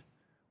Sunny,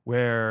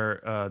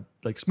 where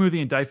like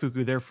Smoothie and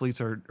Daifuku, their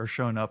fleets are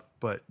showing up,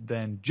 but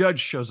then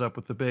Judge shows up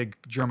with the big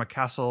Germa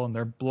castle, and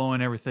they're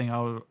blowing everything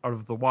out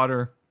of the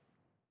water,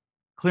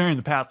 clearing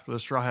the path for the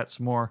Straw Hats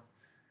some more.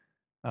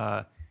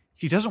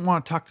 He doesn't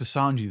want to talk to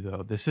Sanji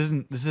though. This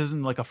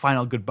isn't like a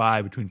final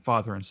goodbye between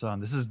father and son.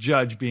 This is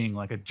Judge being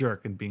like a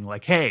jerk and being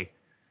like, "Hey,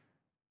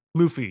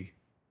 Luffy,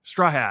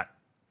 Straw Hat,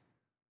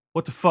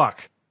 what the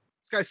fuck?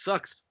 This guy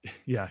sucks."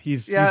 Yeah,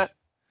 he's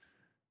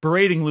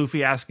berating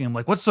Luffy, asking him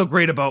like, "What's so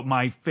great about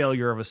my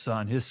failure of a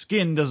son? His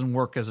skin doesn't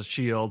work as a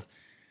shield.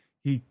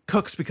 He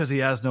cooks because he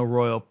has no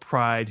royal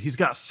pride. He's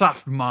got a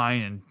soft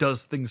mind and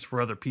does things for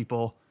other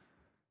people."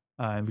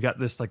 And we got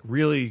this like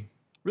really,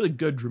 really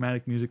good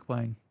dramatic music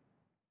playing.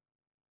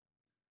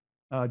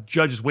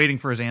 Judge is waiting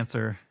for his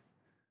answer.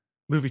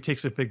 Luffy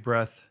takes a deep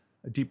breath.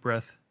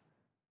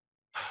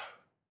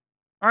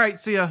 All right,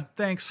 see ya.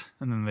 Thanks.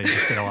 And then they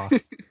just sail off.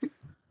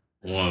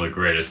 One of the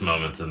greatest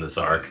moments in this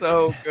arc.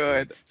 So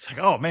good. It's like,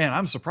 oh man,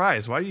 I'm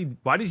surprised. Why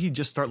did he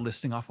just start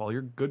listing off all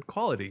your good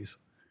qualities?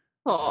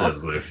 Aww.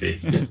 Says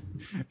Luffy.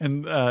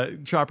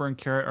 And Chopper and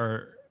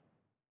Carrot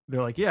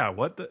they're like, yeah,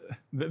 what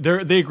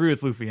they agree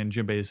with Luffy, and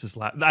Jinbei is just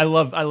laughing. I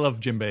love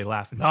Jinbei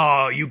laughing.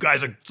 Oh, you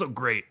guys are so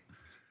great.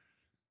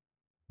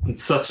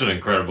 It's such an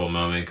incredible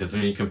moment because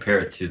when you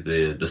compare it to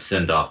the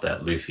send-off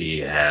that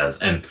Luffy has,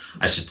 and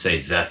I should say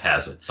Zeph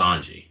has with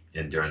Sanji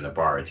during the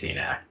Baratie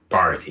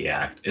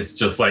act, it's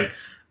just like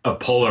a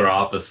polar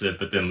opposite,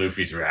 but then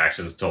Luffy's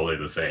reaction is totally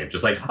the same.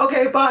 Just like,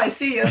 okay, bye,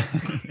 see ya.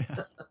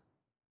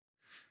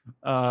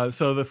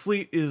 So the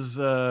fleet is,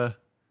 they're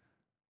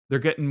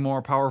getting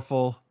more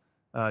powerful.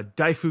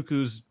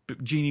 Daifuku's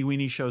Genie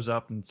Weenie shows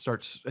up and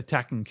starts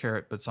attacking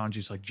Carrot, but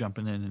Sanji's like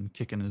jumping in and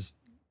kicking his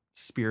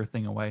spear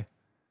thing away.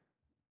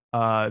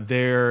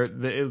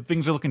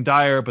 Things are looking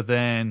dire, but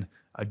then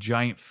a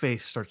giant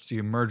face starts to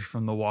emerge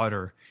from the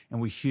water, and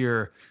we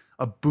hear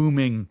a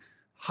booming,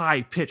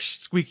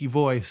 high-pitched, squeaky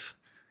voice.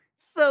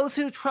 "Those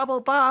who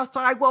trouble boss,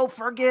 I won't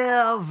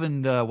forgive!"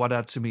 And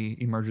Wadatsumi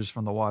emerges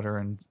from the water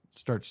and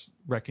starts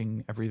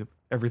wrecking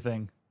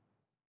everything.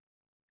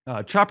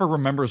 Chopper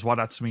remembers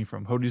Wadatsumi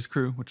from Hodi's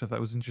crew, which I thought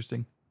was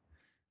interesting.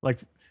 Like,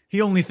 he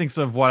only thinks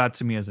of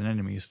Wadatsumi as an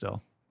enemy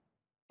still.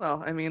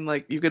 Well, I mean,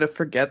 like, you gonna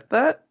forget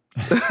that?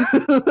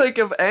 Like,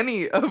 of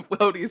any of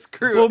Hodi's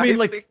crew, well, I mean,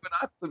 think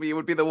Wadatsumi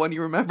would be the one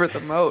you remember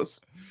the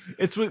most.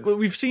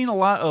 We've seen a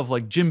lot of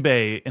like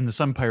Jinbei and the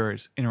Sun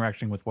Pirates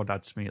interacting with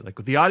Wadatsumi.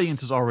 Like, the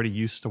audience is already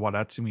used to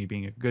Wadatsumi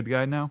being a good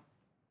guy now.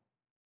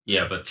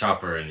 Yeah, but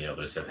Chopper and the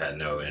others have had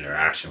no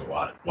interaction with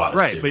Wadatsumi.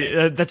 Right,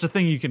 but that's a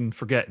thing you can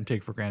forget and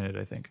take for granted,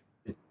 I think.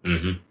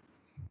 Mm-hmm.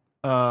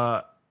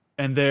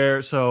 And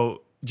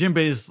so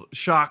Jinbei's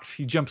shocked.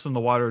 He jumps in the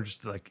water,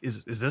 just like,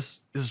 is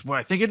this what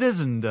I think it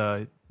is? And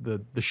the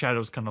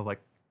shadows kind of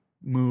like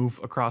move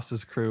across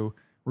his crew,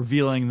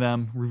 revealing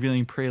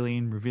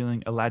Praline,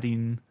 revealing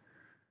Aladdin.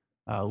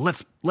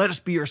 Let us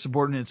be your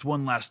subordinates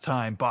one last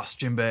time, Boss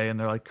Jinbei. And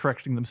they're like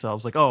correcting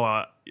themselves, like,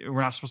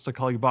 we're not supposed to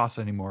call you boss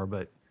anymore.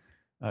 But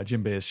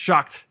Jinbei is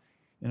shocked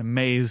and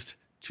amazed.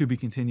 To be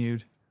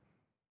continued.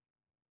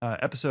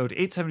 Episode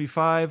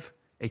 875,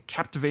 A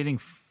Captivating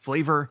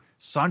Flavor,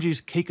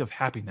 Sanji's Cake of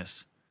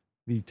Happiness.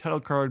 The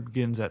title card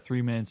begins at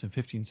 3 minutes and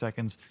 15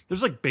 seconds.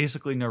 There's like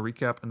basically no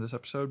recap in this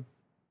episode.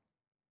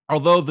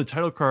 Although the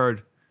title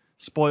card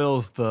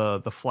spoils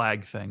the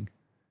flag thing,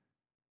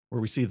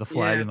 where we see the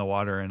flag in the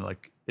water, and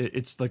like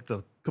it's like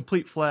the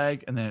complete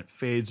flag, and then it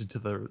fades into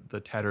the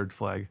tattered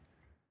flag.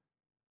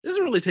 It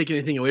doesn't really take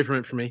anything away from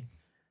it for me.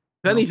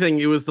 If anything,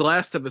 it was the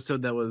last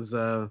episode that was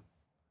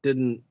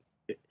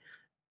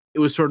it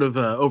was sort of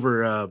it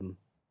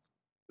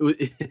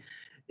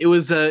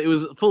was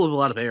full of a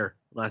lot of air.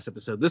 Last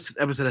episode. This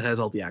episode has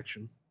all the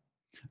action.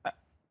 I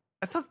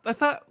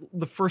thought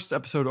the first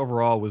episode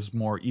overall was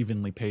more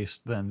evenly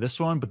paced than this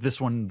one, but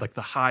this one, like,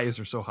 the highs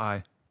are so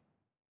high.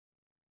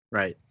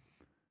 Right.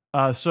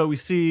 So we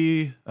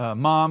see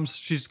Mom's.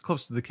 She's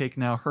close to the cake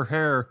now. Her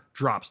hair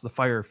drops, the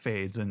fire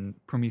fades, and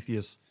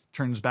Prometheus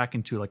turns back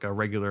into like a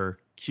regular,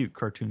 cute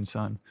cartoon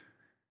son.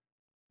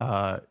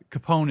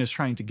 Capone is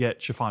trying to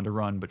get Chiffon to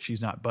run, but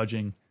she's not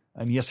budging,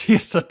 and he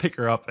has to pick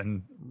her up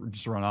and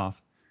just run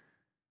off.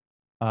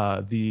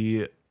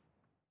 The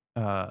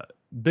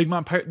Big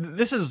Mom Pirate.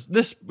 This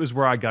is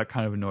where I got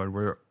kind of annoyed,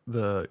 where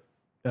the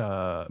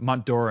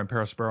Montdora and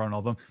Perospero and all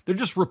of them, they're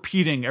just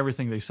repeating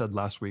everything they said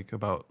last week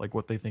about like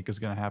what they think is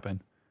going to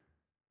happen.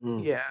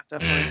 Yeah,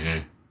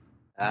 definitely.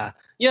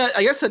 Yeah,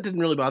 I guess that didn't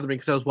really bother me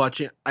because I was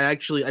watching. I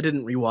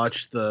didn't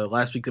rewatch the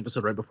last week's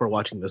episode right before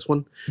watching this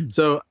one,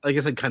 so I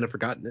guess I'd kind of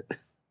forgotten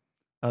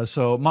it.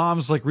 So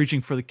Mom's like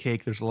reaching for the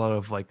cake. There's a lot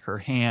of like her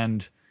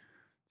hand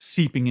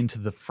seeping into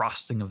the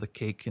frosting of the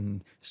cake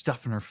and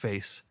stuff in her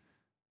face.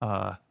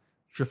 Lots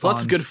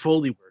of good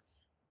Foley work.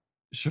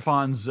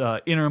 Chiffon's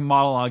inner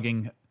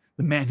monologuing,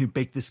 the man who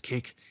baked this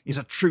cake is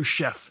a true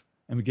chef.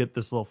 And we get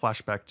this little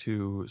flashback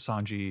to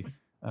Sanji.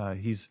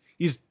 He's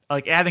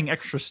like adding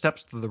extra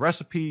steps to the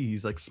recipe.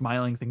 He's like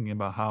smiling, thinking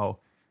about how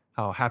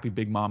happy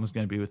Big Mom is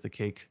going to be with the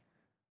cake.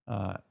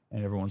 And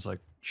everyone's like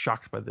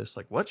shocked by this.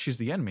 Like, what? She's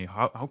the enemy.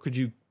 How could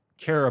you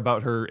care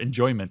about her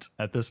enjoyment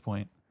at this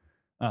point?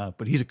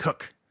 But he's a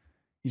cook.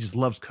 He just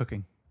loves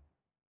cooking.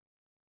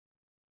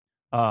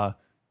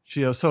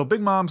 So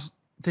Big Mom's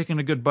taking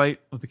a good bite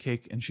of the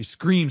cake, and she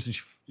screams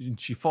and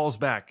she falls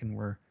back, and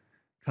we're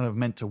kind of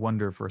meant to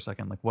wonder for a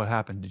second, like, what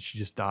happened? Did she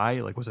just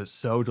die? Like, was it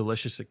so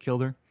delicious it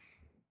killed her?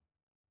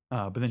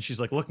 But then she's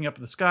like looking up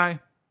at the sky.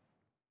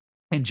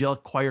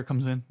 Angelic choir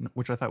comes in,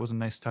 which I thought was a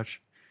nice touch.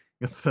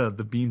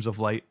 The beams of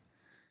light.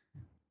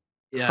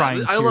 Yeah,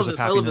 I love this.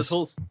 I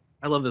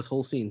love this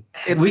whole scene.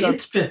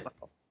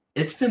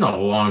 It's been a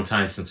long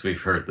time since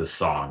we've heard this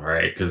song,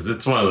 right? Because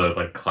it's one of the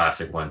like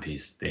classic One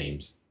Piece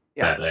themes.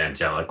 Yeah, the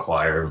angelic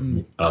choir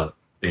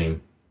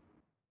theme.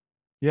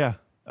 Yeah.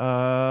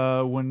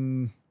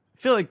 When I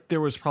feel like there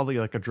was probably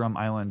like a Drum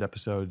Island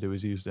episode it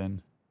was used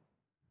in.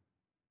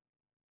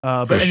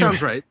 But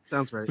anyway,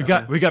 sounds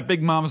right. We got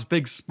Big Mom's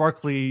big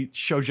sparkly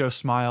shoujo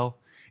smile.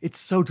 It's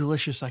so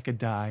delicious I could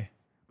die,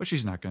 but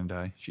she's not gonna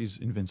die. She's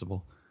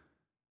invincible.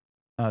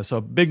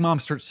 So Big Mom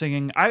starts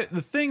singing.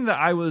 The thing that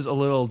I was a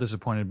little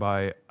disappointed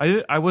by,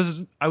 I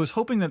was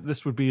hoping that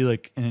this would be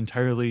like an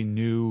entirely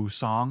new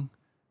song.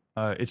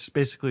 It's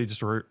basically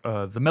just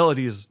the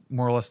melody is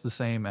more or less the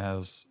same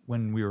as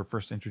when we were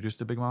first introduced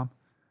to Big Mom.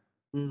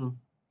 Mm-hmm.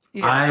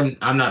 Yeah.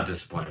 I'm not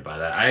disappointed by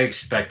that. I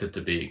expect it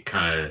to be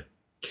kind of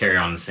carry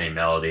on the same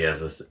melody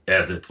as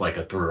it's like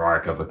a through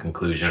arc of a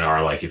conclusion,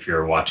 or like if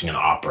you're watching an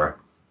opera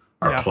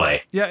or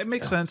play. Yeah, it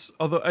makes sense.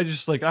 Although I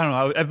just like, I don't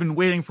know, I've been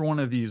waiting for one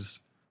of these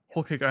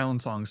Whole Cake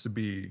Island songs to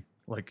be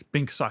like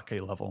Bink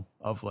Sake level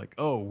of like,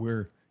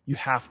 you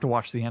have to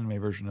watch the anime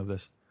version of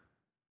this.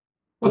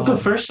 Well, her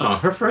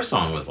first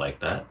song was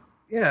like that.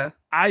 Yeah.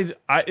 I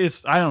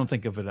don't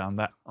think of it on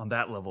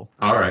that level.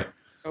 All right.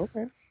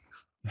 Okay.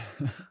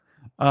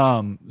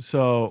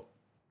 So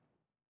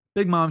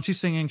Big Mom, she's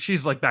singing.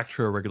 She's like back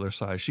to her regular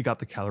size. She got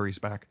the calories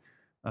back.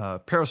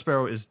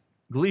 Pearl is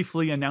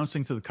gleefully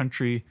announcing to the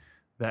country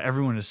that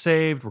everyone is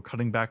saved. We're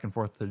cutting back and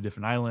forth to the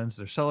different islands.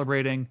 They're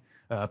celebrating.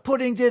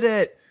 Pudding did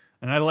it.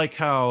 And I like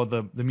how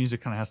the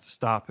music kind of has to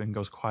stop and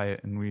goes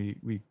quiet, and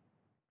we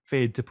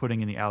fade to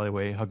Pudding in the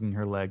alleyway, hugging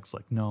her legs.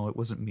 Like, no, it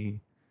wasn't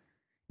me.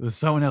 It was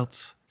someone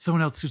else.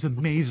 Someone else who's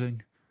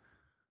amazing.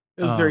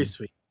 It was very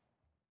sweet.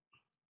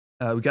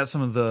 We got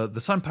some of the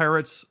Sun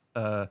Pirates.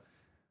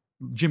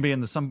 Jinbei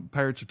and the Sun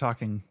Pirates are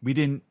talking.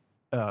 Jinbei's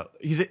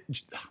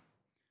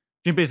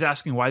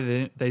asking why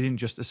they didn't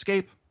just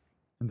escape.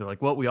 And they're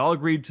like, well, we all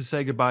agreed to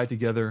say goodbye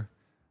together.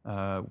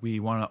 We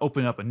want to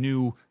open up a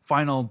new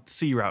final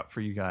sea route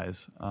for you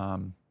guys.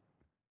 And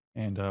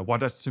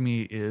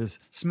Wadatsumi is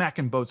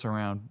smacking boats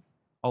around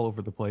all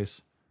over the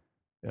place.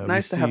 It's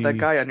nice to have that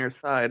guy on your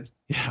side.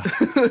 Yeah.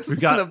 We've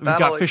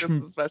got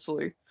fishermen,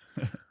 especially.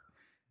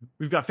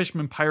 We've got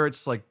fishermen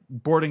pirates like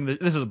boarding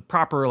this is a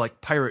proper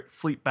like pirate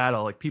fleet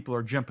battle. Like people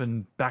are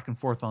jumping back and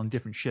forth on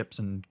different ships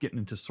and getting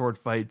into sword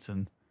fights,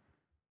 and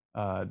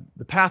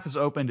the path is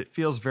opened. It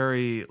feels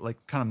very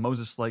like kind of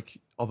Moses-like,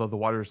 although the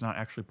water is not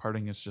actually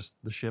parting. It's just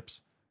the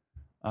ships.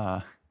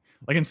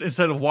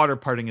 Instead of water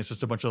parting, it's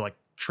just a bunch of like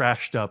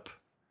trashed up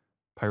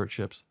pirate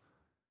ships.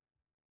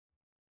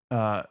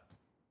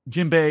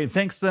 Jinbei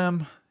thanks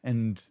them,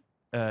 and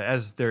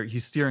as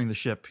he's steering the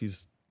ship,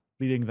 he's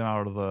leading them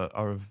out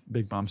of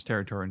Big Mom's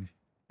territory,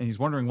 and he's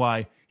wondering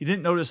why he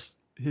didn't notice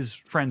his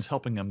friends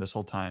helping him this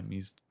whole time.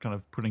 He's kind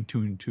of putting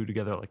two and two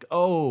together, like,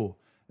 oh,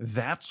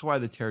 that's why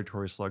the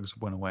territory slugs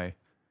went away,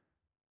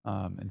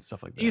 and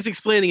stuff like that. He's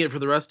explaining it for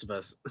the rest of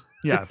us.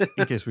 Yeah,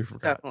 in case we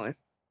forgot. Definitely.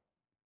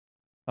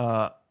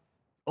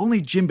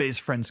 Only Jinbei's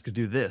friends could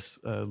do this,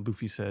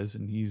 Luffy says,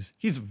 and he's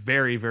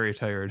very, very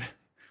tired.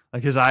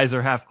 Like his eyes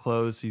are half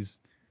closed. He's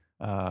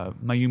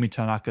Mayumi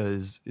Tanaka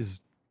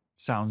is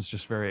sounds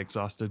just very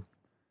exhausted.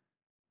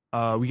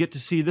 We get to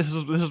see this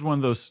is one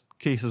of those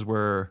cases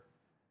where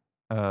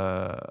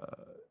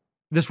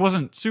this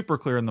wasn't super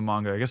clear in the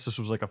manga. I guess this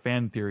was like a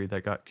fan theory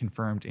that got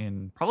confirmed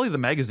in probably the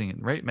magazine,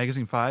 right?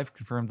 Magazine 5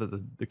 confirmed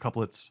that the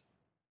couplets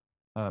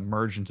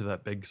merge into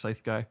that big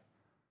scythe guy.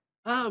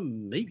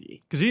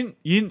 Maybe because you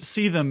didn't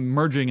see them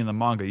merging in the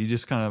manga. I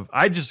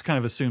just kind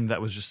of assumed that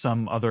was just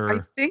some other. I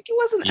think it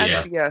was an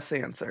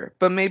SBS answer,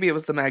 but maybe it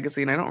was the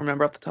magazine. I don't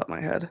remember off the top of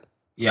my head.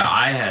 Yeah,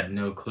 I had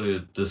no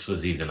clue this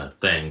was even a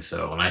thing.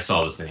 So when I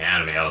saw this in the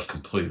anime, I was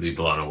completely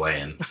blown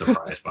away and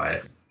surprised by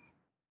it.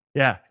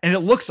 Yeah, and it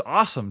looks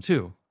awesome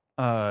too.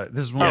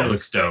 This is one of those,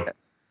 looks dope.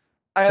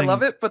 I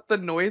love it, but the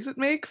noise it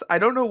makes, I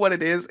don't know what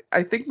it is.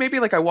 I think maybe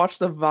like I watched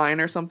the Vine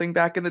or something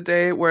back in the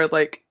day where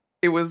like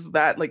it was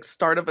that like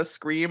start of a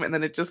scream and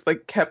then it just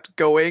like kept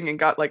going and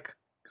got like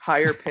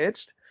higher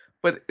pitched.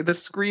 But the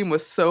scream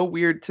was so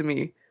weird to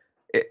me.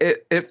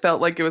 it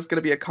felt like it was going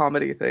to be a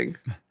comedy thing.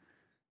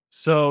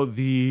 So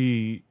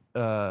the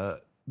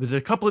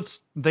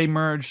decuplets, they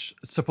merge.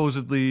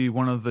 Supposedly,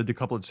 one of the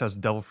decuplets has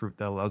devil fruit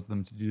that allows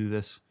them to do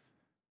this.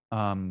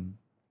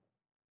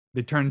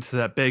 They turn into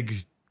that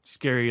big,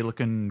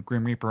 scary-looking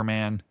Grim Reaper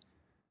man,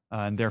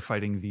 and they're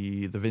fighting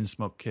the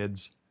Vinsmoke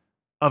kids.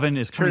 Oven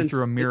is coming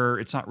through a mirror.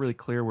 It's not really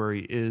clear where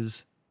he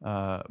is,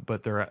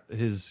 but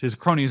his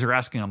cronies are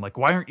asking him, like,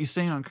 why aren't you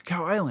staying on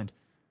Cacao Island?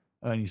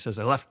 And he says,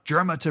 I left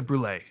Germa to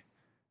Brule.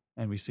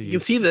 And we see... You can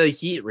see the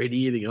heat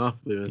radiating off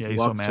of him as he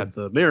walks to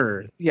the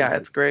mirror. Yeah,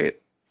 it's great.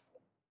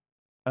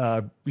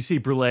 We see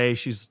Brule.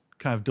 She's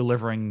kind of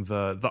delivering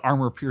the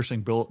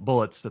armor-piercing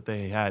bullets that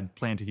they had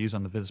planned to use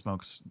on the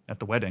Vinsmokes at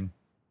the wedding.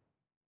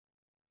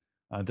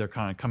 They're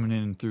kind of coming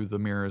in through the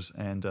mirrors,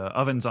 and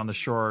Oven's on the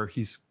shore.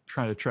 He's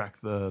trying to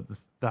track the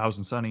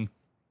Thousand Sunny.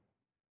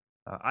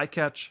 Eye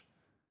catch.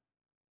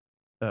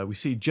 We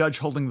see Judge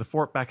holding the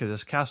fort back at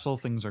his castle.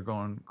 Things are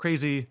going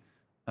crazy.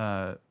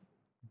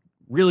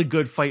 Really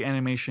good fight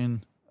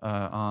animation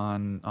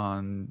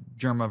on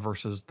Germa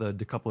versus the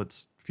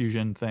decuplets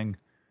fusion thing.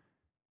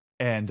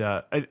 And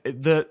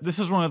this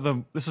is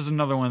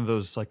another one of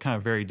those like kind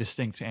of very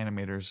distinct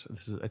animators.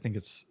 I think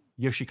it's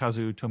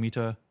Yoshikazu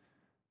Tomita,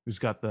 who's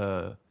got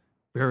the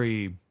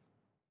very,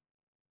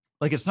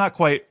 like, it's not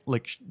quite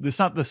like, it's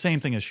not the same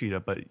thing as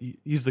Shida, but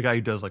he's the guy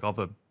who does like all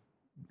the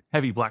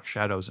heavy black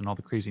shadows and all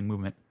the crazy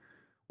movement,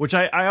 which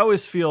I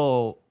always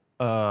feel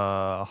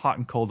hot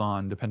and cold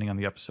on depending on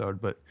the episode.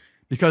 But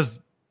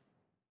because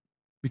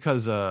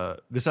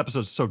this episode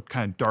is so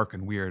kind of dark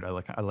and weird, I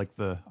like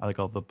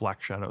all the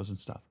black shadows and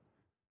stuff.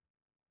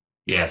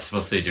 Yeah,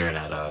 especially during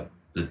that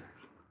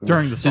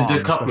during the song,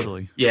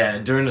 especially. Yeah,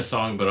 during the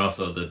song, but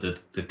also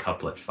the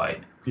couplet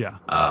fight. Yeah.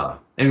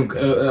 And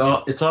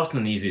it's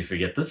often easy to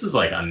forget this is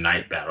like a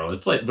night battle.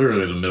 It's like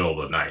literally the middle of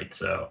the night,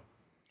 so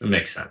it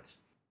makes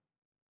sense.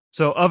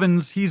 So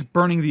Ovens, he's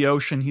burning the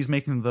ocean. He's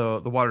making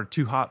the water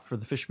too hot for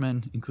the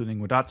fishmen, including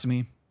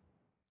Wadatsumi.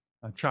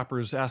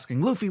 Chopper's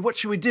asking, Luffy, what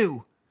should we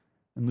do?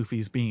 And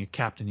Luffy's being a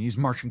captain. He's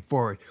marching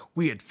forward.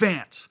 We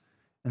advance.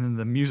 And then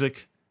the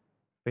music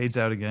fades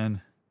out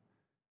again.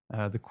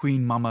 The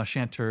Queen Mama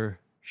Chanter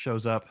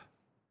shows up.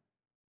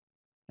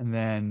 And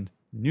then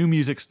new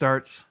music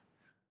starts.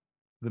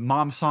 The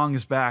mom song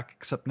is back,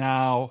 except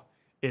now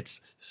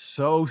it's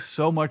so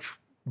much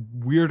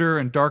weirder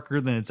and darker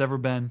than it's ever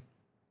been.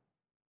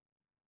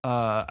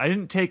 I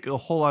didn't take a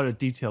whole lot of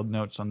detailed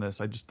notes on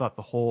this. I just thought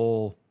the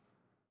whole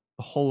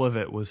of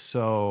it was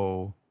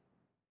so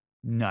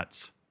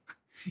nuts.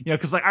 Yeah,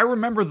 because like I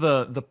remember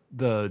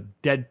the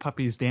dead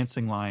puppies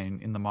dancing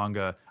line in the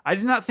manga. I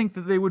did not think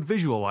that they would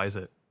visualize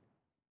it.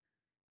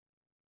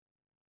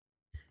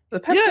 The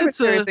pet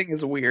cemetery thing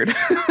is weird.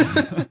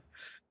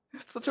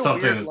 It's such a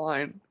weird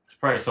line. It's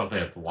probably something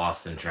that's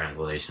lost in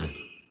translation.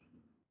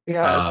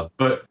 Yeah.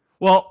 But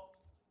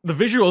the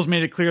visuals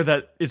made it clear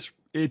that it's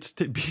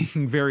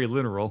being very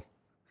literal.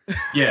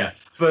 Yeah,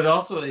 but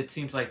also it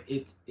seems like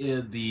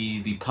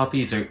the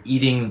puppies are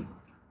eating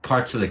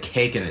parts of the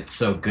cake, and it's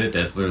so good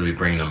that it's literally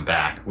bringing them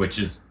back,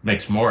 which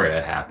makes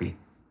Moria happy.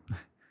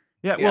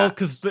 Yeah, well,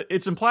 because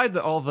it's implied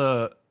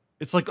that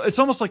it's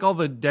almost like all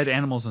the dead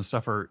animals and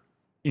stuff are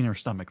in her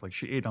stomach. Like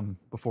she ate them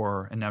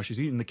before, and now she's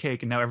eating the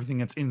cake, and now everything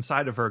that's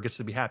inside of her gets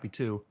to be happy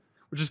too,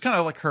 which is kind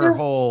of like her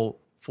whole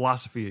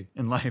philosophy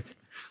in life.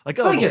 Like,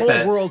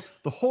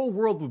 the whole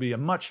world would be a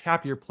much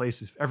happier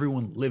place if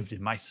everyone lived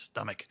in my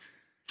stomach.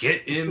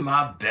 Get in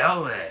my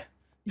belly.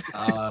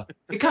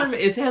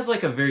 It has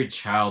like a very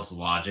child's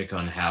logic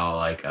on how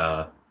like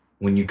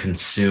when you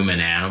consume an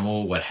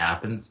animal, what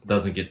happens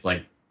doesn't get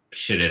like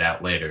shitted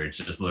out later. It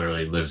just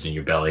literally lives in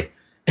your belly.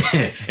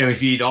 And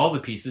if you eat all the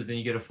pieces, then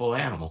you get a full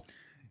animal.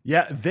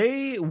 Yeah,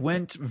 they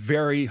went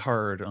very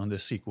hard on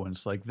this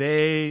sequence. Like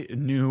they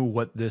knew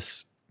what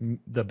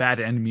the Bad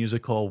End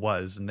musical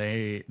was, and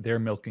they're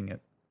milking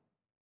it.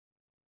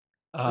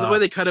 The way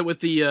they cut it with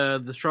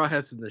the Straw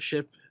Hats and the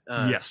ship.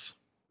 Yes.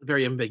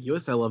 Very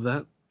ambiguous. I love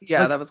that.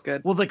 Yeah, that was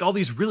good. Well, like all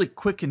these really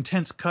quick,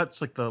 intense cuts.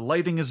 Like the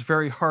lighting is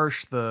very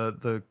harsh.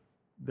 The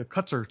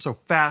cuts are so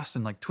fast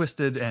and like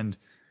twisted, and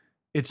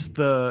it's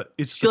the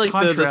like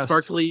contrast.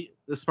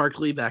 the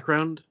sparkly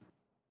background.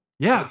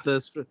 Yeah.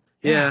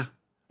 Yeah.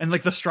 And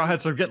like the Straw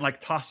Hats are getting like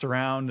tossed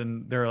around,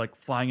 and they're like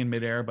flying in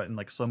midair, but in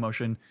like slow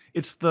motion.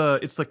 It's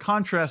the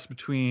contrast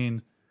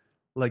between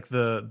like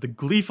the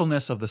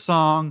gleefulness of the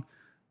song,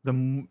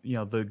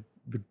 the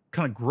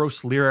kind of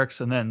gross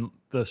lyrics, and then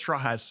the Straw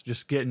Hats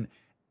just getting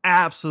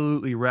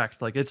absolutely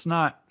wrecked. Like they're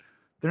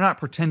not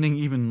pretending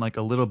even like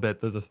a little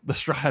bit that the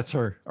Straw Hats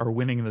are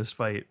winning this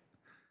fight.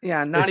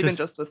 Yeah, not even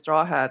just the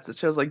Straw Hats. It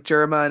shows like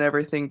Germa and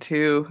everything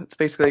too. It's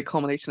basically a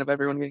culmination of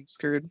everyone getting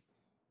screwed.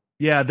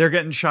 Yeah, they're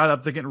getting shot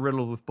up. They're getting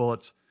riddled with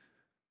bullets.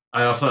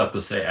 I also have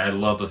to say, I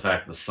love the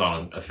fact the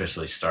song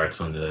officially starts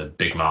when the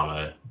Big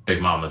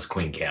Mama's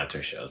Queen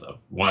Cantor shows up.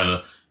 One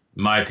of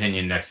my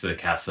opinion, next to the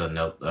Casa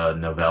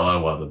Novella,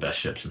 one of the best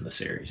ships in the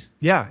series.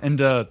 Yeah, and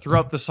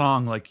throughout the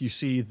song, like you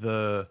see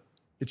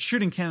it's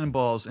shooting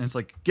cannonballs, and it's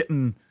like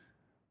getting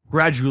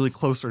gradually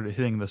closer to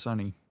hitting the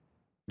Sunny.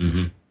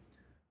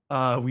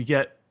 Mm-hmm. We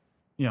get,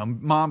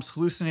 mom's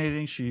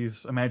hallucinating.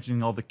 She's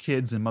imagining all the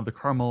kids and Mother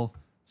Carmel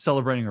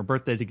celebrating her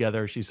birthday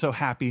together. She's so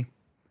happy.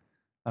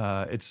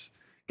 That's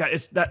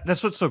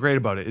what's so great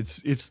about it.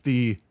 It's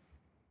the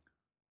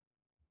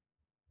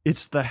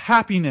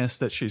happiness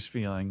that she's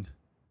feeling,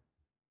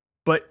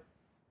 but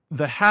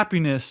the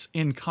happiness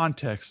in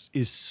context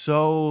is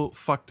so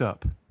fucked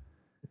up.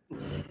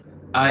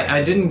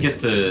 I didn't get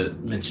to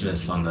mention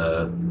this on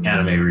the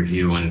anime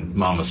review when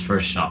Mama's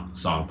first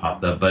song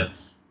popped up, but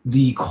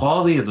the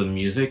quality of the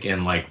music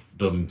and like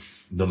the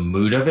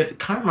mood of it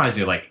kind of reminds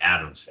me of like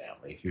Addams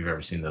Family, if you've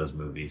ever seen those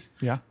movies.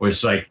 Yeah. Where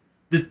it's like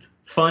this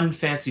fun,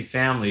 fancy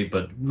family,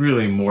 but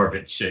really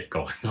morbid shit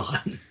going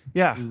on.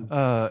 Yeah.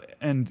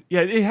 And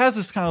yeah, it has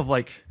this kind of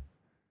like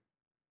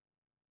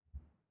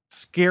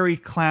scary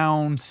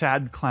clown,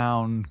 sad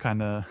clown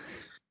kind of.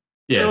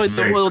 Yeah.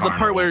 The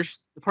part where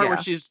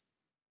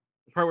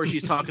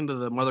she's talking to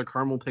the Mother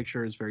Carmel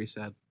picture is very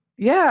sad.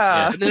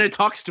 Yeah. And then it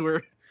talks to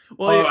her.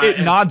 Well, it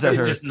nods at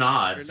her. It just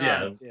nods.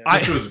 Yeah.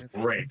 Which was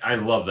great. I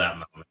love that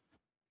moment.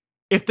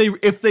 If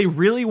they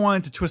really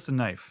wanted to twist the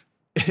knife,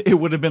 it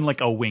would have been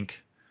like a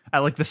wink at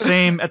like the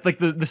same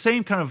the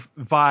same kind of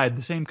vibe,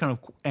 the same kind of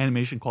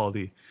animation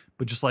quality,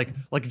 but just like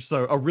just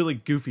a really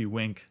goofy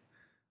wink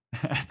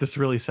at this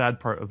really sad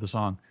part of the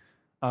song,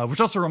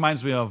 which also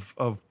reminds me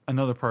of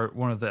another part.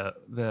 One of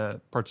the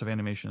parts of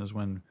animation is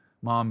when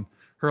mom,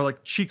 her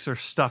like cheeks are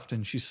stuffed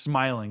and she's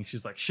smiling.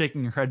 She's like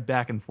shaking her head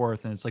back and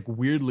forth, and it's like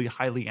weirdly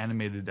highly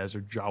animated as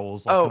her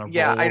jowls. Like, kind of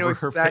roll I know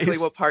over exactly her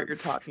face. what part you're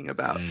talking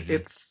about. Mm-hmm.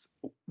 It's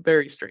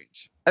very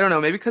strange. I don't know,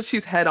 maybe because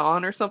she's head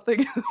on or something.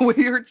 The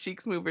way her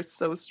cheeks move is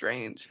so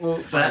strange. Well,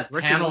 that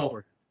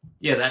panel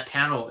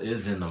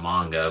is in the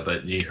manga,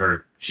 but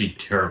her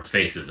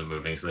face isn't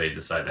moving, so they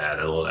decided to add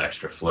a little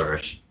extra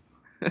flourish.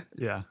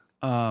 Yeah.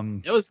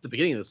 It was the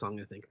beginning of the song,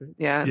 I think, right?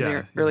 Yeah,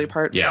 the early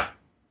part. Yeah.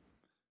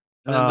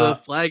 And then the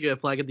flag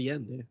at the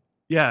end. Yeah.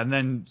 Yeah, and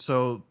then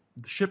so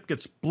the ship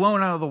gets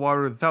blown out of the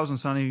water. The Thousand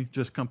Sunny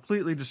just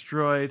completely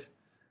destroyed.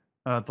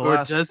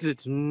 Does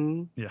it?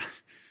 Yeah.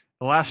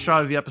 The last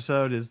shot of the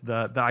episode is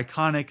the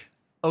iconic,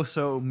 oh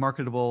so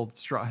marketable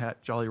Straw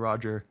Hat Jolly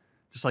Roger,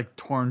 just like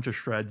torn to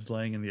shreds,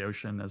 laying in the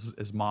ocean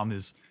as mom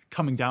is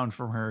coming down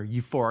from her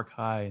euphoric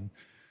high and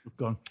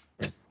going,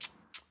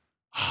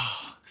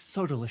 oh,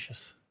 so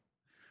delicious.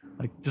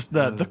 Like just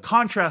the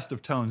contrast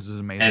of tones is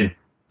amazing. And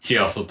she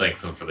also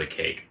thanks him for the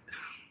cake.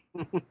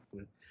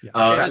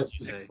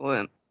 That's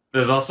excellent.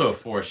 There's also a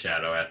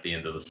foreshadow at the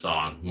end of the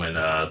song when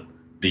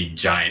the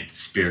giant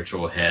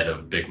spiritual head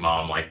of Big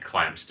Mom like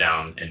clamps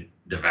down and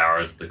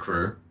devours the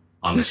crew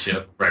on the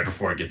ship right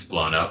before it gets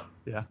blown up.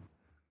 Yeah.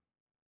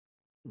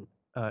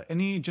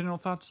 Any general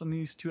thoughts on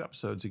these two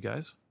episodes, you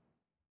guys?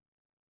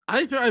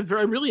 I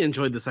really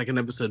enjoyed the second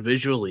episode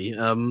visually.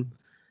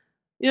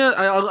 Yeah,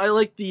 I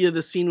like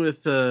the scene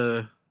with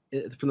from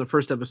the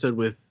first episode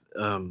with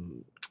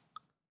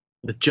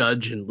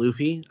Judge and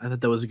Luffy. I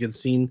thought that was a good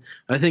scene.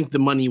 I think the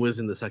money was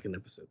in the second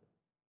episode.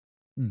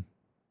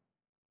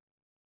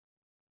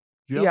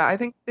 Yep. Yeah, I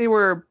think they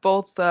were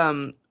both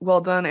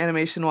well done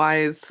animation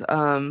wise.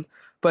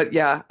 But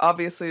yeah,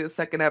 obviously the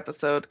second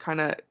episode kind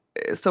of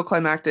so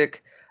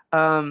climactic.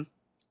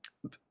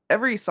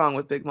 Every song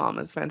with Big Mom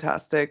is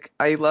fantastic.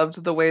 I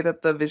loved the way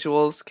that the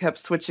visuals kept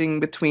switching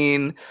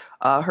between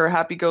her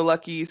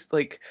happy-go-lucky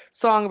like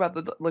song about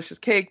the delicious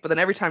cake, but then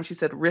every time she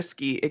said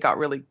risky, it got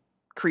really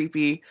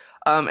creepy.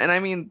 And I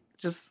mean,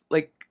 just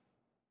like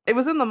it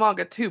was in the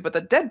manga too, but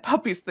the dead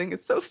puppies thing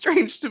is so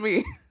strange to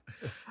me.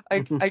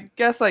 I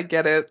guess I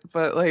get it,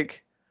 but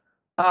like,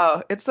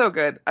 oh, it's so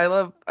good. I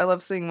love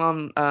seeing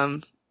mom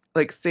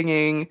like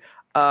singing.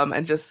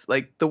 And just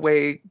like the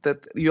way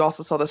that you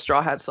also saw the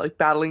Straw Hats like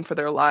battling for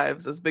their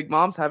lives as Big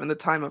Mom's having the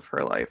time of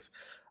her life.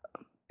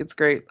 It's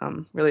great.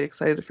 I'm really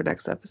excited for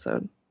next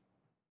episode.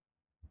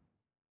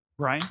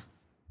 Ryan?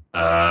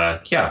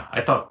 Yeah,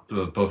 I thought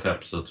both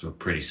episodes were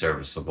pretty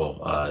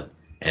serviceable,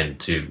 and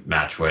to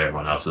match what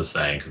everyone else is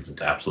saying, because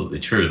it's absolutely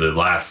true. The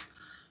last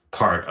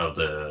part of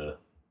the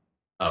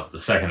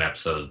second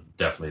episode is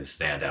definitely the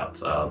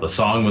standouts. The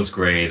song was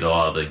great. A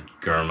lot of the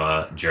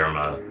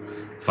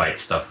Germa fight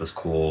stuff was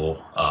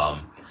cool.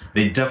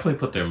 They definitely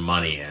put their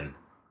money in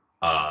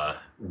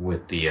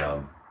with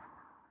the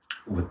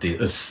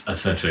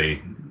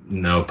essentially,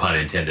 no pun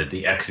intended,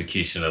 the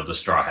execution of the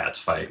Straw Hats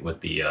fight with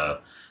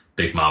the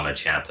Big Mama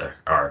chanter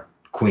or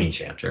Queen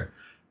chanter.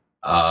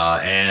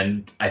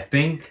 And I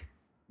think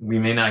we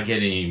may not get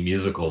any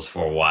musicals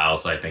for a while,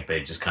 so I think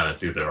they just kind of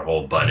threw their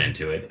whole butt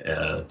into it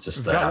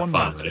just to have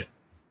fun with it.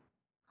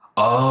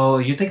 Oh,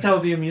 you think that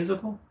would be a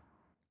musical?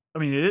 I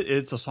mean,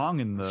 it's a song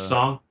in the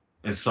song.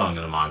 It's a song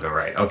in the manga,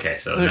 right? Okay,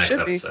 so the next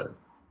episode.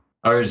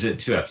 Or is it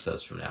 2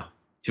 episodes from now?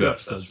 2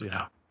 episodes from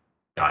now.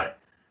 Got it.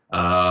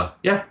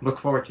 Yeah, look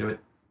forward to it.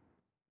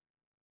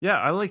 Yeah,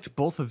 I liked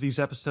both of these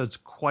episodes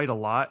quite a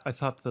lot. I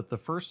thought that the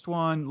first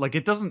one, like,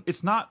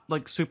 it's not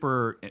like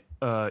super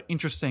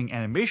interesting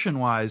animation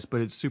wise,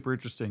 but it's super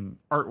interesting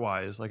art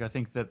wise. Like, I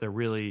think that they're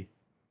really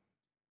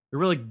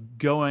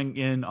going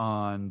in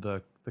on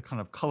the the kind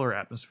of color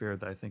atmosphere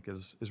that I think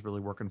is really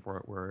working for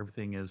it, where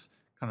everything is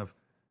kind of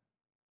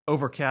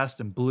overcast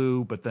and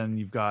blue, but then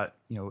you've got,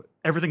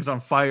 everything's on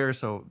fire,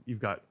 so you've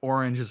got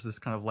orange as this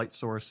kind of light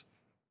source.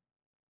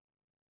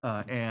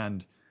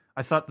 And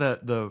I thought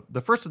that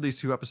the first of these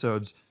 2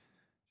 episodes,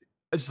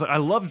 I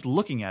loved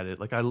looking at it.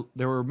 Like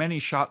there were many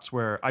shots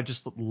where I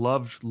just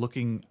loved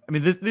looking. I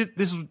mean,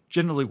 this is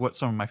generally what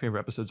some of my favorite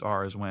episodes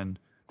are, is when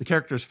the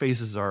characters'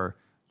 faces are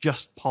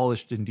just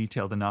polished and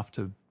detailed enough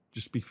to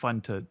just be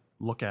fun to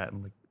look at,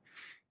 and like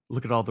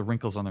look at all the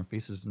wrinkles on their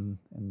faces and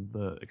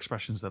the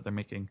expressions that they're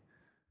making.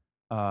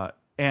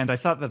 And I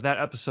thought that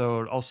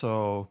episode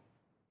also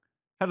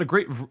had a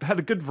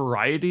good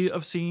variety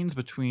of scenes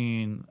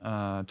between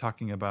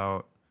talking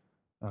about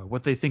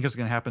what they think is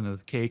going to happen to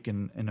the cake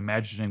and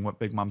imagining what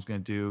Big Mom's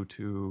going to do,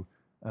 to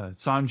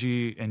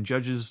Sanji and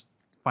Judge's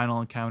final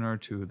encounter,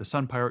 to the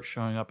Sun Pirate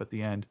showing up at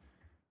the end.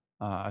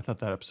 I thought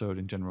that episode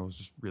in general was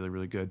just really,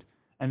 really good.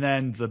 And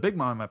then the Big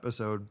Mom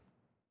episode,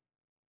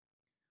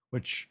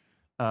 which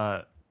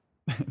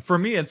for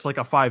me, it's like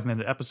a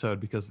 5-minute episode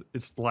because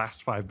it's the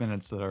last 5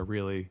 minutes that are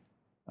really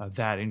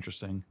that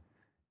interesting.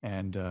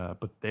 And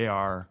but they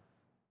are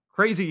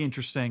crazy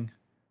interesting.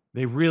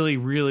 They really,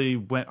 really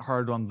went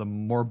hard on the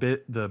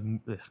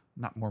morbidity.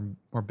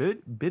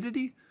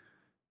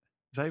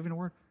 Is that even a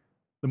word?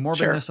 The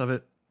morbidness of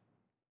it,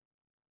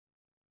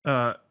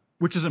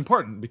 which is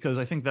important because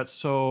I think that's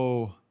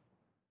so.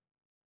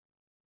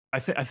 I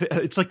think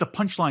it's like the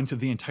punchline to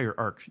the entire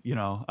arc.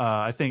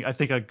 I think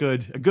a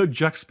good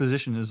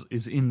juxtaposition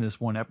is in this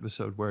one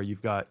episode where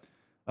you've got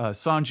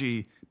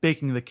Sanji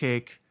baking the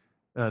cake,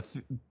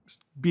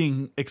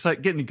 getting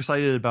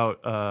excited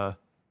about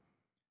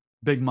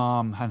Big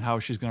Mom and how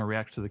she's going to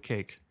react to the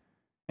cake,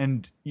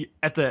 and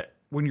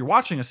when you're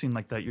watching a scene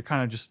like that, you're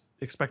kind of just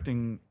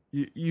expecting.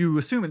 You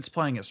assume it's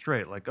playing it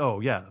straight, like, oh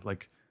yeah,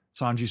 like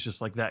Sanji's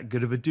just like that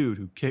good of a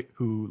dude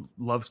who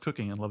loves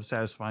cooking and loves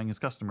satisfying his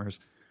customers.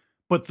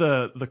 But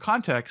the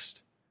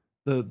context,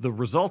 the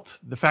result,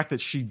 the fact that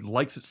she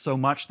likes it so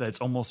much that it's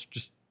almost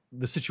just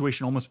the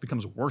situation almost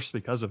becomes worse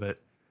because of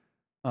it.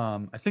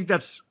 I think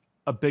that's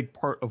a big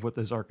part of what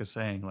this arc is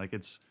saying. Like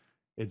it's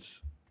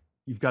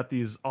you've got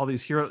all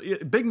these heroes,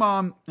 Big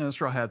Mom and the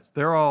Straw Hats.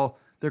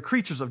 They're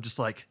creatures of just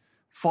like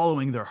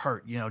following their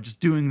heart,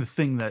 just doing the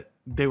thing that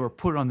they were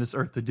put on this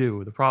earth to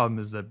do. The problem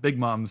is that Big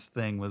Mom's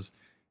thing was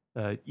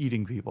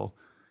eating people.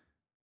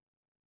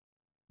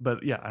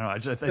 But yeah, I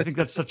don't know. I think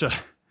that's such a.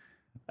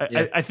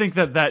 I think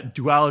that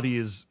duality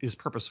is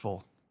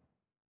purposeful,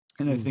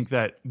 and I think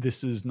that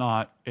this is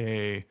not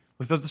the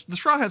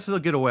Straw Hats still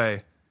get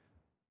away,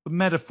 but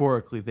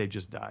metaphorically they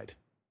just died.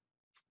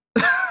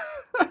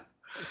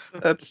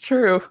 That's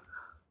true.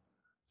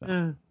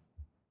 All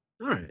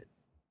right,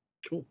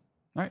 cool.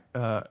 All right,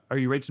 are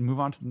you ready to move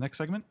on to the next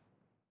segment?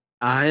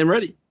 I am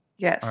ready.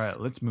 Yes. All right,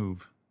 let's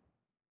move.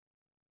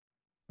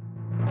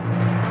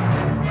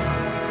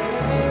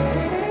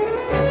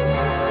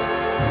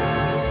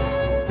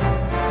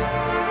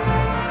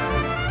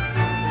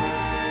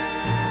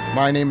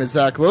 My name is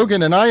Zach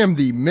Logan, and I am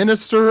the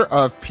Minister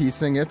of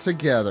Piecing It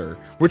Together,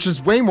 which is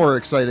way more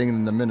exciting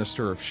than the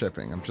Minister of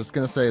Shipping. I'm just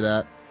going to say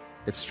that.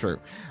 It's true.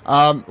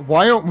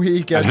 Why don't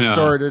we get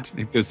started?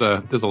 I think there's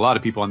a lot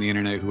of people on the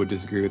internet who would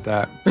disagree with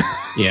that.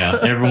 Yeah,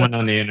 everyone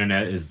on the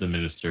internet is the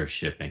Minister of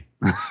Shipping.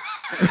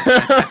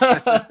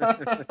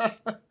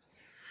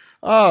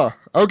 Oh,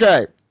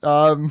 okay.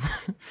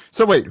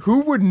 So wait,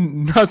 who would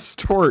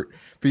Nustort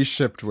be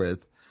shipped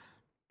with?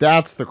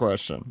 That's the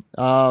question.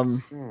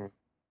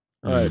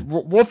 All right,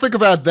 we'll think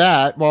about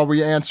that while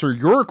we answer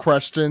your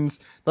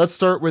questions. Let's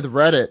start with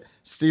Reddit.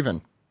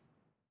 Steven.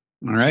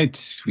 All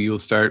right, we will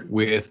start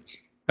with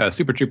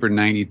Super Trooper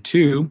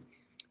 92,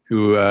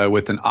 who,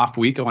 with an off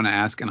week, I want to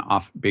ask an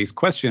off-base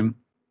question.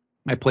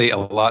 I play a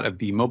lot of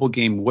the mobile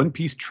game One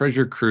Piece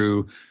Treasure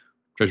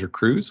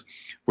Cruise,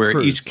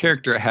 where each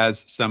character has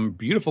some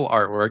beautiful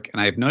artwork,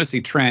 and I've noticed a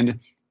trend.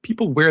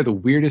 People wear the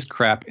weirdest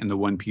crap in the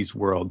One Piece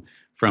world.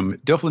 From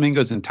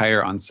Doflamingo's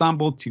entire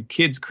ensemble to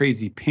Kid's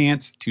crazy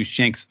pants to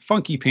Shank's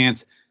funky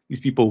pants, these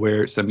people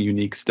wear some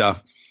unique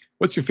stuff.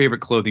 What's your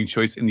favorite clothing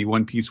choice in the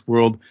One Piece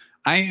world?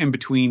 I am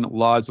between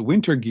Law's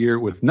winter gear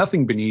with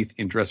nothing beneath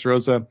in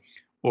Dressrosa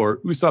or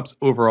Usopp's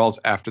overalls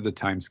after the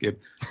time skip.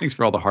 Thanks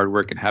for all the hard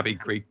work and have a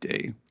great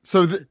day.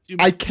 So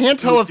I can't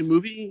tell if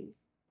movie.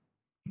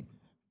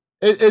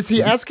 Is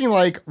he asking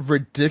like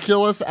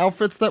ridiculous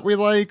outfits that we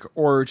like,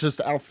 or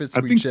just outfits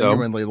we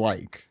genuinely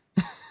like?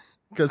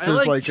 Because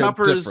there's like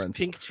Chopper's a difference.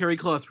 Pink terry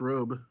cloth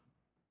robe.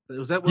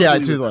 Was that? Yeah, I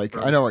do like.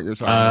 I know what you're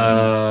talking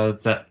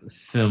about. That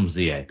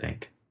filmsy, I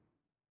think.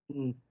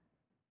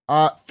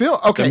 Phil.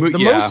 Okay,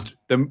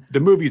 the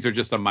movies are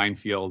just a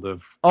minefield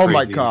of. Oh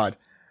my god.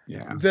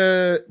 Yeah.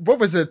 What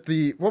was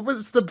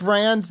the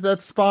brand that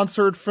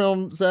sponsored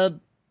films that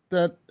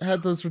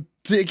had those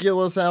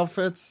ridiculous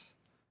outfits?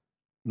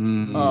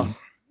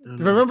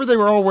 Remember they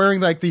were all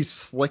wearing like these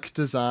slick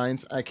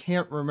designs. I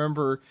can't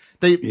remember.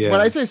 When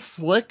I say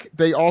slick,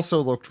 they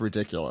also looked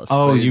ridiculous.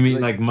 Oh, you mean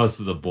like most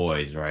of the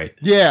boys, right?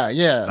 Yeah.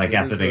 Like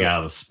after they got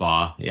out of the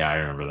spa. Yeah, I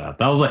remember that.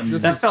 That was like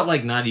felt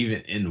like not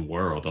even in the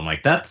world. I'm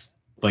like, that's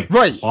like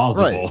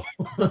plausible.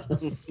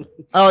 Right.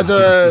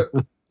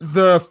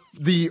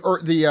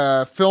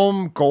 The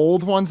film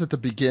gold ones at the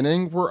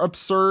beginning were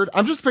absurd.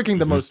 I'm just picking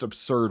the most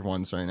absurd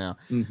ones right now.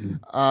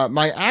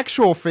 My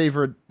actual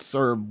favorites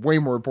are way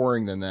more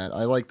boring than that.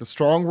 I like the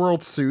Strong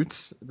World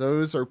suits.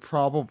 Those are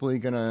probably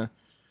gonna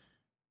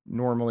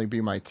normally be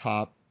my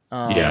top.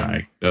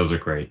 Those are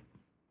great.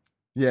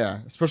 Yeah,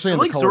 especially I in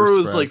like the color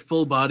Zoro's spread. like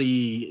full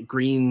body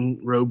green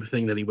robe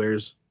thing that he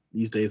wears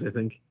these days, I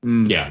think.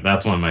 Yeah,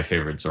 that's one of my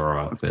favorite Zoro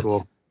outfits. That's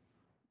cool.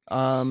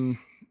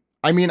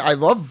 I mean, I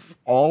love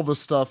all the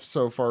stuff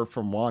so far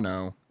from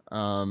Wano.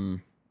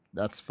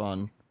 That's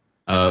fun.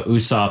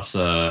 Usopp's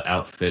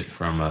outfit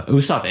from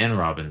Usopp and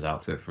Robin's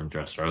outfit from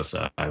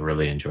Dressrosa. I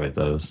really enjoyed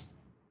those.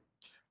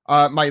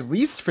 My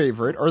least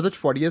favorite are the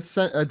 20th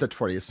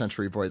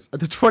century boys, the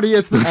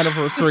 20th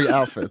anniversary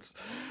outfits.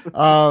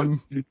 I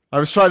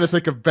was trying to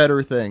think of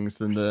better things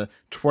than the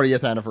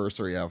 20th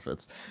anniversary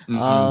outfits.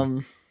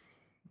 Trying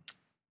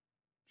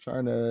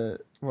to,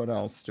 what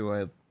else do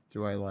I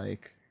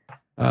like?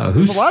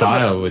 Whose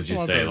style would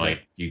you say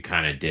like you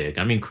kind of dig?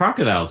 I mean,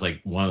 Crocodile's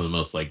like one of the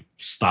most like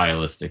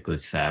stylistically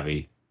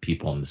savvy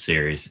people in the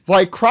series.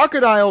 Like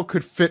Crocodile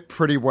could fit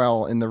pretty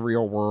well in the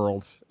real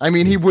world. I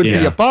mean, he would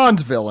be a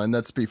Bond villain.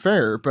 Let's be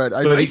fair, but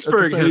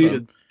Iceberg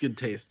has good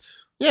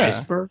taste. Yeah,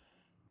 Iceberg?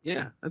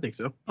 Yeah, I think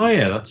so. Oh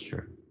yeah, that's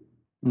true.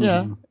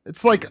 Yeah,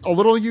 it's like a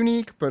little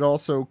unique, but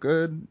also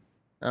good.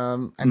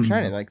 I'm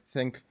trying to like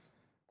think.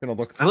 Gonna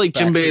look. I like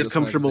Jinbei's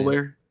comfortable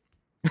wear.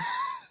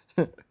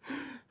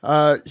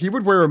 He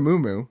would wear a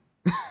muumuu.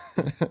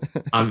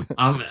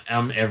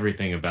 I'm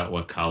everything about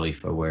what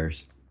Khalifa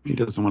wears. He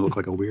doesn't want to look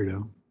like a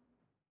weirdo.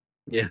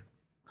 Yeah.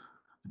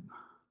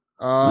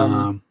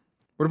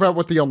 What about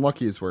what the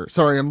Unluckies were?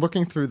 Sorry, I'm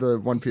looking through the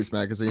One Piece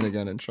magazine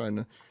again and trying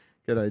to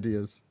get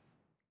ideas.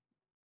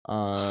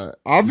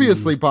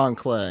 Obviously, Bon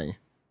Clay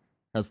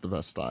has the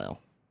best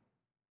style.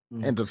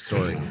 End of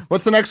story.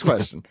 What's the next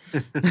question?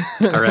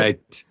 All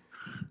right.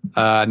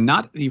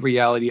 Not the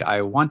reality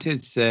I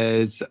wanted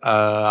says,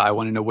 I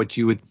want to know what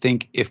you would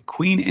think if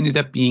Queen ended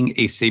up being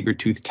a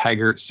saber-toothed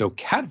tiger so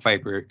Cat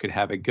Viper could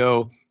have a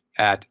go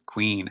at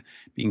Queen,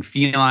 being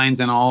felines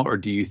and all, or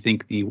do you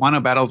think the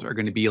Wano battles are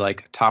going to be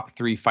like top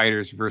 3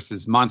 fighters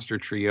versus monster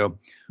trio?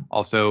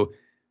 Also,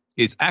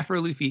 is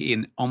Afro Luffy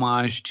an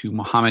homage to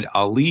Muhammad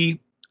Ali?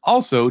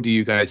 Also, do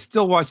you guys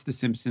still watch The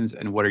Simpsons,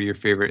 and what are your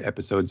favorite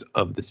episodes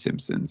of The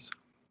Simpsons?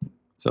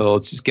 So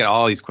let's just get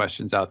all these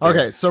questions out there.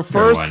 Okay, so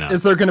first,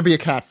 is there going to be a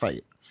cat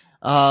fight?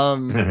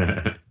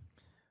 Where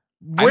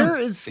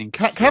is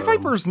Cat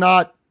Viper's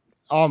not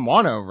on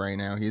Wano right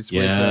now? He's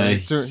with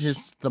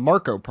he's the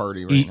Marco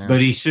party right now.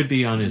 But he should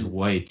be on his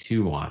way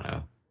to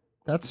Wano.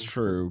 That's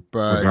true,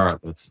 but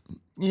regardless.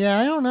 Yeah,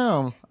 I don't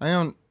know.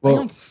 I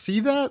don't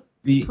see that.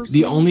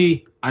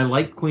 I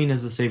like Queen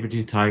as a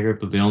saber-tooth tiger,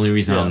 but the only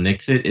reason I'll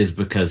nix it is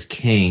because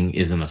King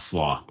isn't a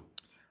sloth.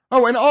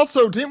 Oh, and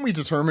also, didn't we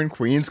determine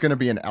Queen's going to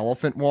be an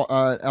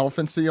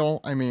elephant seal?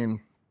 I mean,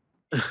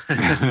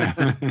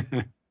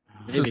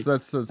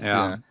 that's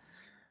yeah.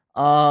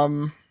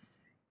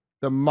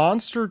 The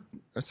monster.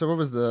 So what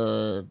was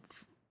the?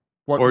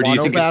 Or do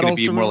you think it's going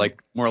to be more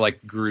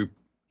like group,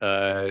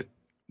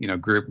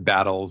 group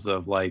battles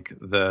of like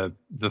the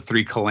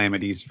 3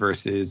 calamities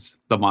versus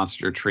the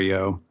monster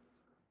trio?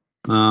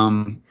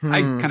 I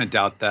kind of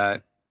doubt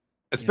that,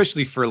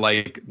 especially for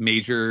like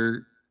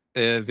major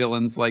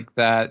villains like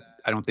that.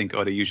 I don't think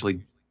Oda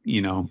usually,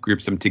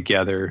 groups them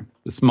together.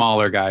 The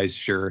smaller guys,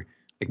 sure,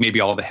 like maybe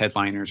all the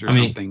headliners or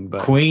something. But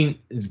Queen,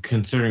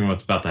 considering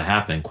what's about to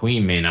happen,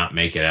 Queen may not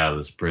make it out of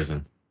this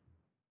prison.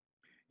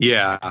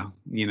 Yeah,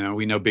 we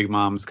know Big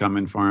Mom's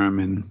coming for him,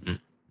 and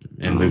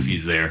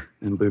Luffy's there.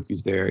 And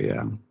Luffy's there,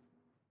 yeah.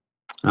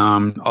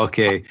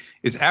 Okay,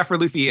 is Afro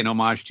Luffy an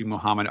homage to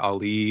Muhammad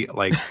Ali?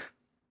 Like,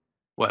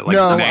 what? Like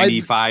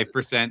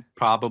 95%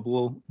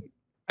 probable.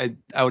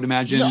 I would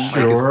imagine.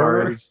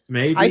 Sure,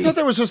 maybe. I thought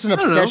there was just an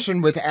obsession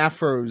with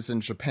afros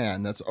in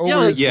Japan. That's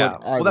always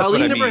what I was.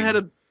 Ali never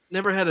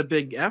had a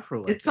big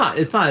afro. It's not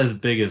as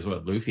big as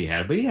what Luffy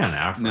had, but he had an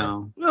afro.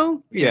 No,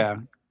 well, yeah.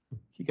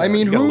 I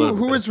mean,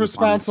 who is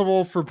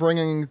responsible for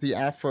bringing the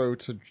afro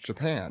to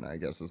Japan? I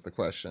guess is the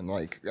question.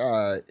 Like,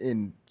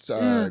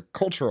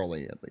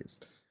 culturally, at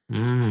least.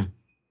 Well,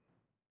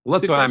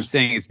 that's what I'm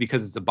saying. It's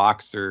because it's a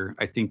boxer.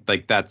 I think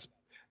like that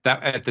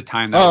at the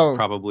time that was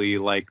probably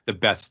like the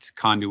best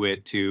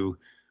conduit to.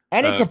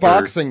 And it's a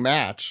boxing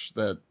match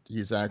that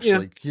he's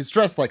actually he's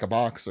dressed like a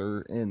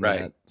boxer in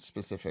that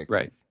specific.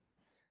 Right.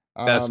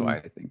 That's why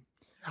I think.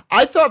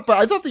 I thought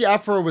the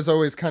afro was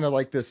always kind of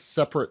like this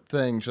separate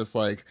thing, just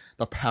like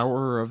the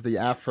power of the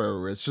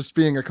afro is just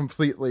being a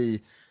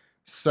completely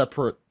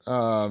separate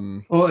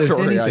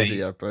story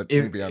idea. But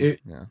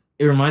it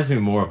reminds me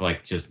more of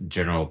like just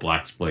general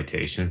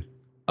blaxploitation.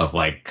 of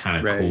like kind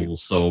of Right. cool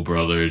soul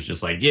brothers,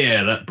 just like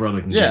that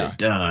brother can Yeah. get it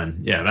done.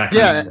 Yeah, that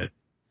Yeah. kind of shit.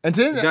 And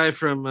The didn't guy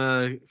from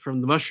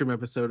the Mushroom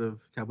episode of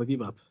Cowboy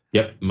Bebop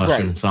Yep,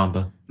 Mushroom Right.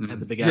 Samba. had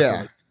the big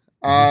Yeah.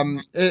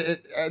 apple.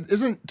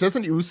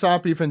 Doesn't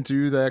Usopp even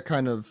do that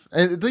kind of,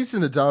 at least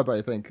in the dub,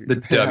 I think The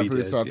they dub have he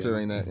does, Usopp yeah.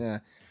 doing that. Yeah.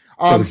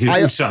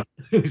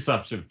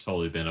 Usopp should have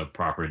totally been a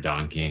proper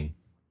Don King.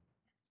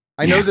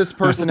 I know this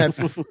person had.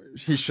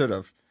 He should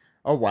have.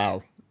 Oh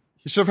wow,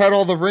 he should have had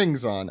all the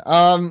rings on.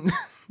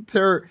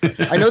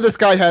 I know this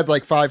guy had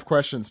like 5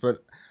 questions,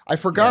 but I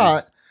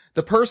forgot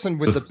the person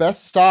with the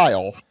best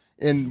style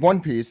in One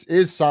Piece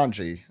is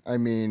Sanji. I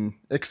mean,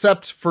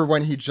 except for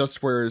when he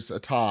just wears a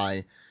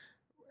tie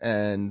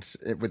and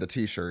with a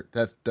t-shirt.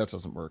 That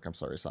doesn't work. I'm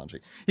sorry, Sanji.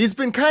 He's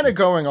been kind of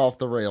going off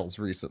the rails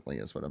recently,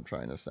 is what I'm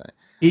trying to say.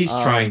 He's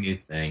trying new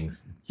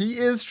things. He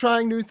is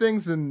trying new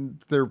things, and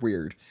they're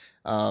weird.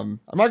 I'm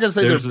not gonna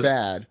say they're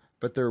bad,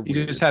 but they're He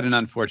weird. just had an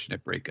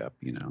unfortunate breakup,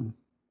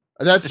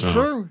 That's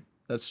true.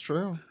 That's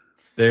true.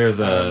 There's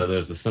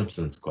a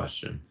Simpsons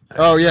question.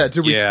 Oh yeah,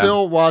 do we Yeah.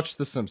 still watch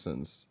The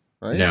Simpsons?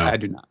 Right? No, I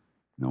do not.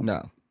 Nope.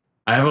 No.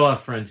 I have a lot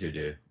of friends who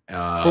do,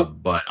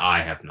 but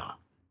I have not.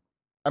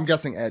 I'm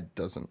guessing Ed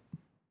doesn't.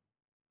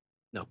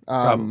 No,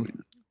 Probably.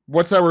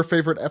 What's our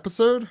favorite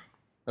episode?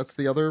 That's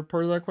the other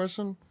part of that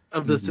question.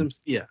 Of the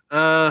Simpsons, yeah.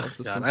 Of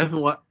The God, I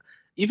Simpsons? haven't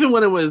even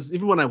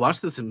when I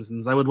watched The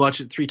Simpsons, I would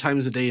watch it 3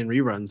 times a day in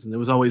reruns, and it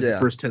was always the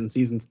first 10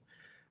 seasons.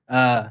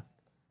 My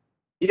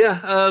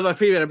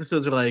favorite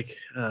episodes are like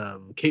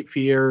Cape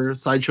Fear,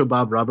 Sideshow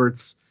Bob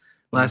Roberts,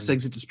 Last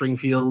Exit to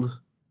Springfield,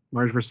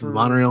 Marge versus the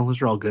Monorail.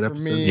 Those are all good For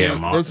episodes. me,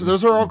 Yeah,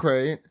 those are all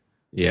great.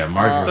 Yeah,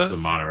 Marge vs. the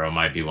Monorail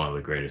might be one of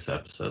the greatest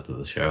episodes of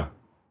the show.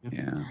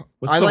 Yeah.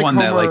 What's I the like one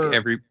that like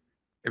Homer-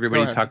 everybody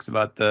Go ahead. talks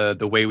about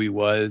the way we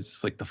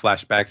was, like the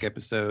flashback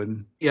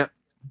episode?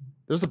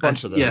 There's a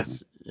bunch of those.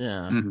 Yes.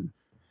 Yeah. Mhm.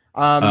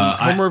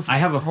 Homer. I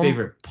have a Hom-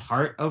 favorite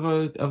part of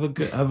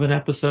an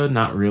episode.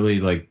 Not really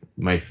like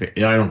my.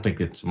 I don't think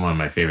it's one of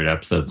my favorite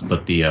episodes,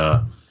 but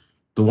the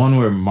one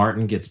where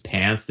Martin gets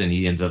pantsed and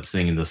he ends up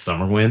singing "The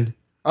Summer Wind."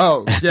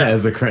 Oh yeah.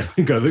 as the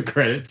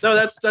credits. No,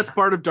 that's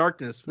Part of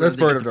Darkness. where That's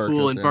they Part get of the Darkness,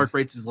 pool and yeah. Bart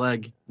breaks his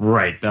leg.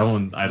 Right, that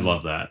one I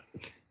love that.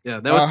 Yeah,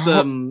 that was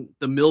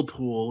the mill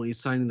pool. He's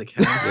signing the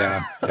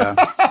cast.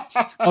 Yeah.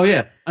 Oh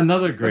yeah,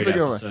 another great That's a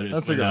good one. episode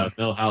That's is a when good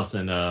Milhouse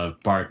and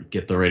Bart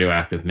get the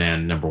Radioactive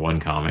Man #1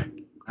 comic.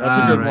 That's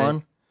a good right.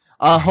 one.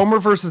 Homer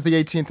versus the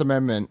 18th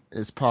Amendment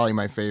is probably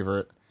my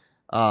favorite.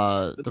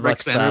 The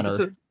Rex Banner.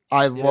 episode?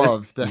 I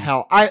love the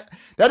hell.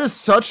 That is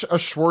such a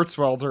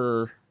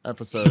Schwartzwelder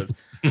episode.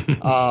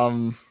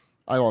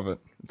 I love it.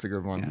 It's a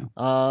good one.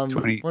 What else?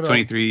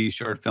 23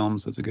 short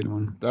films. That's a good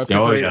one. That's a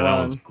great that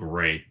one. was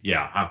great.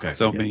 Yeah, how could I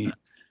So forget many. that?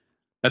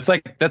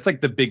 That's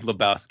like the Big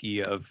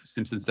Lebowski of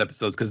Simpsons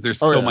episodes because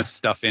there's Oh, so yeah. much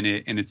stuff in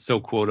it and it's so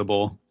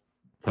quotable.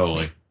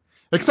 Totally.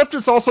 Except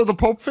it's also the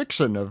Pulp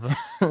Fiction of.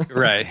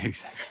 Right.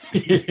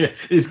 Exactly.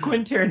 Is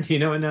Quentin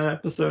Tarantino in that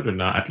episode or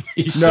not?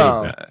 He should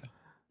No. have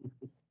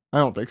I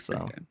don't think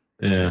so.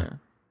 been. Yeah.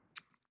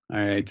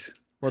 All right.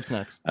 What's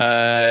next?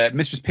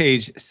 Mistress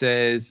Page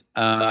says,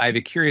 I have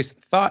a curious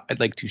thought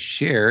I'd like to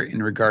share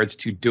in regards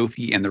to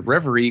Dofi and the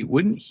Reverie.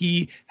 Wouldn't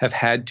he have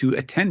had to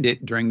attend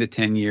it during the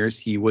 10 years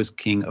he was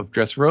king of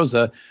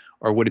Dressrosa?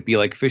 Or would it be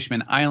like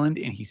Fishman Island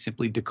and he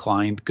simply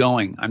declined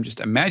going? I'm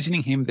just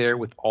imagining him there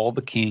with all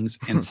the kings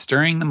and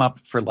stirring them up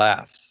for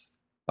laughs.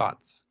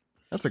 Thoughts?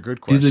 That's a good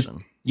Do the-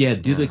 question.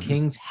 Do the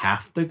kings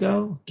have to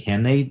go?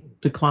 Can they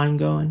decline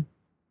going?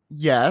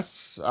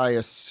 Yes, I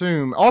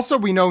assume. Also,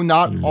 we know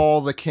not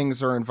all the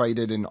kings are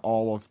invited in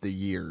all of the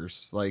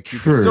years. Like, you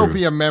can still True.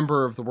 be a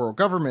member of the world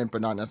government, but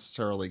not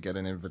necessarily get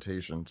an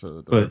invitation to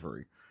the But-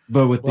 Reverie.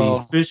 But with Well-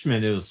 the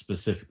fishmen, it was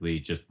specifically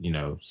just,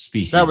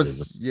 species. That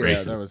was, as yeah,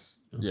 races. that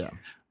was, yeah.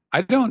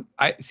 I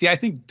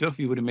think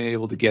Dofi would have been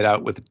able to get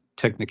out with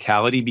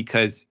technicality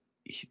because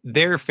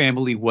their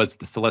family was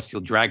the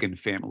Celestial Dragon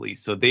family.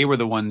 So they were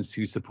the ones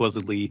who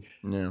supposedly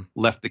Yeah.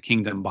 left the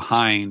kingdom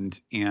behind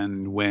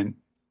and went,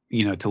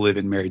 to live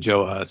in Mary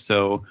Joa.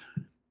 So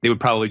they would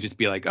probably just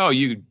be like, oh,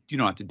 you don't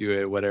have to do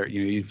it, whatever,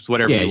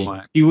 whatever you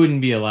want. He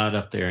wouldn't be allowed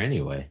up there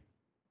anyway.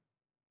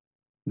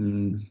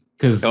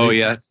 Because Oh,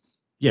 yes.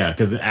 Yeah,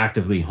 because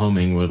actively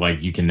homing would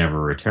you can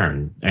never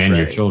return, and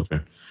your Right.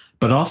 children.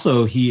 But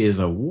also, he is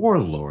a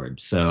warlord,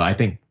 so I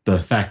think the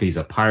fact that he's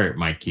a pirate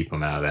might keep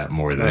him out of that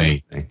more than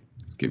Right. anything.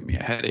 It's giving me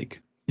a headache.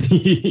 Oh,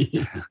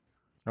 It's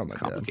my God.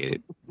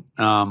 complicated.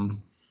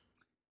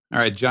 All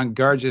right. John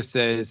Garja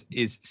says,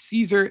 is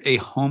Caesar a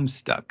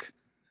homestuck?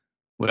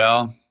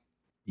 Well,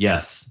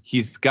 Yes.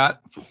 he's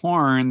got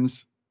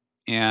horns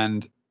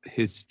and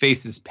his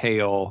face is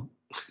pale.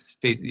 His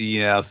face,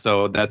 yeah,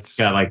 so that's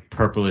Got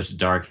purplish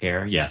dark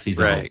hair. Yes, he's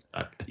Right. a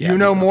homestuck. yeah, You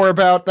know he's- more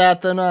about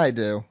that than I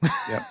do.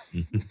 Yep.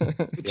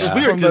 Just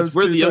Yeah. from those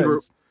we're two the younger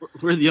things.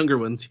 we're the younger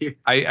ones here.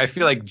 I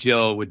feel like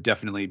Jill would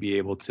definitely be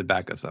able to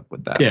back us up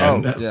with that. Yeah. Oh,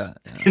 and, yeah.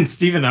 And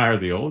Steve and I are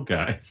the old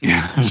guys.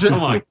 Yeah. Come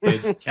on,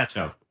 kids, catch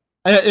up.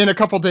 In a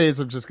couple days,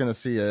 I'm just gonna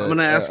see I'm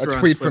gonna ask a her on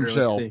tweet from Twitter,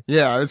 Jill. let's see.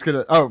 Yeah, I was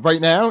gonna. Oh, right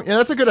now? Yeah,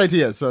 that's a good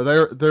idea. So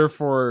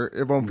therefore,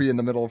 it won't be in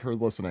the middle of her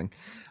listening.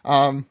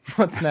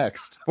 What's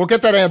next? We'll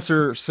get that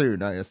answer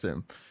soon, I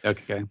assume.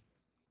 Okay.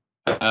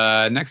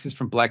 Next is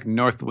from Black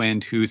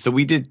Northwind, so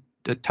we did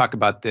talk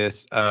about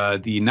this.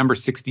 The number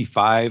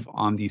 65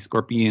 on the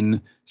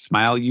Scorpion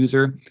Smile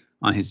user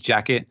on his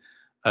jacket.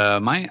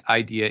 My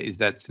idea is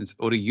that since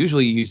Oda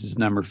usually uses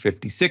number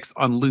 56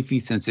 on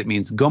Luffy, since it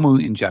means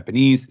Gomu in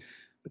Japanese,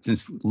 but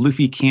since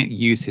Luffy can't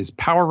use his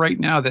power right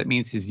now, that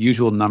means his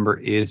usual number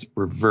is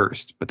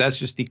reversed. But that's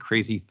just the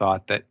crazy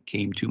thought that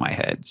came to my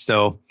head.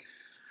 So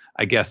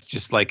I guess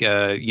just like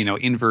a,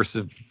 inverse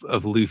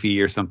of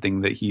Luffy or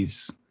something, that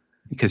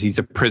because he's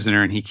a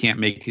prisoner and he can't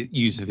make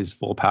use of his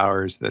full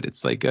powers, that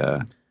it's like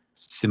a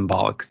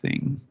symbolic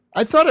thing.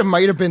 I thought it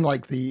might have been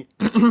like the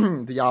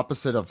the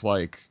opposite of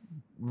like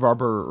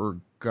rubber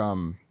or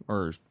gum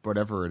or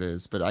whatever it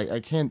is, but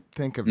I can't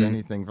think of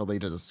anything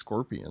related to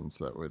scorpions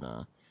that would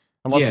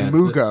unless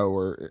Mugo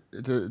or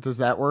does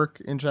that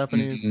work in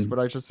Japanese? What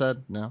I just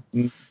said? No.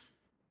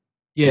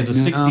 Yeah, the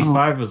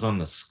 65 was on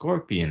the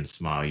Scorpion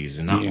Smile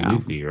user, not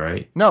Luffy,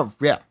 right? No,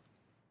 yeah,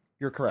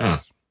 you're correct. Huh.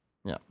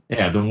 Yeah.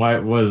 Yeah, then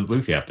what does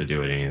Luffy have to do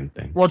with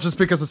anything? Well, just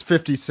because it's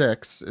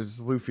 56 is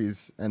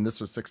Luffy's, and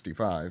this was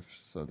 65,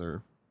 so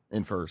they're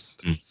in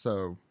first.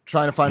 So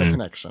trying to find a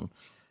connection.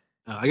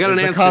 I got an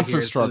the answer.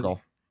 Constant here.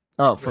 struggle.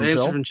 From answer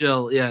Jill. From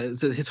Jill. Yeah, it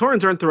says his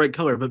horns aren't the right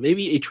color, but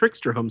maybe a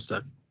trickster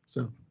homestuck.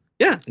 So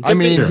yeah, I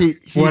mean,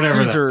 he's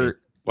Whatever Caesar.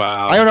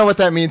 Wow. I don't know what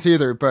that means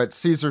either, but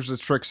Caesar's a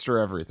trickster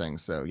everything.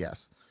 So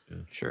yes.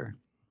 Sure.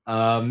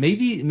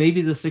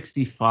 Maybe the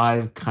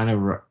 65 kind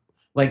of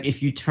like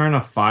if you turn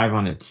a 5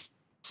 on its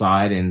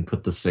side and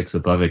put the 6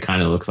 above it,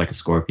 kind of looks like a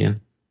scorpion.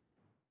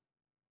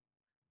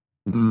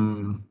 But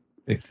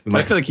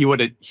I feel like he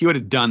would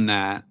have done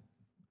that.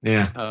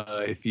 Yeah.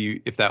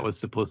 If that was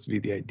supposed to be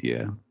the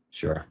idea.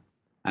 Sure.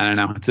 I don't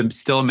know. It's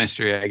still a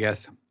mystery, I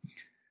guess.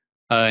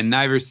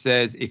 Niver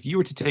says, if you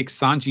were to take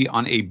Sanji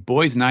on a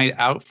boys' night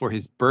out for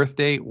his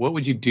birthday, what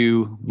would you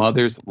do?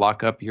 Mothers,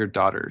 lock up your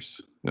daughters.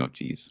 Oh,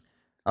 geez.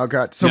 Oh,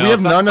 God. So we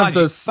have none of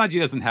the...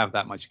 Sanji doesn't have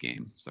that much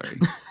game. Sorry.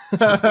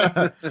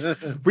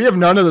 We have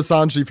none of the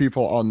Sanji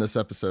people on this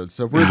episode,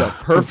 so we're the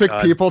perfect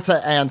people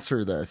to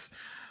answer this.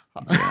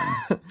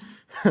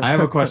 I have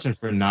a question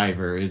for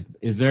Niver.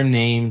 Is their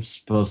name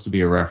supposed to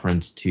be a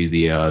reference to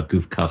the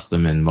Goof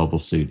Custom and Mobile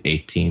Suit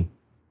 18?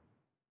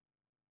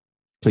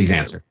 Please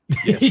answer.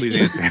 Yes,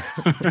 please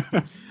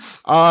answer.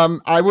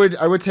 I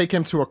would take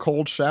him to a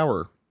cold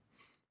shower.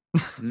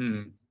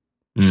 Mm.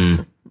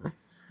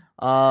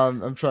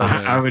 I'm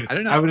trying. I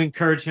don't know. I would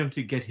encourage him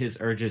to get his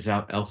urges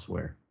out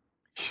elsewhere.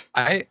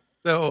 Here's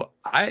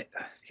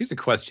a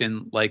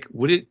question. Like,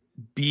 would it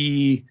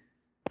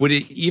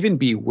even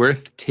be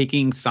worth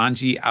taking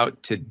Sanji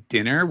out to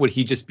dinner? Would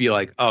he just be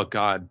like, oh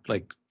God,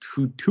 like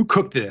who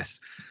cooked this?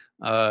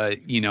 For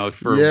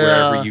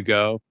wherever you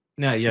go.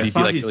 No, yeah,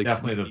 Sanji's like,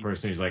 definitely the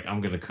person who's like,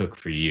 I'm gonna cook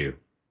for you.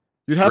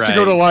 You'd have to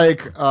go to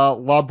like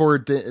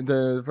Labord,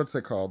 what's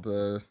it called?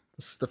 The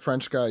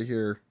French guy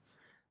here.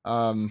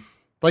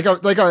 Like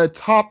a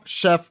top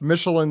chef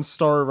Michelin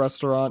star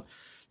restaurant.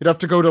 You'd have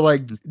to go to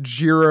like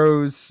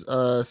Jiro's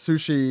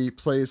sushi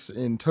place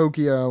in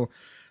Tokyo,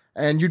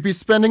 and you'd be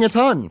spending a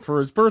ton for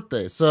his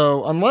birthday.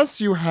 So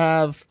unless you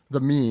have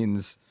the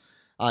means,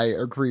 I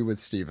agree with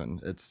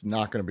Steven. It's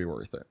not going to be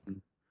worth it.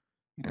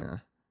 Yeah.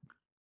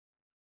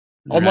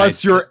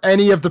 Unless you're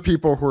any of the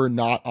people who are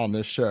not on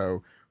this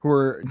show, who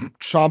are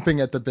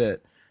chomping at the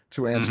bit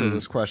to answer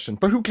this question,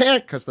 but who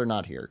can't because they're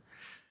not here.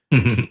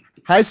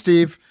 Hi,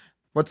 Steve.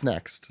 What's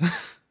next?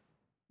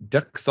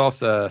 Duck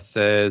Salsa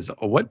says,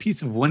 what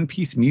piece of One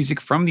Piece music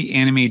from the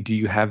anime do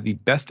you have the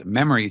best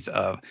memories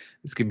of?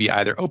 This could be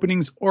either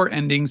openings or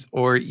endings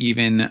or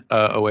even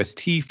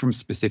OST from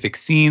specific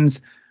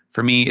scenes.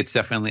 For me, it's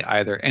definitely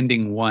either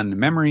ending 1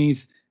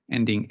 memories,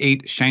 ending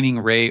 8 Shining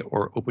Ray,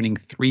 or opening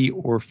 3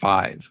 or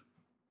 5.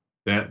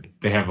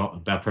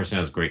 That person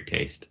has great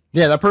taste.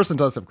 Yeah, that person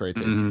does have great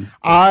taste.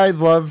 I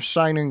love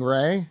Shining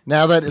Ray.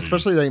 Now that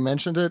especially they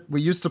mentioned it,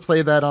 we used to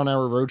play that on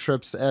our road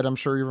trips, Ed, I'm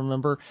sure you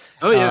remember.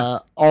 Oh yeah.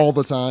 All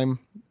the time.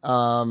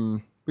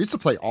 We used to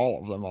play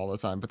all of them all the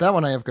time, but that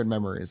one I have good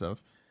memories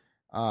of.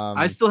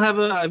 I still have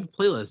a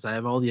playlist. I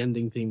have all the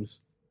ending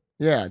themes.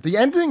 Yeah, the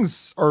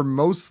endings are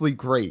mostly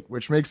great,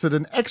 which makes it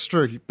an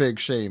extra big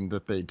shame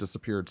that they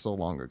disappeared so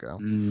long ago.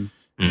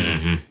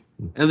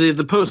 And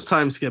the post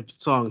time skip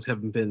songs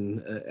haven't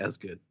been as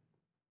good.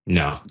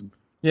 No.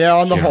 Yeah,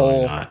 on the Generally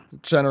whole, not.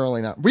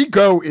 generally not. We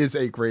Go is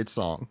a great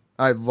song.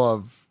 I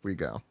love We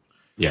Go.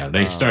 Yeah,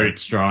 they started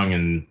strong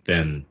and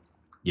then,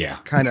 yeah.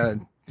 Kind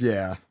of,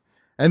 yeah.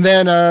 And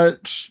then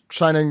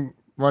Shining,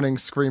 Running,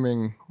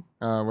 Screaming,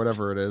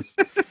 whatever it is.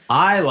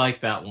 I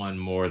like that one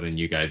more than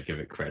you guys give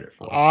it credit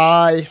for.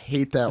 I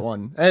hate that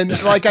one.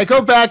 And like I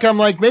go back, I'm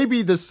like,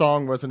 maybe this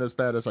song wasn't as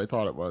bad as I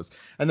thought it was.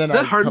 And then Is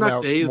that I Hard come Knock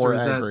out Days more or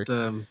is angry.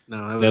 that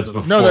That's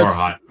before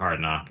that's Hard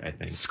Knock, I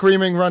think.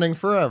 Screaming, Running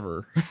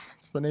Forever.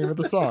 It's the name of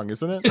the song,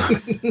 isn't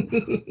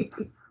it?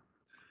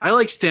 I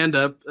like stand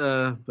up,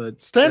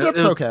 but Stand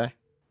up's okay.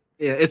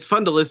 Yeah, it's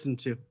fun to listen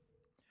to.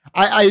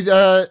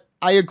 I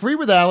agree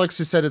with Alex,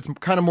 who said it's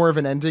kind of more of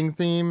an ending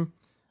theme.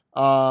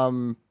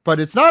 But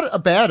it's not a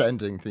bad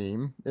ending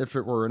theme. If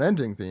it were an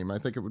ending theme, I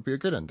think it would be a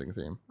good ending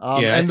theme.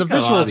 And the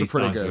visuals are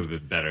pretty good. Would be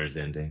better as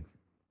endings.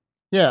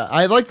 Yeah,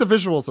 I like the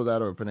visuals of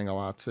that opening a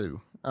lot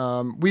too.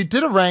 We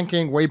did a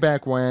ranking way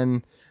back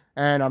when,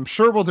 and I'm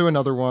sure we'll do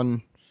another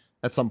one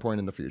at some point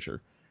in the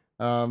future.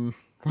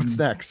 What's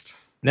next?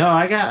 No,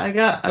 I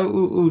got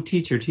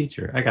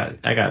teacher.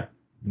 I got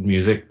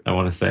music, I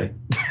want to say.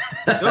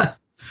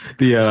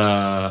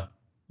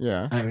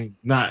 Yeah. I mean,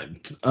 not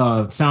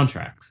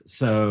soundtracks.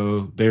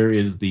 So there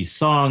is the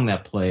song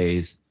that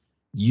plays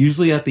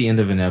usually at the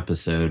end of an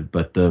episode,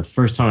 but the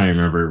first time I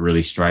remember it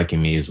really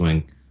striking me is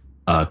when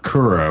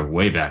Kura,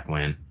 way back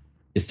when,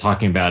 is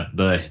talking about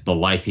the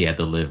life he had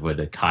to live with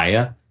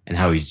Akaya and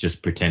how he's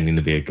just pretending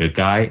to be a good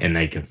guy and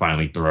they can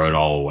finally throw it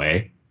all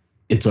away.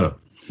 It's a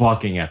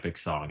fucking epic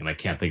song, and I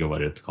can't think of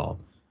what it's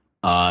called.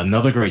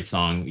 Another great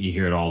song, you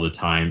hear it all the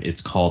time.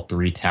 It's called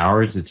Three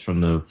Towers. It's from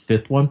the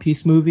 5th One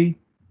Piece movie.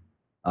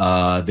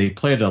 They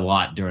played it a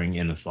lot during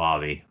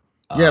Inislavi.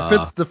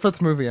 Yeah, the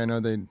fifth movie. I know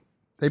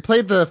they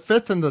played the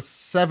 5th and the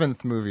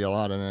 7th movie a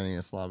lot in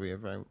Inislavi,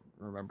 if I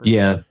remember.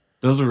 Yeah,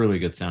 those are really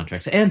good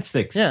soundtracks, and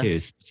 6 too,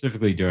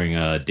 specifically during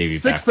Davey.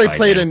 6 they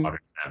played in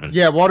Water 7.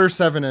 Yeah, Water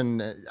 7,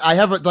 and I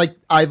have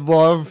I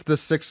love the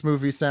 6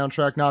 movie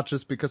soundtrack, not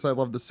just because I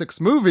love the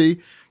 6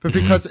 movie, but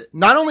because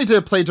not only did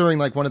it play during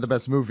like one of the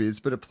best movies,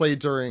 but it played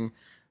during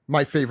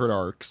my favorite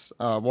arcs,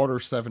 Water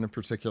 7 in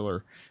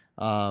particular.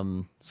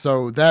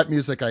 So that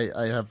music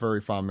I have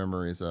very fond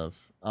memories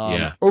of.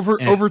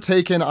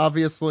 Overtaken,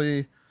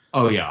 obviously.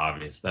 Oh yeah,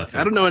 obvious. I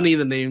don't know any of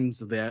the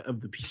names of the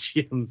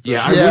PGMs. So.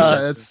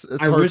 Yeah, it's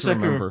hard to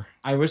remember.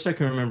 I wish I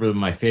could remember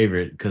my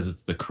favorite because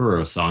it's the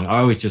Kuro song. I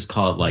always just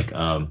call it like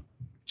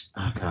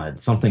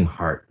something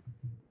heart.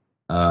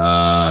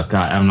 God,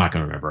 I'm not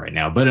gonna remember right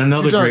now. But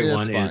another great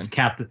one is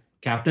Captain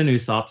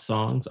Usopp's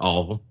songs,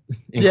 all of them,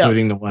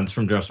 including the ones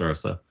from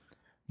Dressrosa.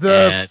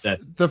 The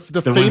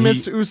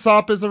famous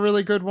Usopp is a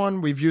really good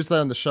one. We've used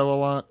that in the show a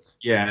lot.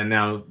 Yeah, and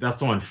now that's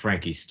the one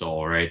Frankie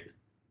stole, right?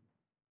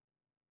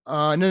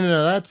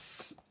 No,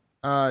 that's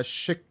I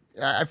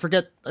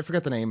forget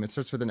the name. It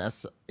starts with an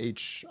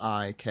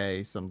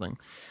SHIK something.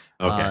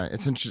 Okay.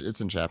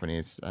 It's in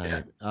Japanese.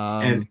 Yeah.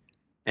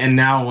 And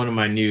now one of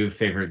my new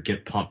favorite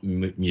Get Pumped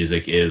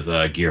music is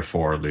Gear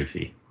 4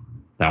 Luffy.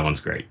 That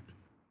one's great.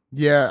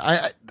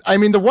 Yeah, I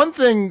mean the one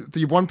thing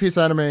the One Piece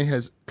anime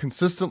has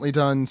consistently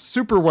done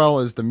super well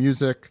is the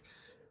music.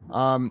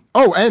 And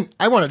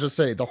I want to just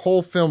say the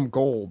whole film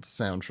Gold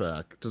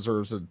soundtrack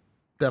deserves a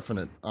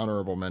definite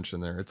honorable mention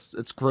there.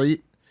 It's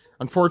great.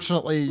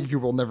 Unfortunately, you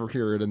will never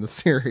hear it in the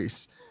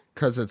series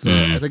because it's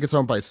I think it's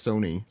owned by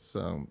Sony.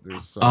 So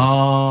there's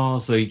so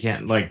you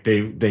can't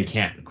they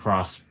can't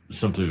cross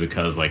simply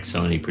because like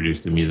Sony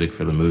produced the music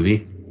for the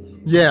movie.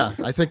 Yeah,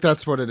 I think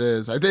that's what it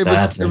is.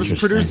 It was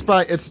produced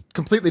by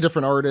completely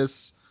different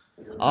artists.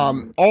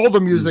 All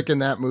the music in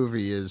that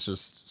movie is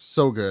just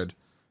so good.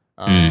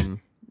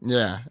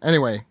 Yeah.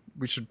 Anyway,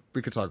 we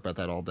could talk about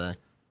that all day,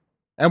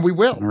 and we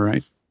will. All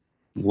right.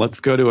 Let's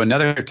go to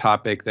another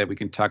topic that we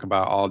can talk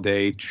about all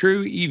day.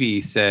 True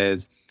Evie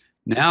says,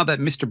 now that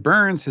Mr.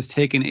 Burns has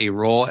taken a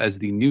role as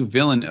the new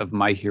villain of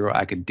My Hero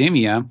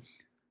Academia,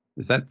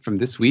 is that from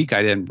this week?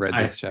 I didn't read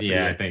this chapter.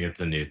 Yeah, I think it's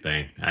a new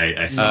thing.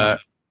 I saw it.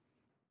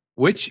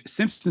 Which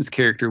Simpsons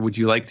character would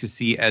you like to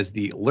see as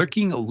the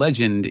lurking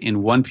legend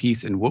in One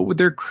Piece, and what would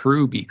their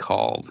crew be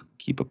called?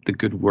 Keep up the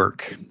good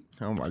work.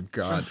 Oh my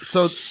god.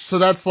 So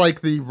that's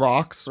like the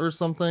Rocks or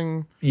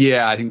something?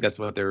 Yeah, I think that's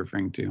what they're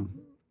referring to.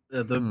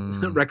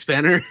 The Rex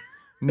Banner.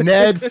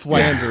 Ned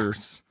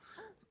Flanders.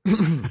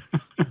 The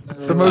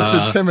most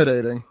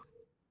intimidating.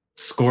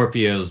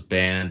 Scorpio's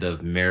band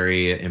of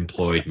merry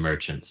employed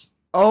merchants.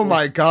 Oh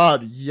my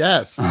god,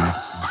 yes.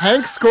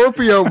 Hank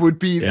Scorpio would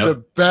be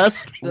the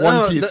best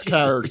One Piece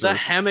character. The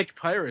Hammock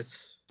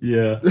Pirates.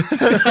 Yeah.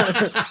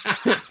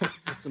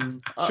 Got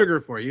some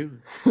sugar for you.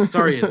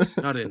 Sorry, it's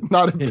not in.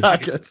 Not in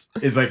packets.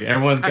 It's like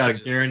everyone's got a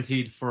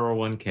guaranteed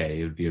 401k.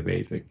 It would be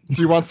amazing.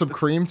 Do you want some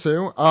cream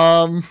too?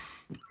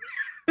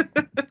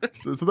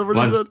 Is that what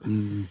he said?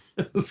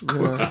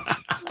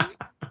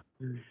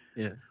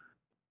 Yeah.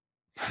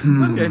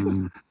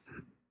 Okay.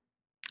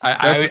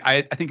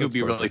 I think it would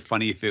be really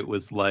funny if it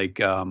was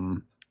like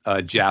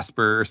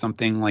Jasper or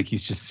something. Like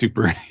he's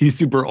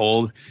super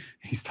old.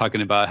 He's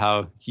talking about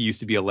how he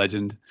used to be a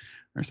legend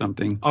or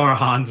something. Or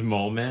Hans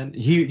Moleman.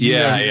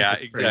 Yeah,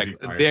 exactly.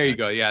 There you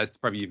go. Yeah, it's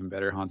probably even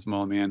better, Hans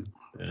Moleman.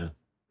 Yeah.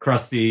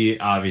 Krusty,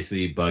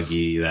 obviously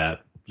Buggy,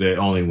 that the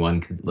only one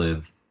could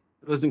live.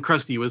 It wasn't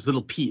Krusty, it was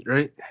Little Pete,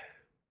 right?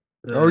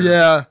 Oh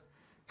yeah.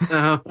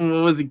 What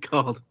was he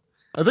called?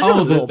 I think it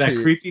was Little that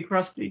Pete. creepy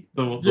Krusty?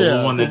 The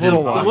one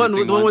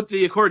with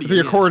the accordion. The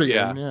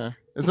accordion, yeah.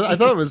 I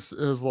thought it was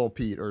Little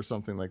Pete or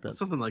something like that.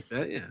 Something like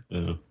that, yeah.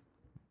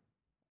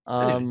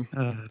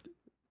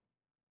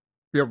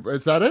 Yeah,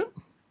 is that it?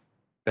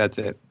 That's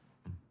it.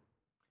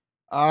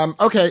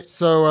 Okay,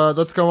 so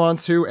let's go on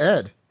to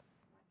Ed.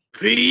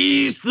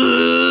 Peace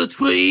the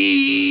tweet.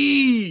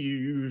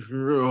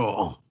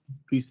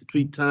 Peace the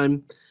tweet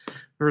time.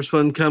 First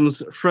one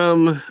comes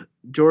from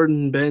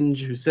Jordan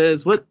Benj, who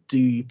says, "What do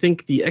you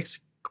think the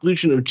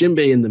exclusion of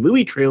Jinbei in the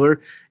movie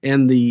trailer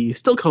and the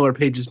still color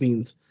pages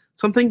means?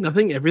 Something,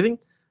 nothing, everything.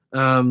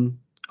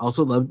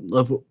 Also,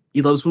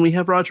 he loves when we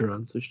have Roger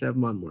on, so we should have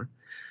him on more.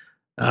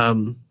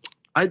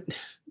 I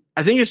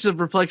think it's just a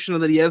reflection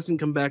of that he hasn't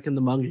come back in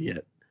the manga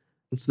yet,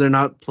 and so they're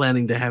not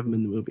planning to have him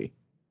in the movie.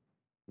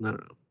 I don't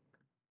know.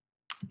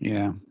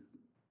 Yeah,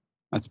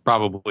 that's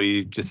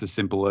probably just as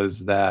simple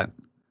as that,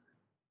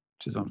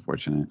 which is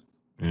unfortunate.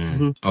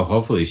 Mm-hmm. Oh,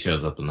 hopefully he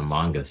shows up in the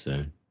manga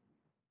soon.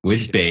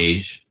 With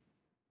Beige,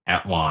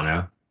 at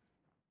Wano.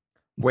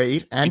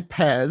 Wait, and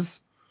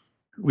Pez.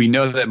 We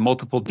know that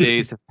multiple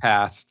days have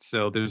passed,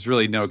 so there's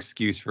really no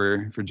excuse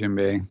for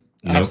Jinbei.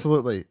 Nope.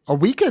 Absolutely. A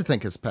week, I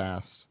think, has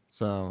passed.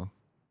 So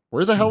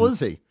where the hell is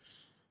he?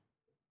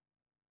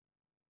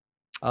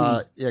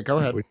 Yeah, go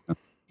ahead.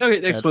 Okay,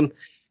 next one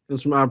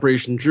comes from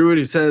Operation Druid,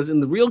 who says,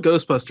 in the real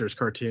Ghostbusters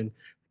cartoon,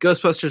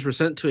 Ghostbusters were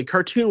sent to a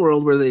cartoon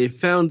world where they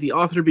found the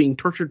author being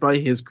tortured by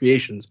his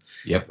creations.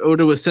 Yep. If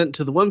Oda was sent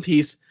to the One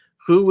Piece,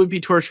 who would be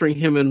torturing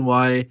him and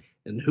why,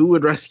 and who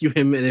would rescue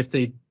him? And if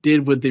they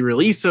did, would they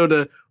release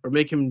Oda or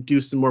make him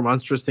do some more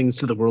monstrous things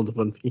to the world of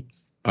One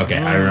Piece? Okay,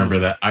 I remember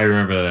that. I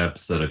remember that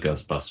episode of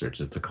Ghostbusters.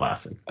 It's a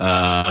classic.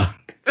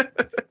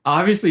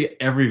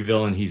 Obviously, every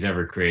villain he's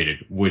ever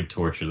created would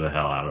torture the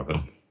hell out of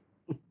him.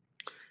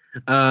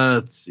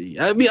 Let's see.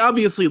 I mean,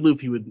 obviously,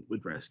 Luffy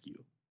would rescue.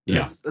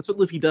 That's what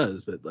Luffy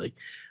does. But like,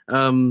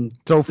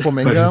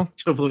 Doflamingo,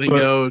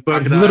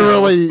 but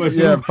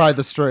literally, by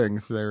the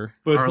strings there.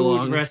 But who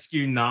would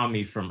rescue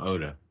Nami from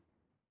Oda?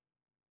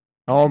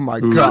 Oh my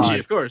god! Sanji,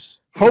 of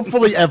course.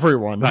 Hopefully,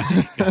 everyone.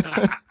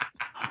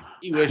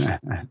 He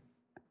wishes.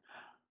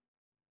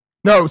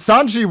 No,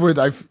 Sanji would.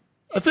 I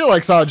feel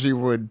like Sanji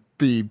would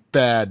be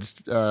bad.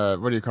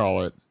 What do you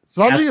call it?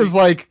 Sanji is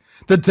like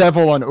the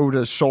devil on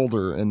Oda's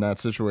shoulder in that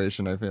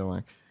situation, I feel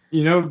like.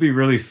 You know, it'd be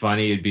really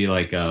funny. It'd be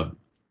like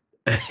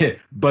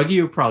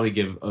Buggy would probably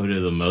give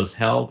Oda the most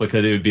hell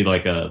because it would be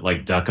like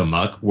Duck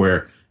Amuck,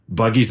 where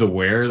Buggy's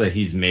aware that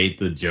he's made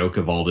the joke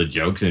of all the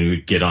jokes and he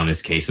would get on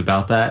his case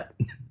about that.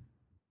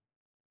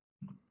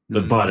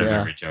 The butt of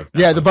every joke.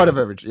 Yeah, the butt of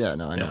every. Yeah,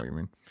 no, I know what you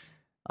mean.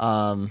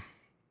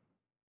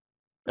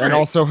 And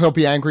also he'll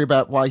be angry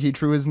about why he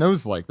drew his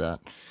nose like that.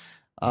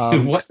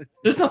 What?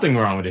 There's nothing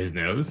wrong with his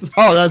nose.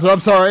 Oh, I'm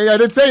sorry. I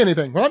didn't say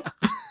anything. What?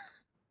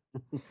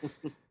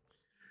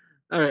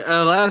 All right.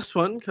 Last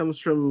one comes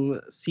from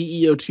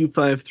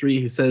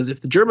CEO253, who says,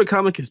 if the German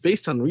comic is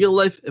based on real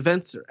life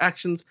events or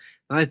actions,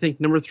 then I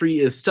think number 3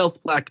 is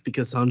Stealth Black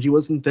because Sanji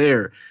wasn't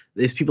there.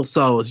 These people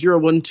saw 0,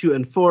 1, 2,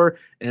 and 4,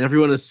 and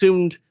everyone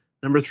assumed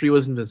number 3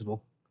 was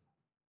invisible.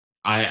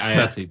 I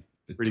actually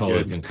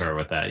totally concur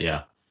with that.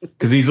 Yeah.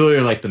 Because he's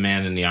literally like the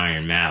man in the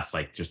iron mask,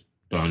 like just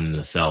thrown in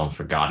the cell and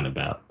forgotten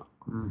about.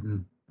 Mm-hmm.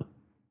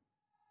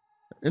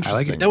 Interesting. I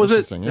like it. That was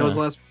it. Yeah. That was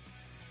the last.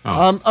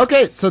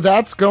 Okay, so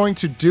that's going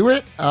to do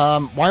it.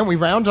 Why don't we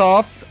round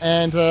off,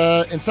 and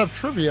instead of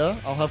trivia,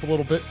 I'll have a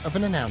little bit of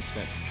an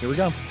announcement. Here we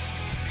go.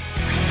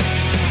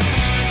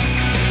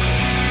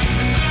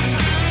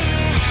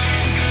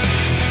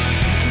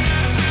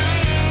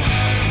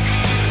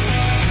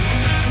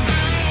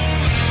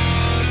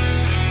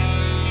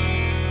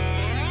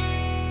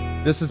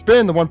 This has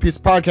been the One Piece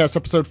Podcast,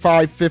 episode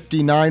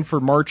 559 for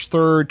March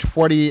 3rd,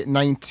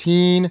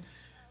 2019.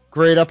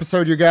 Great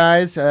episode, you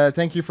guys.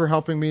 Thank you for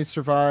helping me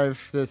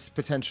survive this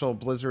potential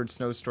blizzard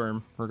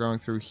snowstorm we're going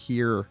through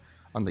here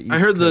on the East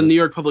Coast. I heard the New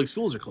York public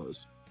schools are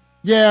closed.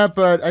 Yeah,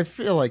 but I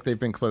feel like they've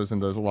been closing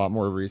those a lot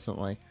more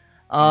recently.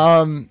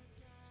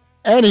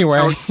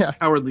 Anyway.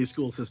 Cowardly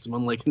school system,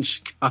 unlike in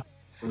Chicago.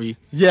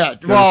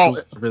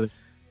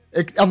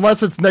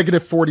 Unless it's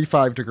negative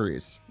 45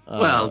 degrees.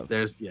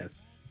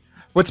 Yes.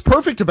 What's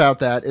perfect about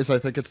that is I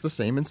think it's the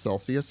same in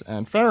Celsius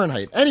and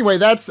Fahrenheit. Anyway,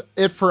 that's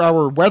it for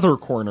our Weather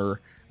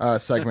Corner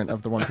segment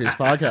of the One Piece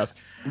Podcast.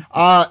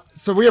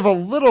 So we have a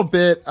little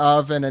bit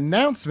of an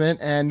announcement,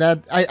 and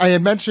that I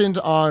had mentioned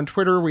on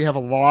Twitter, we have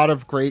a lot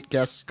of great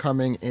guests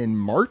coming in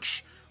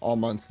March, all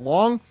month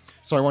long.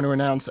 So I want to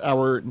announce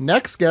our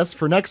next guest.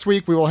 For next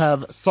week, we will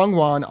have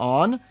Sungwon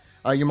on.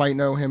 You might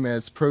know him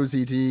as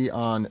ProZD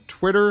on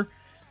Twitter.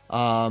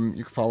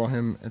 You can follow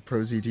him at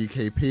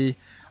ProZDKP.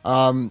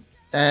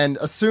 And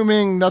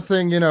assuming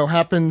nothing,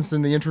 happens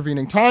in the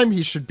intervening time,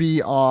 he should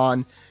be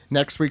on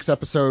next week's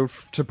episode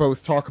to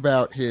both talk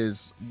about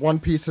his One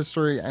Piece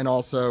history and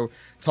also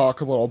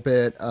talk a little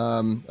bit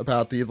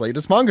about the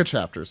latest manga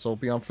chapter. So he'll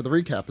be on for the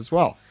recap as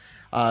well.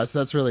 So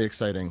that's really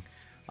exciting.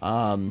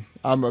 I'm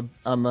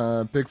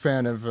a big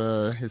fan of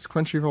his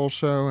Crunchyroll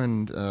show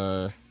and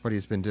what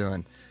he's been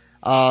doing.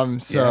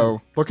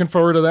 Looking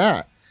forward to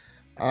that.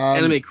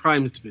 Anime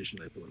Crimes Division,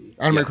 I believe.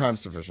 Anime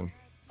Crimes Division.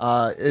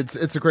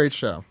 It's a great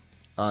show.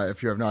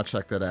 If you have not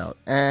checked that out.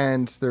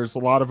 And there's a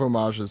lot of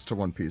homages to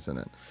One Piece in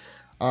it.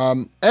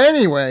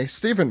 Anyway,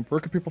 Steven,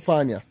 where can people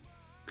find you?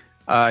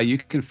 You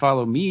can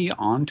follow me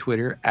on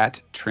Twitter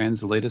at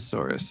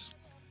Translatosaurus.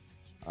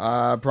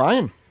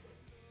 Brian.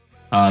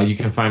 You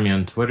can find me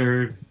on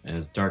Twitter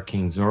as Dark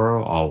King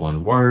Zoro, all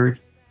one word.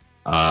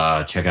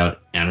 Check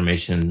out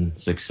Animation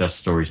Success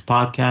Stories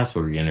podcast,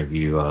 where we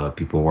interview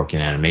people working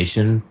in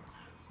animation,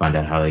 find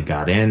out how they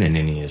got in and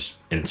any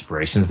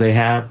inspirations they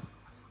have.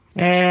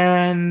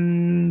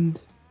 And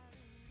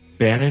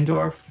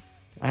Banendorf,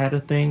 I had a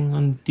thing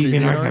on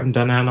DeviantArt. I haven't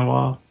done that in a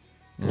while,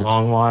 a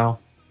long while.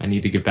 I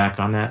need to get back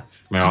on that.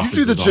 Did you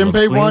do the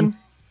Jinbei one?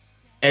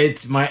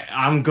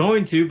 I'm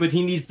going to, but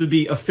he needs to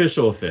be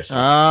official.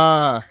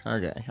 Ah,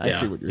 okay. I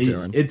see what you're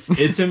doing. It's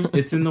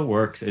in the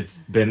works. It's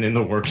been in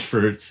the works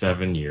for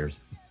 7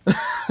 years.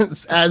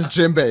 As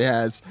Jinbei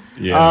has.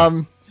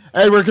 Yeah.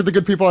 Hey, where could the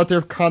good people out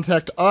there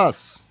contact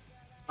us?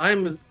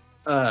 I'm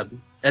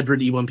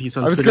Edward E. One Piece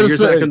on I was Twitter.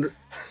 going to say,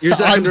 You're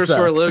Zach I'm _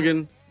 Zach.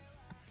 Logan.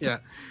 Yeah.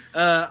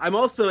 I'm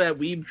also at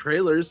Weeb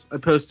Trailers. I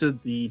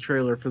posted the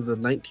trailer for the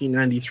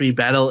 1993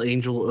 Battle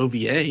Angel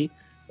OVA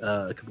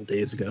a couple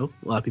days ago.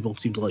 A lot of people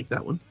seem to like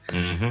that one.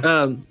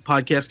 Mm-hmm.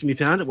 Podcast can be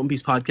found at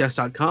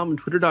onepiecepodcast.com and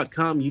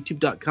twitter.com,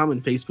 youtube.com,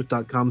 and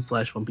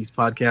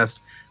facebook.com/onepiecepodcast.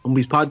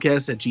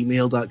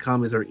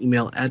 onepiecepodcast@gmail.com is our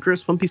email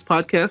address.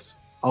 onepiecepodcast,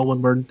 all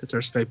one word, that's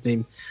our Skype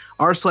name.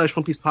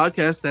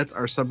 r/onepiecepodcast, that's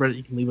our subreddit.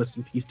 You can leave us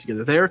some piece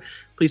together there.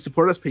 Please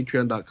support us,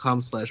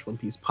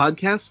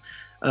 patreon.com/onepiecepodcast.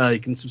 You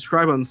can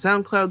subscribe on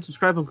SoundCloud,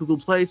 subscribe on Google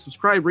Play,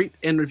 subscribe, rate,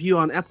 and review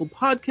on Apple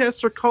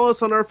Podcasts, or call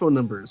us on our phone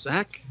number.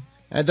 Zach?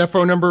 And that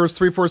phone number is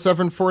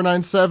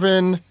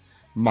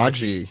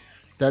 347-497-MAJI.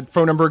 That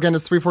phone number again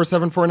is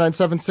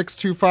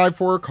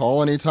 347-497-6254.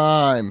 Call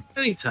anytime.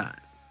 Anytime.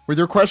 With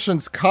your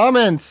questions,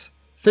 comments,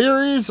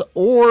 theories,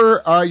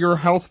 or your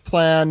health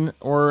plan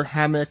or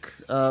hammock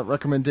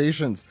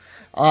recommendations.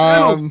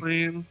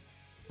 Plan.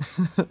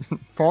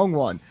 Wrong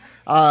one.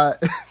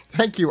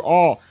 Thank you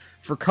all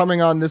for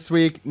coming on this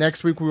week.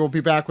 Next week we will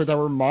be back with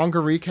our manga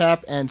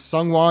recap, and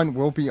Sungwon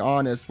will be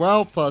on as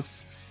well,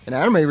 plus an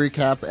anime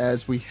recap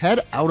as we head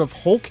out of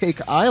Whole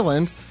Cake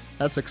Island.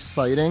 That's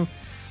exciting.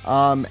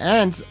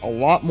 And a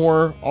lot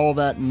more, all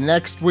that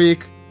next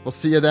week. We'll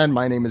see you then.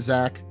 My name is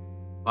Zach.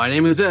 My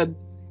name is Ed.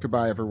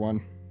 Goodbye, everyone.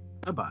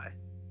 Bye-bye.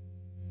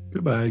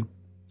 Goodbye.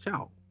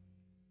 Ciao.